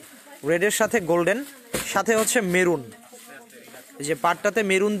সুন্দর। রেডের সাথে গোল্ডেন, সাথে হচ্ছে মেরুন। এই যে পাড়টাতে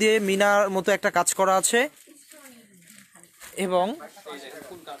মেরুন দিয়ে মিনার মতো একটা কাজ করা আছে। এবং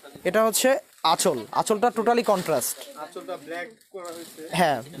এটা হচ্ছে আঁচল। আঁচলটা টোটালি কন্ট্রাস্ট।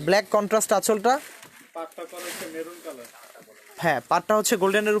 হ্যাঁ, ব্ল্যাক কন্ট্রাস্ট আঁচলটা। হ্যাঁ, পাড়টা হচ্ছে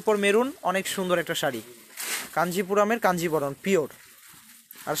গোল্ডেনের উপর মেরুন। অনেক সুন্দর একটা শাড়ি, কাঞ্জিপুরামের কাঞ্জিবরণ পিওর।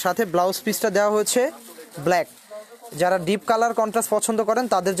 আর সাথে ব্লাউজ পিসটা দেওয়া হয়েছে ব্ল্যাক। যারা ডিপ কালার কন্ট্রাস্ট পছন্দ করেন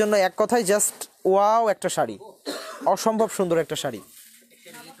তাদের জন্য এক কথায় জাস্ট ওয়াও একটা শাড়ি, অসম্ভব সুন্দর একটা শাড়ি।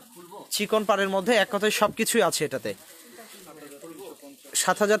 চিকন পাড়ের মধ্যে এক কথায় সব কিছুই আছে এটাতে।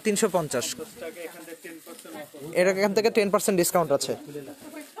 7,350। এখান থেকে 10% ডিসকাউন্ট আছে।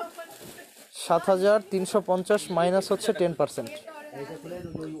 7,350 মাইনাস হচ্ছে 10%,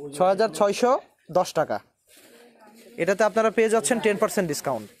 6,610 টাকা। এটাতে আপনারা পেয়ে যাচ্ছেন 10%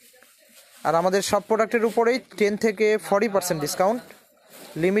 ডিসকাউন্ট। আর আমাদের সব প্রোডাক্টের উপরেই 10 থেকে 40% ডিসকাউন্ট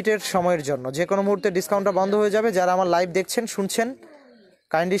লিমিটেড সময়ের জন্য। যে কোনো মুহূর্তে ডিসকাউন্টটা বন্ধ হয়ে যাবে। যারা আমার লাইভ দেখছেন, শুনছেন,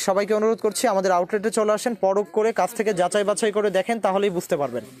 কাইন্ডলি সবাইকে অনুরোধ করছি আমাদের আউটলেটে চলে আসেন, পরখ করে কাছ থেকে যাচাই বাছাই করে দেখেন, তাহলেই বুঝতে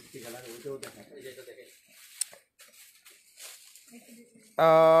পারবেন।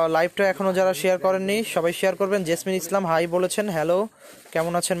 লাইভটা এখনও যারা শেয়ার করেননি সবাই শেয়ার করবেন। জেসমিন ইসলাম হাই বলেছেন, হ্যালো,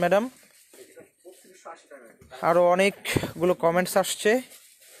 কেমন আছেন ম্যাডাম? আরও অনেকগুলো কমেন্টস আসছে।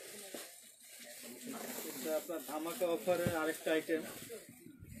 ধামাকা অফারের আরেকটা আইটেম,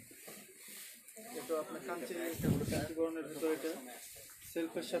 এটা আপনার কাঞ্চিবরণের ভিতরে, এটা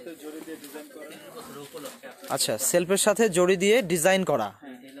সেলফের সাথে জড়ি দিয়ে ডিজাইন করা। আচ্ছা, সেলফের সাথে জড়ি দিয়ে ডিজাইন করা,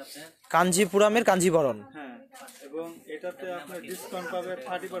 কাঞ্জিপুরামের কাঞ্জিবরণ। হ্যাঁ, এবং এটাতে আপনি ডিসকাউন্ট পাবে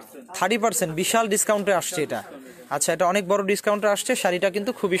 30%। 30% বিশাল ডিসকাউন্টে আসছে এটা। আচ্ছা, এটা অনেক বড় ডিসকাউন্টে আসছে। শাড়িটা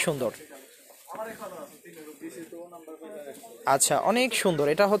কিন্তু খুবই সুন্দর। আচ্ছা, অনেক সুন্দর।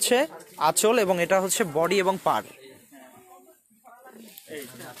 এটা হচ্ছে আঁচল এবং এটা হচ্ছে বডি এবং পাড়।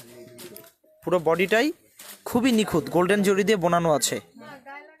 পুরো বডিটাই খুবই নিখুঁত গোল্ডেন জরি দিয়ে বোনানো আছে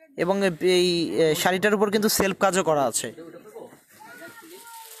এবং এই শাড়িটার উপর কিন্তু সেলফ কাজও করা আছে।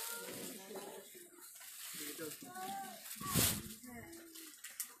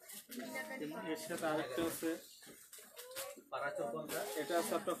 এর সাথে আরেকটা আছে, এটা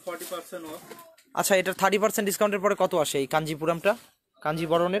আছে আপনার 40% অফ। আচ্ছা, এটা 30% ডিসকাউন্টের পরে কত আসে এই কাঞ্জিপুরামটা?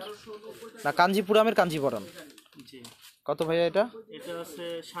 কাঞ্জিবরণের না কাঞ্জিপুরামের কাঞ্জিবরণ জি, কত ভাইয়া এটা? এটা আছে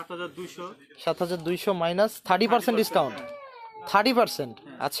 7200। 7200 মাইনাস 30% ডিসকাউন্ট। 30%?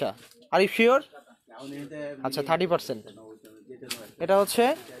 আচ্ছা, আর ইউ শিওর? আচ্ছা, 30%। এটা হচ্ছে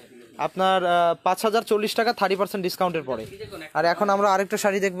আপনার 5040 টাকা 30% ডিসকাউন্টের পরে। আর এখন আমরা আরেকটা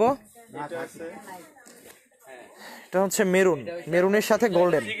শাড়ি দেখবো। এটা আছে, এটা হচ্ছে মেরুন, মেরুনের সাথে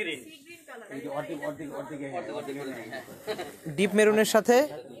গোল্ডেন, ডিপ মেরুনের সাথে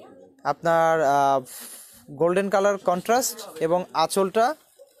আপনার গোল্ডেন কালার কন্ট্রাস্ট এবং আঁচলটা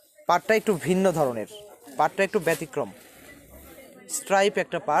পাড়টা একটু ভিন্ন ধরনের, পাড়টা একটু ব্যতিক্রম, স্ট্রাইপ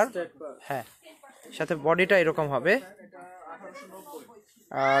একটা পাড়। হ্যাঁ, সাথে বডিটা এরকম হবে।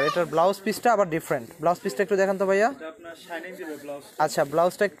 আর এটার ব্লাউজ পিসটা আবার ডিফারেন্ট। ব্লাউজ পিসটা একটু দেখান তো ভাইয়া। এটা আপনার শাইনিং দিবে ব্লাউজ। আচ্ছা,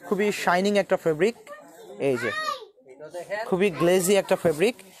 ব্লাউজটা খুবই শাইনিং একটা ফেব্রিক, এই যে খুবই গ্লেজি একটা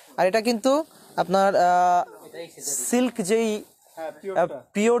ফেব্রিক। আর এটা কিন্তু আপনার সিল্ক যেই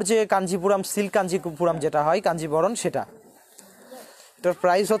পিওর যে কাঞ্জিপুরাম সিল্ক কাঞ্জিপুরাম যেটা হয় কাঞ্জিবরণ, সেটা। এটার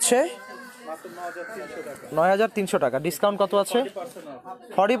প্রাইস হচ্ছে মাত্র 9300 টাকা। 9300 টাকা। ডিসকাউন্ট কত আছে?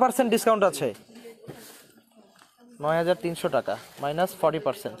 40% ডিসকাউন্ট আছে। 9300 টাকা মাইনাস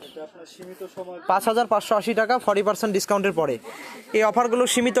 40%, এটা আপনার সীমিত সময়। 5580 টাকা 40% ডিসকাউন্টের পরে। এই অফারগুলো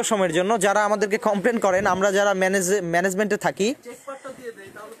সীমিত সময়ের জন্য। যারা আমাদেরকে কমপ্লেন করেন, আমরা যারা ম্যানেজমেন্টে থাকি,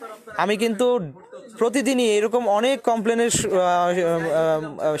 আমি কিন্তু প্রতিদিনই এরকম অনেক কমপ্লেনের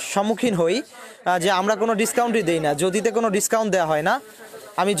সম্মুখীন হই যে আমরা কোনো ডিসকাউন্টই দেই না, যদিতে কোনো ডিসকাউন্ট দেওয়া হয় না।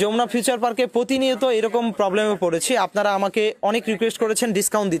 আমি যমুনা ফিউচার পার্কে প্রতিনিয়ত এরকম প্রবলেমে পড়েছি। আপনারা আমাকে অনেক রিকোয়েস্ট করেছেন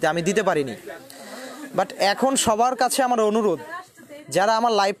ডিসকাউন্ট দিতে, আমি দিতে পারিনি। বাট এখন সবার কাছে আমার অনুরোধ, যারা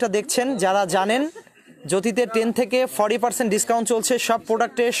আমার লাইভটা দেখছেন, যারা জানেন জ্যোতিতে 10 থেকে 40% ডিসকাউন্ট চলছে সব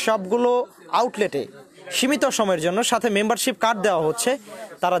প্রোডাক্টে, সবগুলো আউটলেটে সীমিত সময়ের জন্য, সাথে মেম্বারশিপ কার্ড দেওয়া হচ্ছে,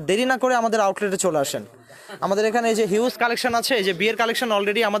 তারা দেরি না করে আমাদের আউটলেটে চলে আসেন। আমাদের এখানে এই যে হিউজ কালেকশন আছে, এই যে বিয়ের কালেকশন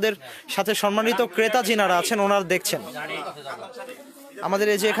অলরেডি আমাদের সাথে সম্মানিত ক্রেতা যিনারা আছেন ওনারা দেখছেন। আমাদের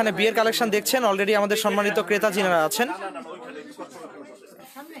এই যে এখানে বিয়ের কালেকশন দেখছেন, অলরেডি আমাদের সম্মানিত ক্রেতা যিনারা আছেন।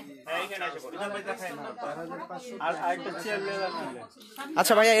 আর আরেকটা চেয়ার লেদার নিলে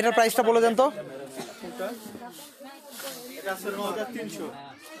আচ্ছা ভাইয়া, এটার প্রাইসটা বলে দেন তো। এটা আছে 9300।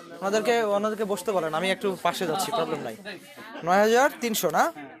 ওনাদেরকে বসতে বলেন, আমি একটু পাশে যাচ্ছি, প্রবলেম নাই। 9300 না,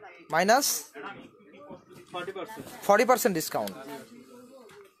 মাইনাস 40% ডিসকাউন্ট,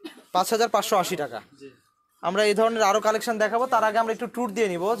 5580 টাকা। আমরা এই ধরনের আরো কালেকশন দেখাবো, তার আগে আমরা একটু ট্যুর দিয়ে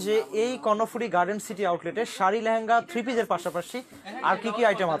নিব যে এই কর্ণফুলী গার্ডেন সিটি আউটলেটে শাড়ি, লেহেঙ্গা, 3 পিসের পাশাপাশি আর কি কি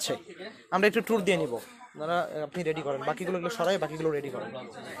আইটেম আছে আমরা একটু ট্যুর দিয়ে নিব। আপনারা আপনি রেডি করেন, বাকিগুলো এগুলো সরাই, বাকিগুলো রেডি করেন।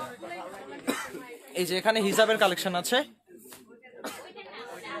 এই যে এখানে হিজাবের কালেকশন আছে।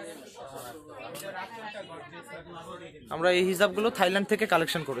 আমরা এই হিজাবগুলো থাইল্যান্ড থেকে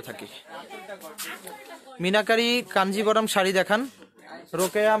কালেকশন করে থাকি। মিনাকারি কাঞ্জিবরম শাড়ি দেখান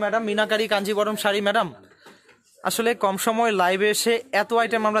রোকেয়া ম্যাডাম। মিনাকারি কাঞ্জিবরম শাড়ি ম্যাডাম, আসলে কম সময় লাইভে এসে এত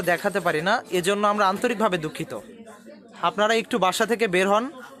আইটেম আমরা দেখাতে পারি না, এজন্য আমরা আন্তরিকভাবে দুঃখিত। আপনারা একটু বাসা থেকে বের হন,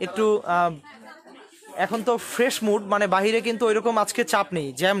 একটু এখন তো ফ্রেশ মুড, মানে বাহিরে কিন্তু ওইরকম আজকে চাপ নেই,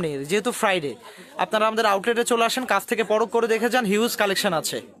 জ্যাম নেই, যেহেতু ফ্রাইডে। আপনারা আমাদের আউটলেটে চলে আসেন, কাছ থেকে পরখ করে দেখে যান, হিউজ কালেকশন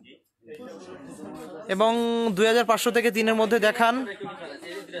আছে। এবং 2500 থেকে 3-এর মধ্যে দেখান।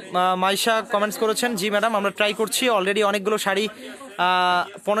 মাইশা কমেন্টস করেছেন, জি ম্যাডাম আমরা ট্রাই করছি। অলরেডি অনেকগুলো শাড়ি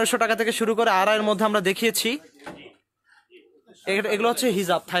 1500 টাকা থেকে শুরু করে 2500-এর মধ্যে আমরা দেখিয়েছি। এগুলো হচ্ছে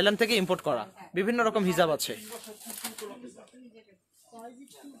হিজাব, থাইল্যান্ড থেকে ইম্পোর্ট করা বিভিন্ন রকম হিজাব আছে।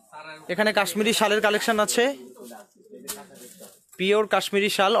 এখানে কাশ্মীরি শালের কালেকশন আছে, পিওর কাশ্মীরি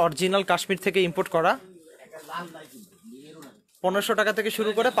শাল, অরিজিনাল কাশ্মীর থেকে ইম্পোর্ট করা, 1500 টাকা থেকে শুরু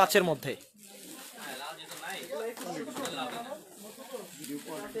করে 5-এর মধ্যে।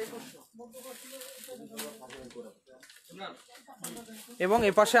 এবং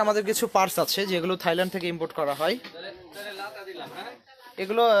এপাশে আমাদের কিছু পার্স আছে যেগুলো থাইল্যান্ড থেকে ইম্পোর্ট করা হয়।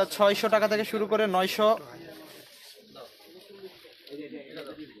 এগুলো 600 টাকা থেকে শুরু করে 900।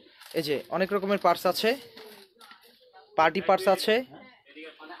 এই যে অনেক রকমের পার্স আছে, পার্টি পার্স আছে,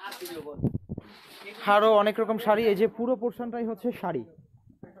 আরো অনেক রকম শাড়ি। এই যে পুরো পোর্শনটাই হচ্ছে শাড়ি,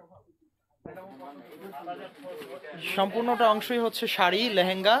 সম্পূর্ণটা অংশই হচ্ছে শাড়ি,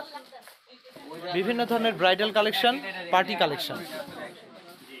 লেহেঙ্গা, বিভিন্ন ধরনের ব্রাইডাল কালেকশন, পার্টি কালেকশন।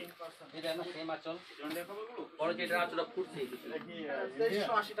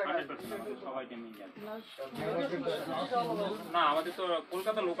 না আমাদের তো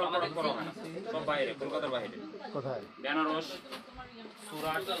কলকাতা লোকাল প্রোডাক্ট করা হয় না, সব বাইরে, কলকাতার বাইরে। কোথায়? বেনারস,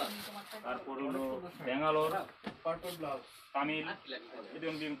 সুরাট, তারপর হলো ব্যাঙ্গালোর, তামিল,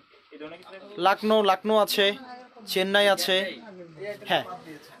 লখনৌ আছে, চেন্নাই আছে। হ্যাঁ,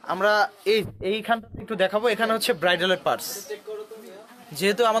 আমরা এইখানটা একটু দেখাবো। এখানে হচ্ছে ব্রাইডালের পার্স।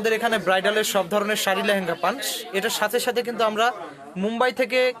 যেহেতু আমাদের এখানে ব্রাইডালের সব ধরনের শাড়ি লেহেঙ্গা পান, এটার সাথে সাথে কিন্তু আমরা মুম্বাই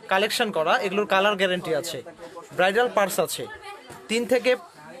থেকে কালেকশন করা, এগুলোর কালার গ্যারেন্টি আছে। ব্রাইডাল পার্স আছে 3 থেকে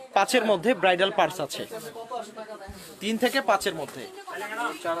 5-এর মধ্যে, ব্রাইডাল পার্স আছে 3 থেকে 5-এর মধ্যে।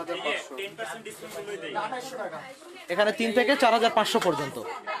 এখানে 3 থেকে 4500 পর্যন্ত।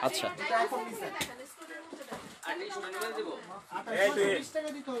 আচ্ছা,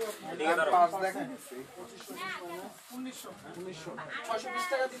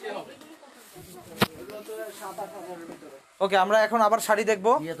 ওকে, আমরা এখন আবার শাড়ি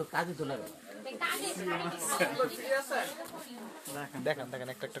দেখবো। দেখেন দেখেন,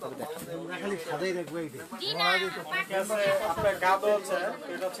 একটা একটা করে দেখেন।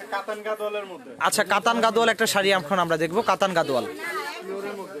 আচ্ছা, কাতান গাদোয়াল একটা শাড়ি এখন আমরা দেখবো। কাতান গাদোয়াল,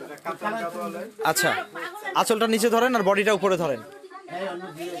 আচ্ছা, আঁচলটা নিচে ধরেন আর বডিটা উপরে ধরেন।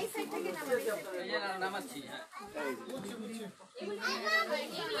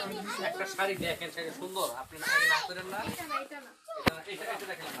 একটা শাড়ি দেখেন, শাড়ি সুন্দর, আপনি না করেন না।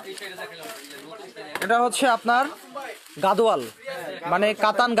 এটা হচ্ছে আপনার গাদোয়াল, মানে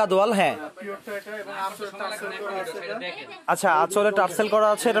কাতান গাদোয়াল। হ্যাঁ, আচ্ছা, আঁচলে টার্সেল করা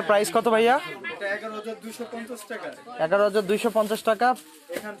আছে। এটার প্রাইস কত ভাইয়া? 11,250 টাকা।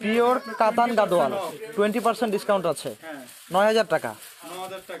 পিওর কাতান গাদোয়াল, 20% ডিসকাউন্ট আছে, 9,000 টাকা।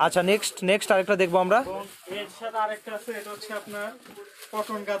 আচ্ছা, নেক্সট আরেকটা দেখবো আমরা। এর সাথে আরেকটা আছে, এটা হচ্ছে আপনার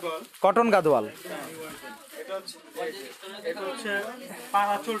কটন গাদোয়াল। কটন গাদোয়াল, এটা হচ্ছে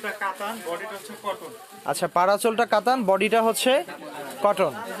পাড়াচোলটা কাতান, বডিটা হচ্ছে কটন। আচ্ছা, পাড়াচোলটা কাতান, বডিটা হচ্ছে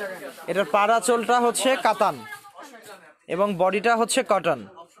কটন। এটার পাড়াচোলটা হচ্ছে কাতান এবং বডিটা হচ্ছে কটন।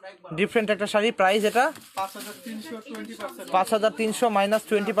 ডিফারেন্ট একটা শাড়ি। প্রাইস এটা 5,300 মাইনাস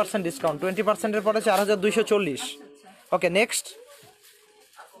 20% ডিসকাউন্ট। 20%-এর পরে 4,240। ওকে, নেক্সট।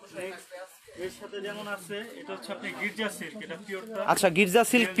 এর সাথে যেমন আছে, এটা হচ্ছে আপনি গির্জা সিল্ক, এটা পিওরটা। আচ্ছা, গির্জা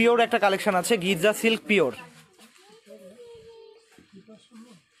সিল্ক পিওর একটা কালেকশন আছে, গির্জা সিল্ক পিওর।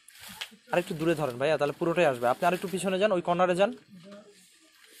 আরেকটু দূরে ধরেন ভাইয়া, তাহলে পুরোটাই আসবে। আপনি আরেকটু পিছনে যান, ওই কর্নারে যান।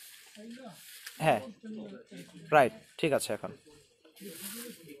 হ্যাঁ, রাইট, ঠিক আছে। এখন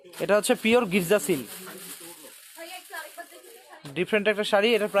এটা হচ্ছে পিওর গির্জা সিল্ক, ডিফারেন্ট একটা শাড়ি।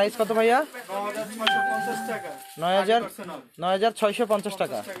 এটার প্রাইস কত ভাইয়া? 9,650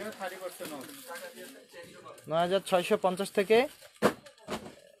 টাকা। 9,650 থেকে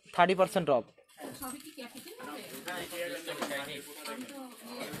 30% অফ।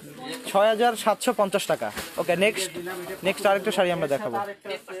 6,750 টাকা। ওকে, নেক্সট আরেকটা শাড়ি আমরা দেখাবো।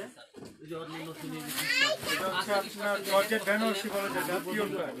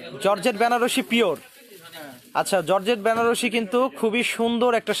 Georgette Banarasi pure. আচ্ছা, জর্জেট বেনারসি কিন্তু খুবই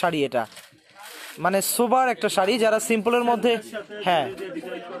সুন্দর একটা শাড়ি। এটা মানে সোবার একটা শাড়ি, যারা সিম্পলের মধ্যে। হ্যাঁ,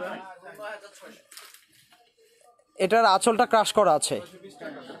 এটার আঁচলটা ক্রাশ করা আছে,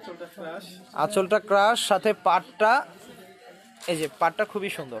 আঁচলটা ক্রাশ, সাথে পাটটা, এই যে পাটটা খুবই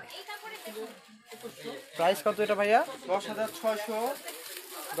সুন্দর। প্রাইস কত এটা ভাইয়া?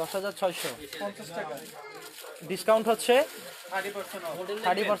 10,650 টাকা। ডিসকাউন্ট হচ্ছে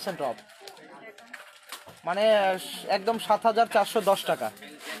 30% অফ, মানে একদম 7,410 টাকা।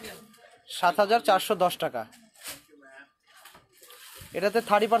 7,410 টাকা। এটাতে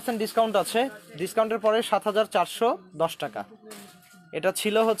 30% ডিসকাউন্ট আছে, ডিসকাউন্টের পরে 7,410 টাকা। এটা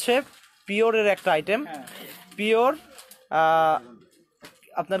ছিল হচ্ছে পিওরের একটা আইটেম। পিওর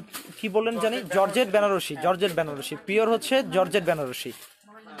আপনার কি বললেন জানি, জর্জেট বেনারসি পিওর হচ্ছে জর্জেট বেনারসি।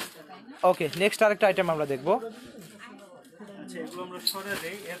 ওকে, নেক্সট আরেকটা আইটেম আমরা দেখবো। আচ্ছা, এগুলো আমরা সরে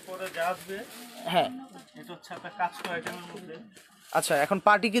দেই, এরপরে যা আসবে। হ্যাঁ, এটা হচ্ছে আপনার কাজ করা আইটেমের মধ্যে আচ্ছা, এখন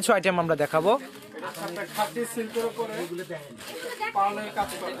পার্টি কিছু আইটেম আমরা দেখাবো। খাঁটি সিল্কের উপরে পার্লের কাজ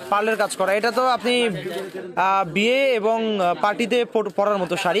করা। পার্লের কাজ করা, এটা তো আপনি বিয়ে এবং পার্টিতে পরার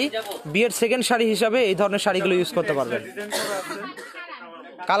মতো শাড়ি, বিয়ের সেকেন্ড শাড়ি হিসাবে এই ধরনের শাড়িগুলো ইউজ করতে পারবেন। ডিজাইন করা আছে।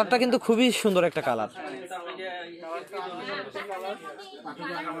 কালারটা কিন্তু খুবই সুন্দর একটা কালার।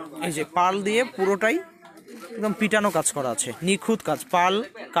 এই যে পার্ল দিয়ে পুরোটাই একদম পিটানো কাজ করা আছে, নিখুঁত কাজ, পার্ল,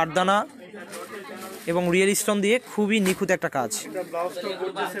 কাঠদানা এবং রিয়েল স্টোন দিয়ে খুবই নিখুঁত একটা কাজ। এটা ব্লাউজটা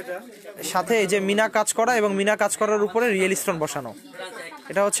গর্জিয়াস এটা। সাথে এই যে মিনা কাজ করা এবং মিনা কাজ করার উপরে রিয়েল স্টোন বসানো,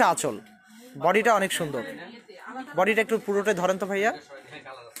 এটা হচ্ছে আঁচল। বডিটা অনেক সুন্দর, বডিটা একটু পুরোটাই ধরেন তো ভাইয়া।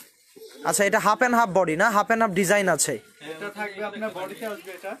 আচ্ছা, এটা হাফ অ্যান্ড হাফ বডি না, হাফ অ্যান্ড হাফ ডিজাইন আছে। এটা থাকবে আপনার বডিতে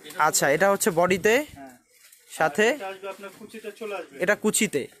আসবে এটা। আচ্ছা, এটা হচ্ছে বডিতে, সাথে এটা আসবে আপনার কুচিতে চলে আসবে। এটা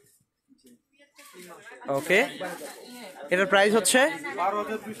কুচিতে। ওকে, এটার প্রাইস হচ্ছে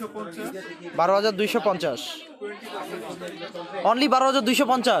 12,250। 12,250, অনলি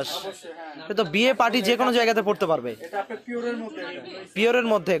 12,250। এটা তো বিয়ে পার্টি যে কোনো জায়গাতে পড়তে পারবে। এটা আপনার পিওরের মধ্যে এটা। পিওরের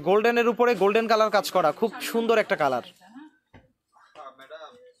মধ্যে গোল্ডেনের উপরে গোল্ডেন কালার কাজ করা, খুব সুন্দর একটা কালার,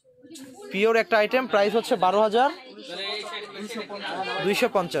 পিওর একটা আইটেম। প্রাইস হচ্ছে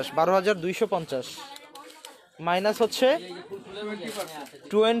 12,250, 12,250 মাইনাস হচ্ছে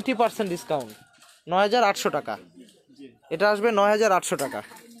 20% ডিসকাউন্ট, 9,800 টাকা। এটা আসবে 9,800 টাকা।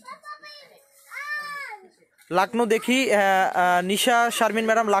 লাকনো দেখি, নিশা শারমিন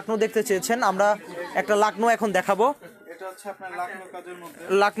ম্যাডাম লাকনো দেখতে চেয়েছেন, আমরা একটা লাকনো এখন দেখাবো। এটা হচ্ছে আপনার লাকনো কাজের মধ্যে।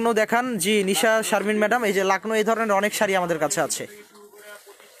 লাকনো দেখান জি নিশা শারমিন ম্যাডাম। এই যে লাকনো, এই ধরনের অনেক শাড়ি আমাদের কাছে আছে।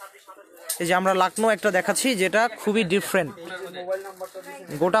 এই যে আমরা লাকনো একটা দেখাচ্ছি যেটা খুবই ডিফারেন্ট,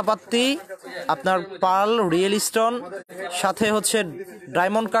 গোটা পাত্তি, আপনার পার্ল, রিয়েল স্টোন, সাথে হচ্ছে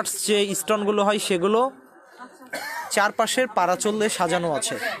ডায়মন্ড কাটস যে স্টোনগুলো হয় সেগুলো, চারপাশের পারাচল দিয়ে সাজানো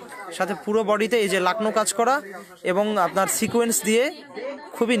আছে, সাথে পুরো বডিতে এই যে লাকনো কাজ করা এবং আপনার সিকোয়েন্স দিয়ে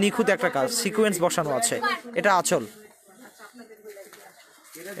খুবই নিখুঁত একটা কাজ, সিকোয়েন্স বসানো আছে। এটা আঁচল,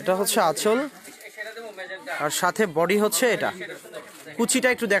 এটা হচ্ছে আঁচল, আর সাথে বডি হচ্ছে এটা। কুচিটা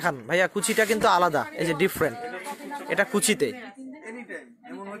একটু দেখান ভাইয়া, কুচিটা কিন্তু আলাদা, এই যে ডিফারেন্ট, এটা কুচিতে এনি টাইম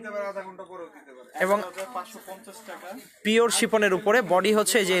এমন হইতে পারে, আধা ঘন্টা পরেও দিতে পারে। এবং 550 টাকা। পিওর শিপনের উপরে বডি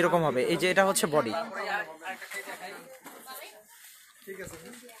হচ্ছে এই যে এরকম হবে। এই যে এটা হচ্ছে বডি। ঠিক আছে।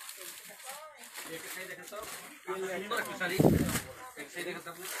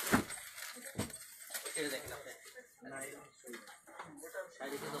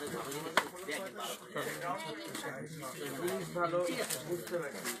 ভালো বুঝতে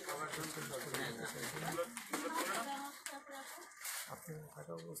পারি। আপনি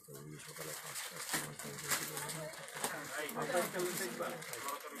থাকা অবস্থায় এই সকালে 5টা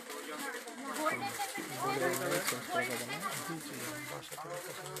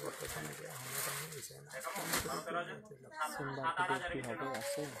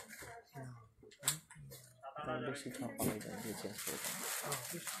বেশি খাওয়া পাওয়া যায় দিয়ে চেঞ্জ করে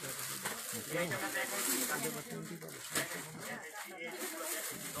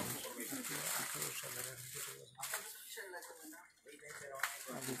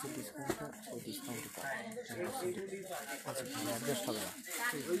ডিসকাউন্টটা ওই ডিসকাউন্ট অ্যাডজাস্ট হবে না।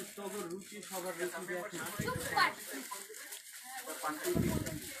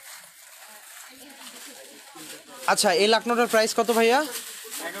 আচ্ছা, এই লাকনোটার প্রাইস কত ভাইয়া?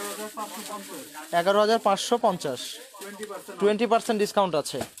 11,550, 20% ডিসকাউন্ট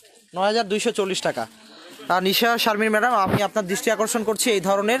আছে, 9,240 টাকা। আর নিশা শারমিন ম্যাডাম, আমি আপনার দৃষ্টি আকর্ষণ করছি, এই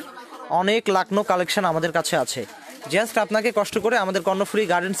ধরনের অনেক লাকনো কালেকশন আমাদের কাছে আছে। জাস্ট আপনাকে কষ্ট করে আমাদের কর্ণফুলী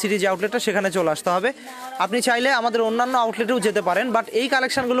গার্ডেন সিটি যে আউটলেটটা সেখানে চলে আসতে হবে। আপনি চাইলে আমাদের অন্যান্য আউটলেটেও যেতে পারেন, বাট এই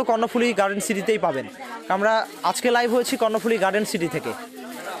কালেকশনগুলো কর্ণফুলী গার্ডেন সিটিতেই পাবেন। আমরা আজকে লাইভ হয়েছি কর্ণফুলী গার্ডেন সিটি থেকে।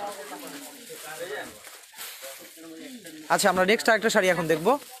 আচ্ছা, আমরা নেক্সট আরেকটা শাড়ি এখন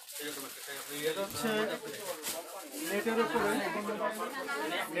দেখবো। এটা হচ্ছে নেটের উপরে,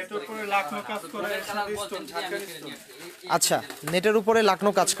 নেটের উপরে লাকনো কাজ করে, সাথে স্টোন, ঝাড়খালি স্টোন। আচ্ছা, নেটের উপরে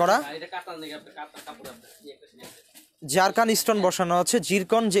লাকনো কাজ করা, জারকান স্টোন বসানো আছে,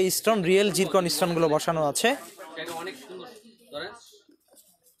 জিরকন যে স্টোন, রিয়েল জিরকন স্টোনগুলো বসানো আছে।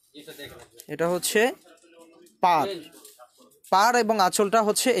 এটা হচ্ছে পার এবং আঁচলটা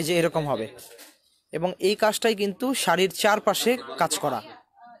হচ্ছে এই যে এরকম হবে, এবং এই কাজটাই কিন্তু শাড়ির চারপাশে কাজ করা।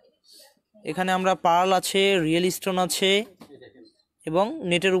 এখানে আমরা পার্ল আছে, রিয়েল স্টোন আছে এবং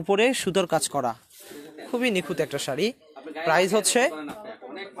নেটের উপরে সুতোর কাজ করা, খুবই নিখুঁত একটা শাড়ি। প্রাইস হচ্ছে,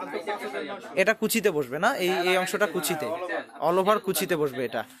 এটা কুচিতে বসবে না, এই অংশটা কুচিতে, অল ওভার কুচিতে বসবে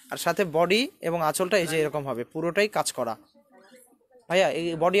এটা, আর সাথে বডি এবং আঁচলটা এই যে এরকম হবে, পুরোটাই কাজ করা। ভাইয়া এই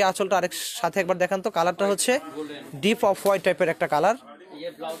বডি আঁচলটা আরেক সাথে একবার দেখান তো। কালারটা হচ্ছে ডিপ অফ হোয়াইট টাইপের একটা কালার,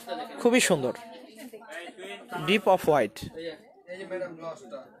 খুবই সুন্দর, ডিপ অফ হোয়াইট।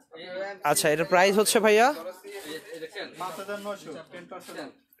 আচ্ছা, এটার প্রাইস হচ্ছে ভাইয়া 5900 10%।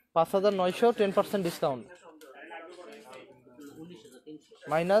 5900, 10% ডিসকাউন্ট,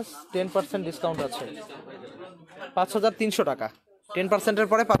 মাইনাস 10% ডিসকাউন্ট আছে, 5300 টাকা। 10%-এর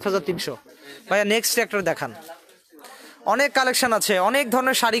পরে 5300। ভাইয়া নেক্সট একটা দেখান। অনেক কালেকশন আছে, অনেক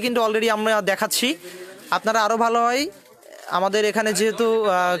ধরনের শাড়ি কিন্তু অলরেডি আমরা দেখাচ্ছি। আপনারা আরও ভালো হয়, আমাদের এখানে যেহেতু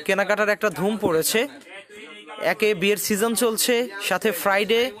কেনাকাটার একটা ধুম পড়েছে, একে বিয়ের সিজন চলছে, সাথে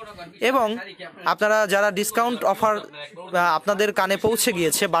ফ্রাইডে, এবং আপনারা যারা ডিসকাউন্ট অফার আপনাদের কানে পৌঁছে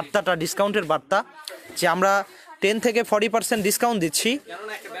গিয়েছে, বার্তাটা ডিসকাউন্টের বার্তা যে আমরা 10 থেকে 40% ডিসকাউন্ট দিচ্ছি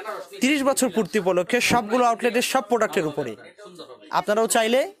 30 বছর পূর্তি উপলক্ষে সবগুলো আউটলেটের সব প্রোডাক্টের উপরে। আপনারাও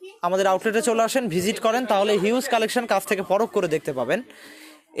চাইলে আমাদের আউটলেটে চলে আসেন, ভিজিট করেন, তাহলে হিউজ কালেকশন কাছ থেকে পরখ করে দেখতে পাবেন।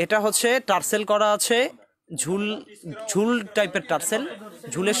 এটা হচ্ছে টার্সেল করা আছে, ঝুল ঝুল টাইপের টার্সেল,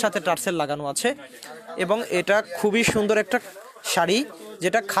 ঝুলের সাথে টার্সেল লাগানো আছে, এবং এটা খুবই সুন্দর একটা শাড়ি,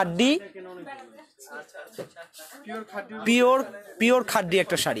 যেটা খাড্ডি, পিওর খাড্ডি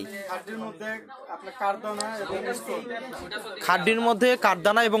একটা শাড়ি। খাড্ডির মধ্যে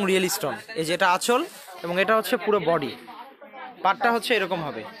কাঠদানা এবং রিয়েল স্টোন। এই যেটা আঁচল, এবং এটা হচ্ছে পুরো বডি পার্টটা হচ্ছে এরকম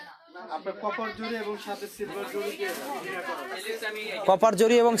হবে, কপার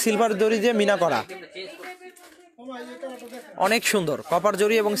জরি এবং সিলভার জরি দিয়ে মিনা করা, অনেক সুন্দর। কপার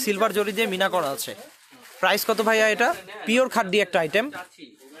জরি এবং সিলভার জরি দিয়ে মিনা করা আছে। প্রাইস কত ভাইয়া? এটা পিওর খাড্ডি একটা আইটেম,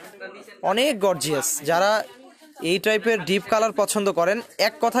 অনেক গর্জিয়াস। যারা এই টাইপের ডিপ কালার পছন্দ করেন,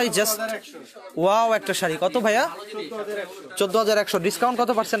 এক কথাই জাস্ট ওয়াও একটা শাড়ি। কত ভাইয়া? 14100। ডিসকাউন্ট কত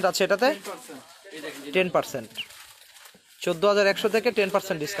পার্সেন্ট আছে এটাতে? 10%। 14100 থেকে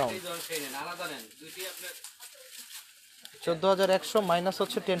 10% ডিসকাউন্ট। 14100 মাইনাস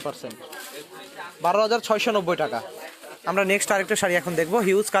হচ্ছে 10%, 12690 টাকা। আমরা নেক্সট আরেকটা শাড়ি এখন দেখবো।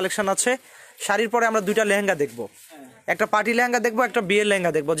 হিউজ কালেকশন আছে শাড়ির। পরে আমরা দুইটা লেহেঙ্গা দেখবো, একটা পার্টি লেহেঙ্গা দেখবো, একটা বিয়ের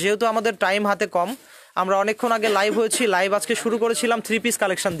লেহেঙ্গা দেখবো। যেহেতু আমাদের টাইম হাতে কম, আমরা অনেকক্ষণ আগে লাইভ হয়েছি। লাইভ আজকে শুরু করেছিলাম 3 পিস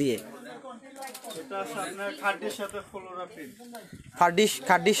কালেকশন দিয়ে।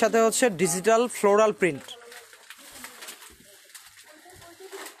 খাড্ডির সাথে হচ্ছে ডিজিটাল ফ্লোরাল প্রিন্ট।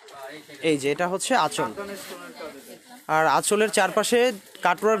 এই যে এটা হচ্ছে আঁচল, আর আঁচলের চারপাশে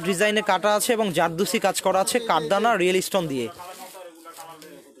কাটওয়ার্ক ডিজাইনে কাটা আছে এবং জারদুসি কাজ করা আছে কাঠদানা রিয়েল স্টোন দিয়ে।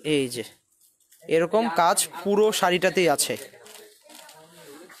 এই যে এরকম কাজ পুরো শাড়িটাতেই আছে,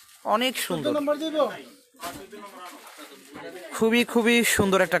 অনেক সুন্দর, খুবই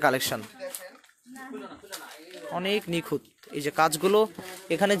সুন্দর একটা কালেকশন, অনেক নিখুঁত। এই যে কাজগুলো,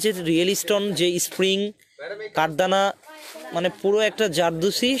 এখানে যে রিয়েল স্টোন, যে স্প্রিং, কাঠদানা, মানে পুরো একটা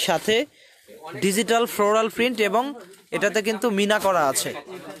জারদুসি, সাথে ডিজিটাল ফ্লোরাল প্রিন্ট, এবং এটাতে কিন্তু মিনা করা আছে।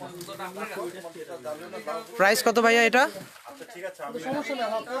 প্রাইস কত ভাইয়া এটা?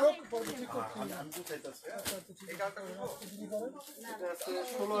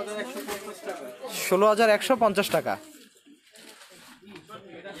 16150 টাকা।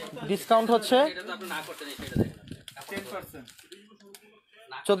 ডিসকাউন্ট হচ্ছে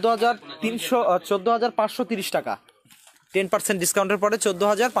 14530 টাকা। 10% ডিসকাউন্টের পরে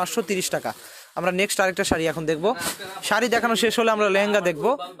 14530 টাকা। আমরা নেক্সট আরেকটা শাড়ি এখন দেখবো। শাড়ি দেখানো শেষ হলে আমরা লেহেঙ্গা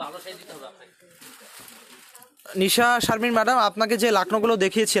দেখবো। নিশা শারমিন ম্যাডাম, আপনাকে যে লাকনোগুলো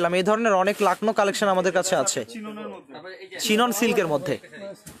দেখিয়েছিলাম, এই ধরনের অনেক লাকনো কালেকশন আমাদের কাছে আছে, চিনন সিল্কের মধ্যে।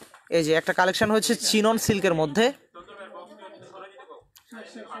 এই যে একটা কালেকশন হয়েছে চিনন সিল্কের মধ্যে।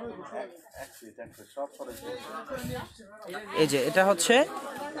 এই যে এটা হচ্ছে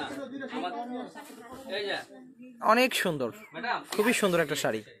অনেক সুন্দর, খুবই সুন্দর একটা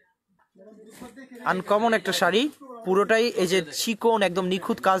শাড়ি, আনকমন একটা শাড়ি। পুরোটাই এই যে চিকন, একদম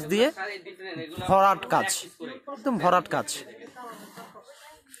নিখুঁত কাজ দিয়ে ভরাট কাজ, একদম ভরাট কাজ।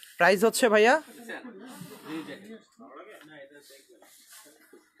 প্রাইস হচ্ছে ভাইয়া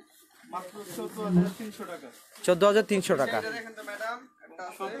 14300 টাকা।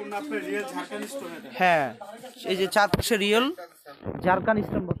 হ্যাঁ, এই যে চারপাশে রিয়েল ঝাড়খান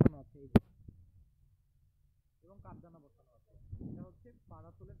স্টোন বসানো আছে, এবং কাঠদানা বসানো আছে। এটা হচ্ছে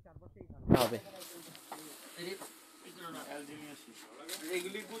পাড়াতলের চারপাশে হবে।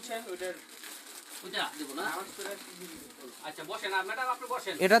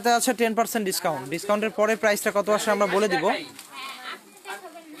 এটাতে আছে 10% ডিসকাউন্ট। ডিসকাউন্টের পরে প্রাইসটা কত আসে আমরা বলে দিব।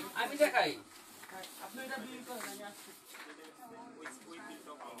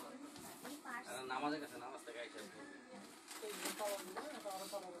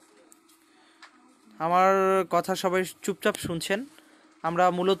 আমার কথা সবাই চুপচাপ শুনছেন। আমরা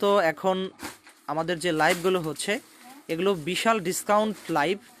মূলত এখন আমাদের যে লাইভগুলো হচ্ছে, এগুলো বিশাল ডিসকাউন্ট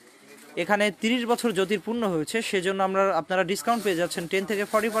লাইভ। এখানে 30 বছর জ্যোতির পূর্ণ হয়েছে, সেজন্য আপনারা ডিসকাউন্ট পেয়ে যাচ্ছেন 10 থেকে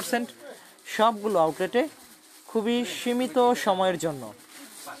 40% সবগুলো আউটলেটে। খুবই সীমিত সময়ের জন্য,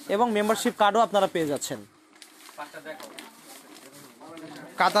 এবং মেম্বারশিপ কার্ডও আপনারা পেয়ে যাচ্ছেন।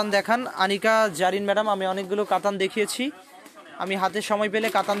 কাতান দেখান আনিকা জারিন ম্যাডাম, আমি অনেকগুলো কাতান দেখিয়েছি, আমি হাতে সময় পেলে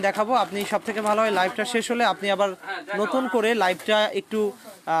কাতান দেখাবো। আপনি সব থেকে ভালো হয় লাইভটা শেষ হলে আপনি আবার নতুন করে লাইভটা একটু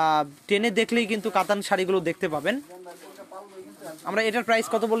টেনে দেখলেই কিন্তু কাতান শাড়িগুলো দেখতে পাবেন। আমরা এটার প্রাইস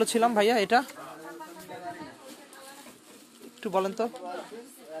কত বলেছিলাম ভাইয়া? এটা একটু বলেন তো।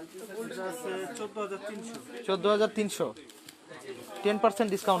 14,300, 10%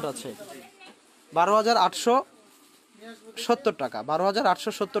 ডিসকাউন্ট আছে, 12,870 টাকা,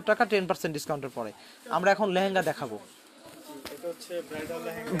 12,870 টাকা 10% ডিসকাউন্টের পরে। আমরা এখন লেহেঙ্গা দেখাবো।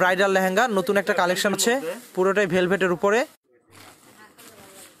 ব্রাইডাল লেহেঙ্গা নতুন একটা কালেকশন আছে, পুরোটাই ভেলভেটের উপরে।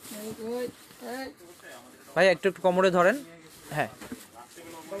 ভাই একটু কোমরে ধরেন। হ্যাঁ,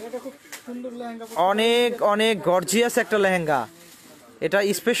 অনেক অনেক গর্জিয়াস একটা লেহেঙ্গা। এটা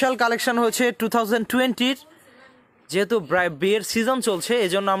স্পেশাল কালেকশন হয়েছে 2020-র, যেহেতু বিয়ের সিজন চলছে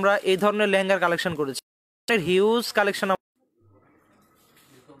এজন্য আমরা এই ধরনের লেহেঙ্গার কালেকশন করেছি। হিউজ কালেকশন,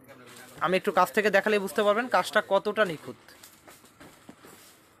 আমি একটু কাছ থেকে দেখালে বুঝতে পারবেন কাজটা কতটা নিখুঁত।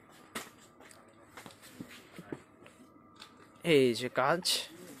 এই যে কাজ,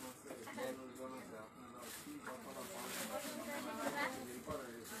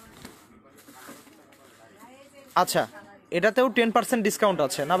 আচ্ছা এটাতেও 10% ডিসকাউন্ট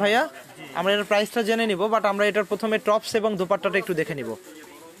আছে না ভাইয়া? আমরা এটার প্রাইসটা জেনে নিব, বাট আমরা এটার প্রথমে টপস এবং দোপাট্টাটা একটু দেখে নিব।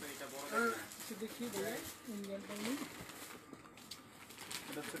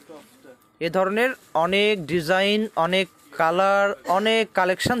 এ ধরনের অনেক ডিজাইন, অনেক কালার, অনেক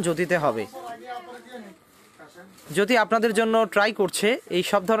কালেকশন জ্যোতিতে হবে। জ্যোতি আপনাদের জন্য ট্রাই করছে এই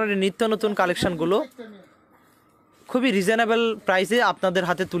সব ধরনের নিত্য নতুন কালেকশনগুলো খুবই রিজনেবল প্রাইসে আপনাদের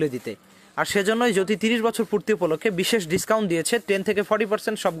হাতে তুলে দিতে। আর সেজন্যই জ্যোতি 30 বছর পূর্তি উপলক্ষে বিশেষ ডিসকাউন্ট দিয়েছে 10 থেকে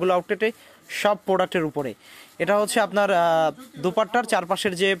 40% সবগুলো আউটলেটে, সব প্রোডাক্টের উপরে। এটা হচ্ছে আপনার দোপাট্টার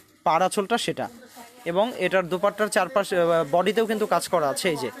চারপাশের যে পাড় আঁচলটা সেটা, এবং এটার দোপাট্টার চারপাশে বডিতেও কিন্তু কাজ করা আছে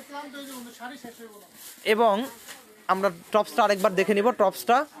এই যে। এবং আমরা টপসটা আরেকবার দেখে নিব।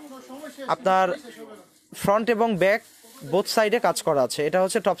 টপসটা আপনার ফ্রন্ট এবং ব্যাক বোথ সাইডে কাজ করা আছে। এটা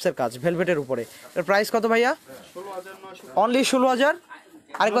হচ্ছে টপসের কাজ ভেলভেটের উপরে। এর প্রাইস কত ভাইয়া? অনলি 16,000।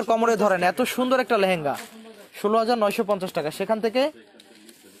 আরেকবার কোমরে ধরেন, এত সুন্দর একটা লেহেঙ্গা 16,950 টাকা। সেখান থেকে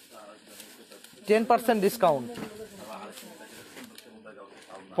 10% ডিসকাউন্ট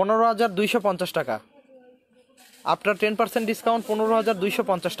 15,250 টাকা। আফটার 10% ডিসকাউন্ট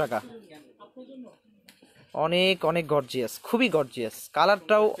 15,250 টাকা। অনেক অনেক গর্জিয়াস, খুবই গর্জিয়াস।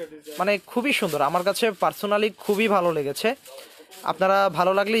 কালারটাও মানে খুবই সুন্দর, আমার কাছে পার্সোনালি খুবই ভালো লেগেছে। আপনারা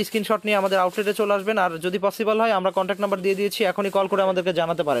ভালো লাগলে স্ক্রিনশট নিয়ে আমাদের আউটলেটে চলে আসবেন, আর যদি পসিবল হয় আমরা কন্ট্যাক্ট নাম্বার দিয়ে দিয়েছি, এখনই কল করে আমাদেরকে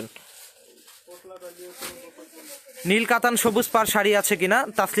জানাতে পারেন। নীল কাতান সবুজ পার শাড়ি আছে কিনা?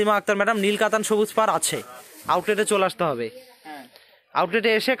 তাসলিমা আক্তার ম্যাডাম, নীল কাতান সবুজ পার আছে, আউটলেটে চলে আসতে হবে। আউটলেটে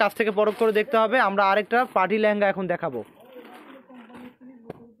এসে কাছ থেকে পরখ করে দেখতে হবে। আমরা আরেকটা পার্টি লেহেঙ্গা এখন দেখাবো।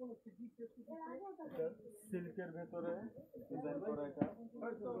 সিল্কের ভেতরে ডিজাইন করা, এটা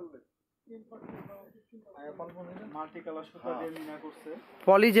মাল্টি কালার সুতা দিয়ে মিনা করছে।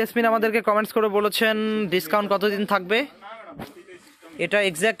 পলি জেসমিন আমাদেরকে কমেন্টস করে বলেছেন ডিসকাউন্ট কতদিন থাকবে। এটা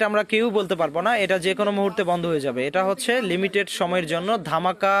এক্স্যাক্ট আমরা কেউ বলতে পারবো না, এটা যে কোনো মুহূর্তে বন্ধ হয়ে যাবে। এটা হচ্ছে লিমিটেড সময়ের জন্য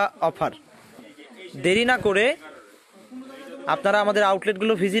ধামাকা অফার। দেরি না করে আপনারা আমাদের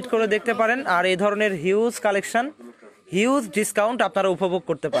আউটলেটগুলো ভিজিট করে দেখতে পারেন, আর এই ধরনের হিউজ কালেকশন, হিউজ ডিসকাউন্ট আপনারা উপভোগ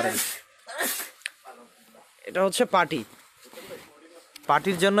করতে পারেন। এটা হচ্ছে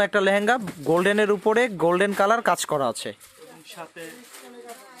পার্টির জন্য একটা লেহেঙ্গা, গোল্ডেনের উপরে গোল্ডেন কালার কাজ করা আছে, সাথে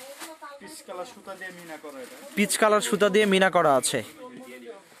পিচ কালার সুতা দিয়ে মিনা করা। এটা পিচ কালার সুতা দিয়ে মিনা করা আছে।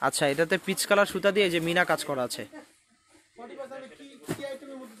 আচ্ছা, এটাতে পিচ কালার সুতা দিয়ে যে মিনা কাজ করা আছে।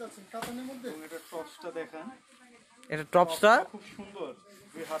 এটা টপসটা দেখেন, এটা টপসটা খুব সুন্দর।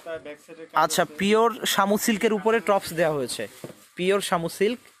 দুই হাতায় ব্যাক সাইডে আচ্ছা, পিওর শামু সিল্কের উপরে টপস দেওয়া হয়েছে, পিওর শামু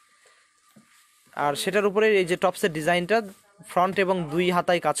সিল্ক। আর সেটার উপরে এই যে টপসের ডিজাইনটা ফ্রন্ট এবং দুই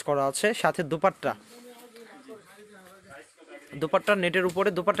হাতায় কাজ করা আছে, সাথে দোপাট্টার নেটের উপরে।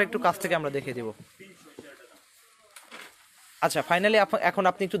 দোপাট্টা একটু কাছ থেকে আমরা দেখিয়ে দেব। আচ্ছা, ফাইনালি এখন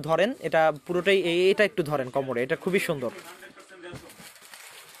আপনি একটু ধরেন, এটা পুরোটাই এটা একটু ধরেন কোমরে, এটা খুবই সুন্দর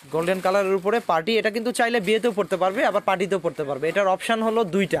গোল্ডেন কালারের উপরে পার্টি। এটা কিন্তু চাইলে বিয়েতেও পড়তে পারবে, আবার পার্টিতেও পড়তে পারবে। এটার অপশন হলো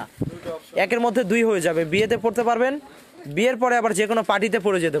দুইটা, একের মধ্যে দুই হয়ে যাবে। বিয়েতে পড়তে পারবেন, বিয়ের পরে আবার যে কোনো পার্টিতে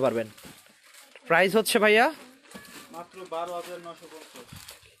পরে যেতে পারবেন। প্রাইস হচ্ছে ভাইয়া মাত্র 12,950।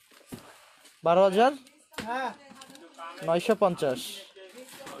 12,950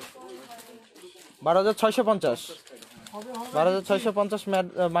 12,650 12,650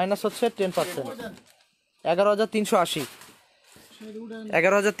 মাইনাস হচ্ছে 10%, 11,380।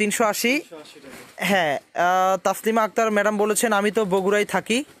 11,380। 180 টাকা। হ্যাঁ, তাসলিমা আক্তার ম্যাডাম বলেছেন আমি তো বগুড়ায়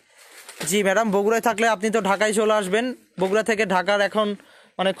থাকি। জি ম্যাডাম, বগুড়ায় থাকলে আপনি তো ঢাকায় চলে আসবেন। বগুড়া থেকে ঢাকার এখন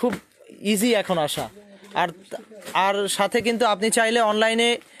মানে খুব ইজি এখন আসা। আর আর সাথে কিন্তু আপনি চাইলে অনলাইনে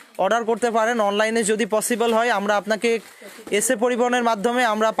অর্ডার করতে পারেন। অনলাইনে যদি পসিবল হয় আমরা আপনাকে এসএ পরিবহনের মাধ্যমে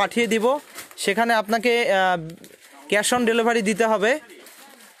আমরা পাঠিয়ে দিব। সেখানে আপনাকে ক্যাশ অন ডেলিভারি দিতে হবে।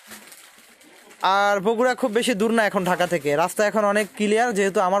 আর বগুড়া খুব বেশি দূর না এখন ঢাকা থেকে, রাস্তা এখন অনেক ক্লিয়ার।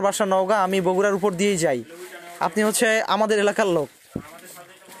 যেহেতু আমার বাসা নওগাঁ, আমি বগুড়ার উপর দিয়েই যাই। আপনি হচ্ছে আমাদের এলাকার লোক।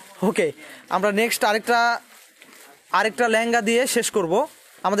 ওকে, আমরা নেক্সট আরেকটা লেহেঙ্গা দিয়ে শেষ করব।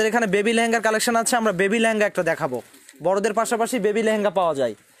 আমাদের এখানে বেবি লেহেঙ্গার কালেকশন আছে, আমরা বেবি লেহেঙ্গা একটা দেখাবো। বড়দের পাশাপাশি বেবি লেহেঙ্গা পাওয়া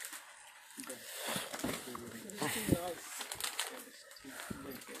যায়।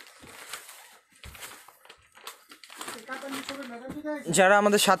 যারা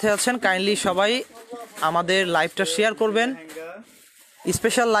আমাদের সাথে আছেন কাইন্ডলি সবাই আমাদের লাইভটা শেয়ার করবেন।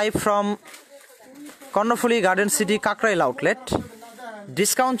 Special live from Karnaphuli garden city Kakrail outlet.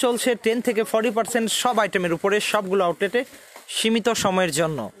 Discount চলছে 10 থেকে 40% সব আইটেমের উপরে, সবগুলো আউটলেটে সীমিত সময়ের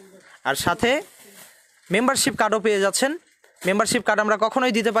জন্য। আর সাথে মেম্বারশিপ কার্ডও পেয়ে যাচ্ছেন। মেম্বারশিপ কার্ড আমরা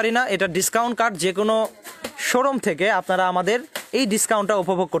কখনোই দিতে পারি না, এটা ডিসকাউন্ট কার্ড। যে কোনো শোরুম থেকে আপনারা আমাদের এই ডিসকাউন্টটা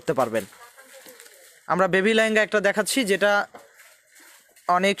উপভোগ করতে পারবেন। আমরা বেবি লেহেঙ্গা একটা দেখাচ্ছি, যেটা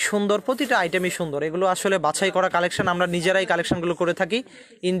অনেক সুন্দর, প্রতিটা আইটেমই সুন্দর। এগুলো আসলে বাছাই করা কালেকশন, আমরা নিজেরাই কালেকশনগুলো করে থাকি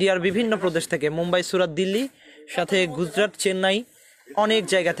ইন্ডিয়ার বিভিন্ন প্রদেশ থেকে, মুম্বাই, সুরাত, দিল্লি, সাথে গুজরাট, চেন্নাই, অনেক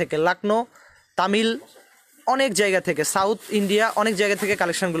জায়গা থেকে, লখনৌ, তামিল, অনেক জায়গা থেকে, সাউথ ইন্ডিয়া, অনেক জায়গা থেকে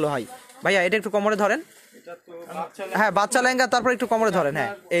কালেকশনগুলো হয়। ভাইয়া এটা একটু কোমরে ধরেন। হ্যাঁ, বাচ্চা লেহেঙ্গা, তারপর একটু কোমরে ধরেন।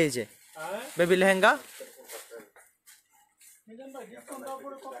 হ্যাঁ, এই যে বেবি লেহেঙ্গা।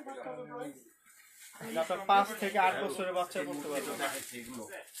 আপনার 5 থেকে 8 বছরের বাচ্চা পড়তে পারবে।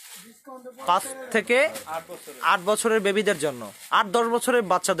 5 থেকে 8 বছরের বেবিদের জন্য, 8-10 বছরের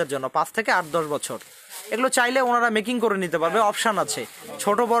বাচ্চাদের জন্য, 5 থেকে 8-10 বছর। এগুলো চাইলে ওনারা মেকিং করে নিতে পারবে, অপশান আছে,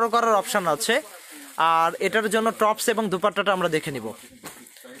 ছোট বড় করার অপশান আছে। আর এটার জন্য টপস এবং দুপাট্টাটা আমরা দেখে নিব।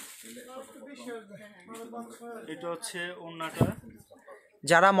 এটা হচ্ছে ওন্নাটা।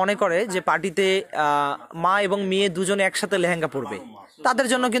 যারা মনে করে যে পার্টিতে মা এবং মেয়ে দুজনে একসাথে লেহেঙ্গা পরবে, তাদের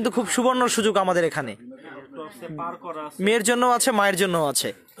জন্য কিন্তু খুব সুবর্ণ সুযোগ আমাদের এখানে। টপসে পার করা আছে, মেয়ের জন্য আছে, মায়ের জন্য আছে।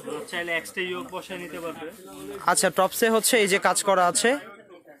 চাইলে এক্সট্রা ইয়োগ বসায় নিতে পারবে। আচ্ছা, টপসে হচ্ছে এই যে কাজ করা আছে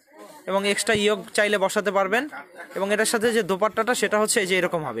এবং এক্সট্রা ইয়োগ চাইলে বসাতে পারবেন। এবং এটার সাথে যে দোপাট্টাটা সেটা হচ্ছে এই যে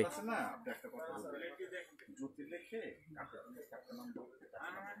এরকম হবে।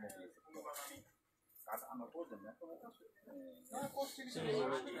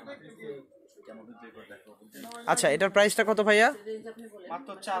 আচ্ছা, এটার প্রাইসটা কত ভাইয়া? মাত্র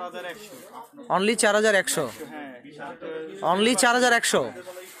 4100। অনলি 4100। হ্যাঁ, অনলি 4100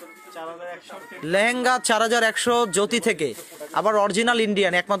 4100 লেহেঙ্গা। 4100 জ্যোতি থেকে, আবার অরিজিনাল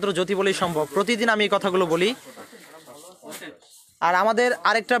ইন্ডিয়ান, একমাত্র জ্যোতি বলেই সম্ভব। প্রতিদিন আমি এই কথাগুলো বলি। আর আমাদের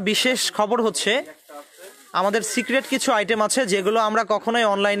আরেকটা বিশেষ খবর হচ্ছে, আমাদের সিক্রেট কিছু আইটেম আছে যেগুলো আমরা কখনোই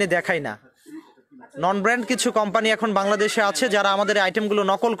অনলাইনে দেখাই না। নন ব্র্যান্ড কিছু কোম্পানি এখন বাংলাদেশে আছে যারা আমাদের আইটেমগুলো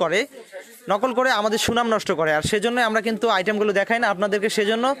নকল করে আমাদের সুনাম নষ্ট করে। আর সেজন্য আমরা কিন্তু আইটেমগুলো দেখাই না আপনাদেরকে।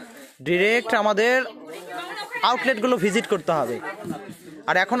 সেজন্য ডিরেক্ট আমাদের আউটলেটগুলো ভিজিট করতে হবে।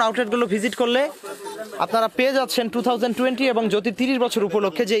 আর এখন আউটলেটগুলো ভিজিট করলে আপনারা পেয়ে যাচ্ছেন 2020 এবং জ্যোতি 30 বছর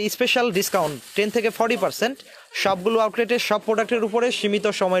উপলক্ষে যে স্পেশাল ডিসকাউন্ট 10 থেকে 40% সবগুলো আউটলেটে, সব প্রোডাক্টের উপরে সীমিত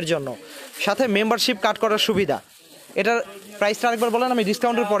সময়ের জন্য, সাথে মেম্বারশিপ কার্ড করার সুবিধা। এটার প্রাইসটা আরেকবার বলেন, আমি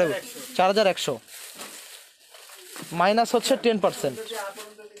ডিসকাউন্টের পরে। 4100 মাইনাস হচ্ছে 10%,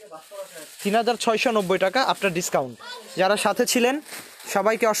 3690 টাকা আফটার ডিসকাউন্ট। যারা সাথে ছিলেন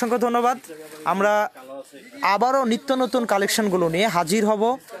সবাইকে অসংখ্য ধন্যবাদ। আমরা আবারও নিত্য নতুন কালেকশনগুলো নিয়ে হাজির হব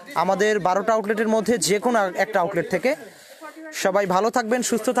আমাদের 12টা আউটলেটের মধ্যে যে কোনো একটা আউটলেট থেকে। সবাই ভালো থাকবেন,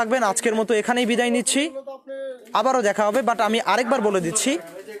 সুস্থ থাকবেন। আজকের মতো এখানেই বিদায় নিচ্ছি, আবারও দেখা হবে। বাট আমি আরেকবার বলে দিচ্ছি,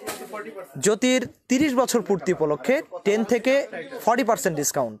 জ্যোতির 30 বছর পূর্তি উপলক্ষে 10 থেকে 40%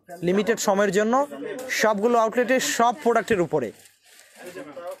 ডিসকাউন্ট লিমিটেড সময়ের জন্য সবগুলো আউটলেটে, সব প্রোডাক্টের উপরে,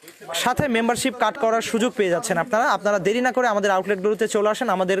 সাথে মেম্বারশিপ কার্ড করার সুযোগ পেয়ে যাচ্ছেন আপনারা দেরি না করে আমাদের আউটলেটগুলোতে চলে আসেন,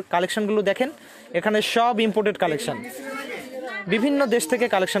 আমাদের কালেকশনগুলো দেখেন। এখানে সব ইম্পোর্টেড কালেকশন, বিভিন্ন দেশ থেকে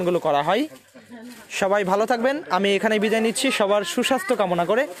কালেকশনগুলো করা হয়। সবাই ভালো থাকবেন, আমি এখানে বিদায় নিচ্ছি সবার সুস্বাস্থ্য কামনা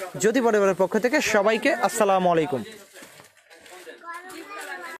করে জ্যোতি পরিবারের পক্ষ থেকে। সবাইকে আসসালামু আলাইকুম।